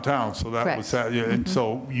the downtown, so that was that. Yeah, and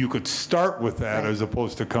so you could start with that as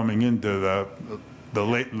opposed to coming into the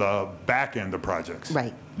back end of projects.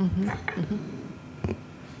 Right.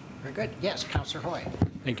 Very good. Yes, Councilor Hoy.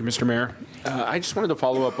 Thank you, Mr. Mayor. I just wanted to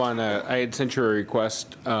follow up on, I had sent you a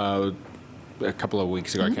request a couple of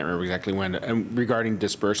weeks ago, I can't remember exactly when, regarding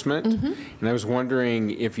disbursement. And I was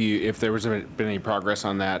wondering if there was been any progress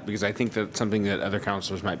on that, because I think that's something that other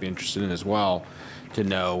councilors might be interested in as well, to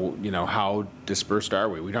know, how dispersed are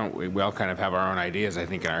we? We all kind of have our own ideas, I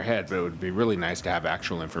think, in our head, but it would be really nice to have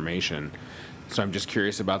actual information. So I'm just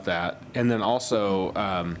curious about that. And then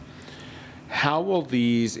also, how will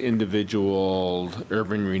these individual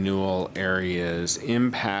urban renewal areas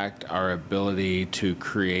impact our ability to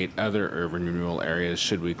create other urban renewal areas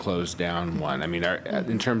should we close down one? I mean,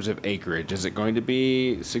 in terms of acreage, is it going to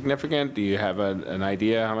be significant? Do you have an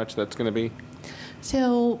idea how much that's going to be?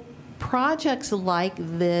 So projects like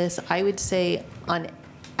this, I would say on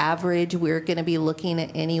average, we're going to be looking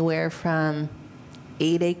at anywhere from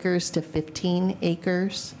 8 acres to 15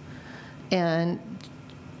 acres. And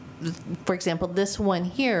for example, this one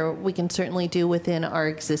here, we can certainly do within our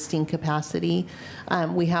existing capacity.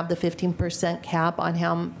 We have the 15% cap on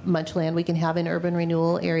how much land we can have in urban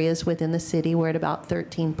renewal areas within the city. We're at about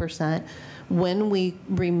 13%. When we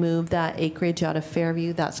remove that acreage out of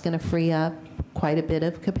Fairview, that's going to free up quite a bit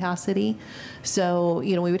of capacity. So,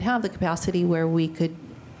 we would have the capacity where we could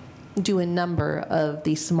do a number of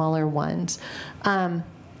these smaller ones.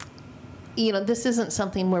 This isn't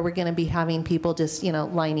something where we're going to be having people just,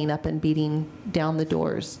 lining up and beating down the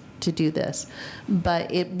doors to do this.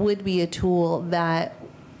 But it would be a tool that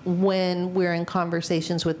when we're in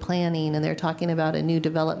conversations with planning and they're talking about a new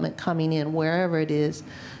development coming in, wherever it is,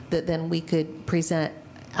 that then we could present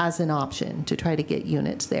as an option to try to get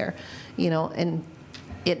units there. And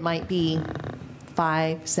it might be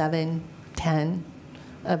 5, 7, 10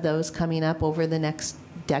 of those coming up over the next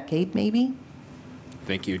decade, maybe.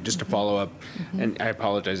 Thank you. Just to follow up, and I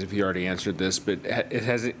apologize if you already answered this, but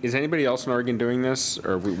is anybody else in Oregon doing this,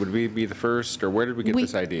 or would we be the first, or where did we get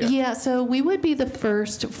this idea? Yeah, so we would be the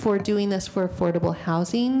first for doing this for affordable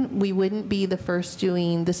housing. We wouldn't be the first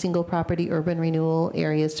doing the single property urban renewal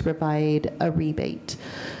areas to provide a rebate.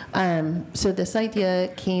 So this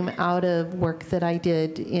idea came out of work that I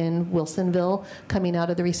did in Wilsonville. Coming out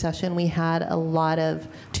of the recession, we had a lot of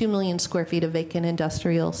 2 million square feet of vacant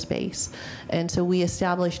industrial space. And so we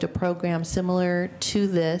established a program similar to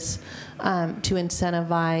this to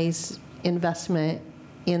incentivize investment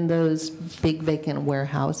in those big vacant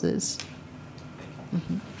warehouses.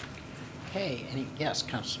 Okay, yes,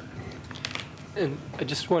 Councilor. And I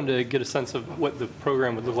just wanted to get a sense of what the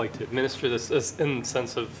program would look like to administer this, in the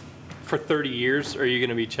sense of, for 30 years, are you going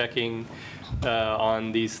to be checking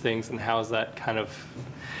on these things, and how's that kind of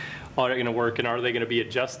audit going to work, and are they going to be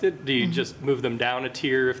adjusted? Do you just move them down a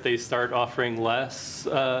tier if they start offering less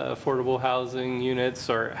affordable housing units,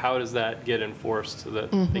 or how does that get enforced so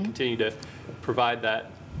that they continue to provide that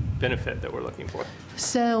benefit that we're looking for?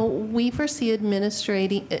 So we foresee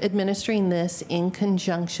administering this in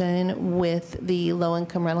conjunction with the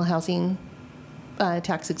low-income rental housing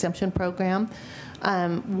tax exemption program,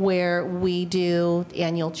 where we do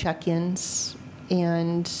annual check-ins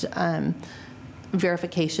and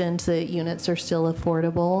verifications that units are still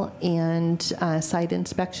affordable, and site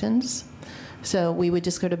inspections. So we would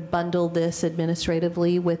just sort of bundle this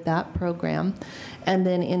administratively with that program. And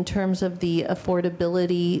then in terms of the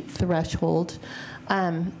affordability threshold,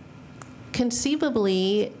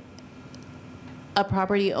 conceivably, a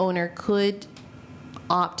property owner could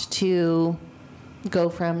opt to go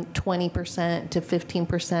from 20% to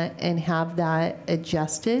 15% and have that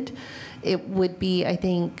adjusted. It would be, I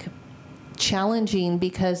think, challenging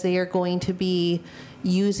because they are going to be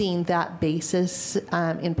using that basis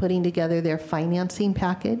in putting together their financing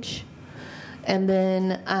package. And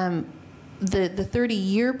then the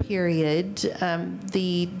 30-year period,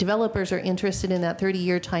 the developers are interested in that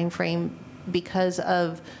 30-year time frame because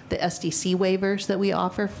of the SDC waivers that we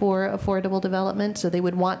offer for affordable development. So they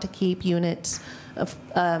would want to keep units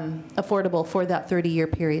affordable for that 30-year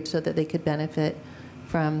period so that they could benefit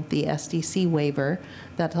from the SDC waiver.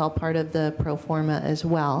 That's all part of the pro forma as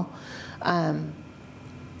well.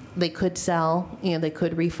 They could sell, they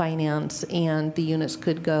could refinance, and the units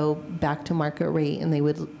could go back to market rate, and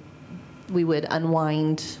we would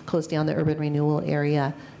unwind, close down the urban renewal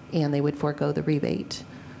area, and they would forego the rebate.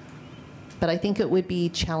 But I think it would be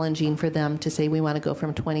challenging for them to say we want to go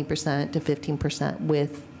from 20% to 15%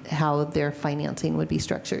 with how their financing would be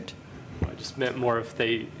structured. I just meant more if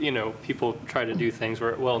they, people try to do things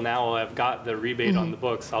where, well, now I've got the rebate on the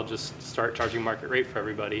books, I'll just start charging market rate for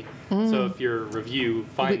everybody. So if your review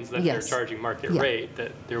finds that they're charging market rate,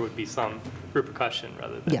 that there would be some repercussion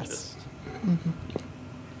rather than just.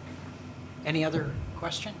 Any other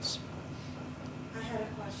questions? I had a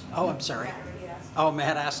question. Oh, I'm sorry. I already asked Oh,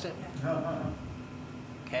 Matt asked it?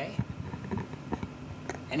 Okay.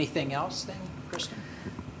 Anything else then, Kristen?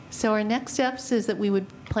 So our next steps is that we would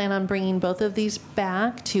plan on bringing both of these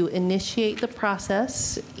back to initiate the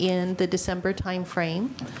process in the December timeframe.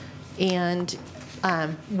 And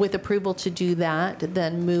with approval to do that,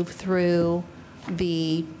 then move through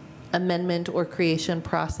the amendment or creation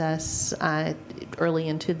process early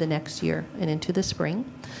into the next year and into the spring.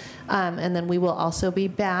 And then we will also be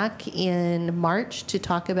back in March to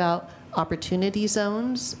talk about opportunity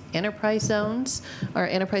zones, enterprise zones. Our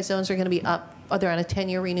enterprise zones are going to be up, they're on a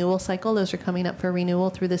 10-year renewal cycle. Those are coming up for renewal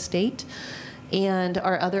through the state. And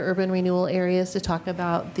our other urban renewal areas to talk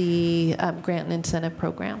about the grant and incentive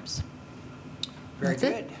programs. Very That's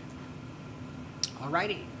it. good. All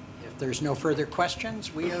righty. If there's no further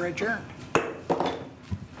questions, we are adjourned.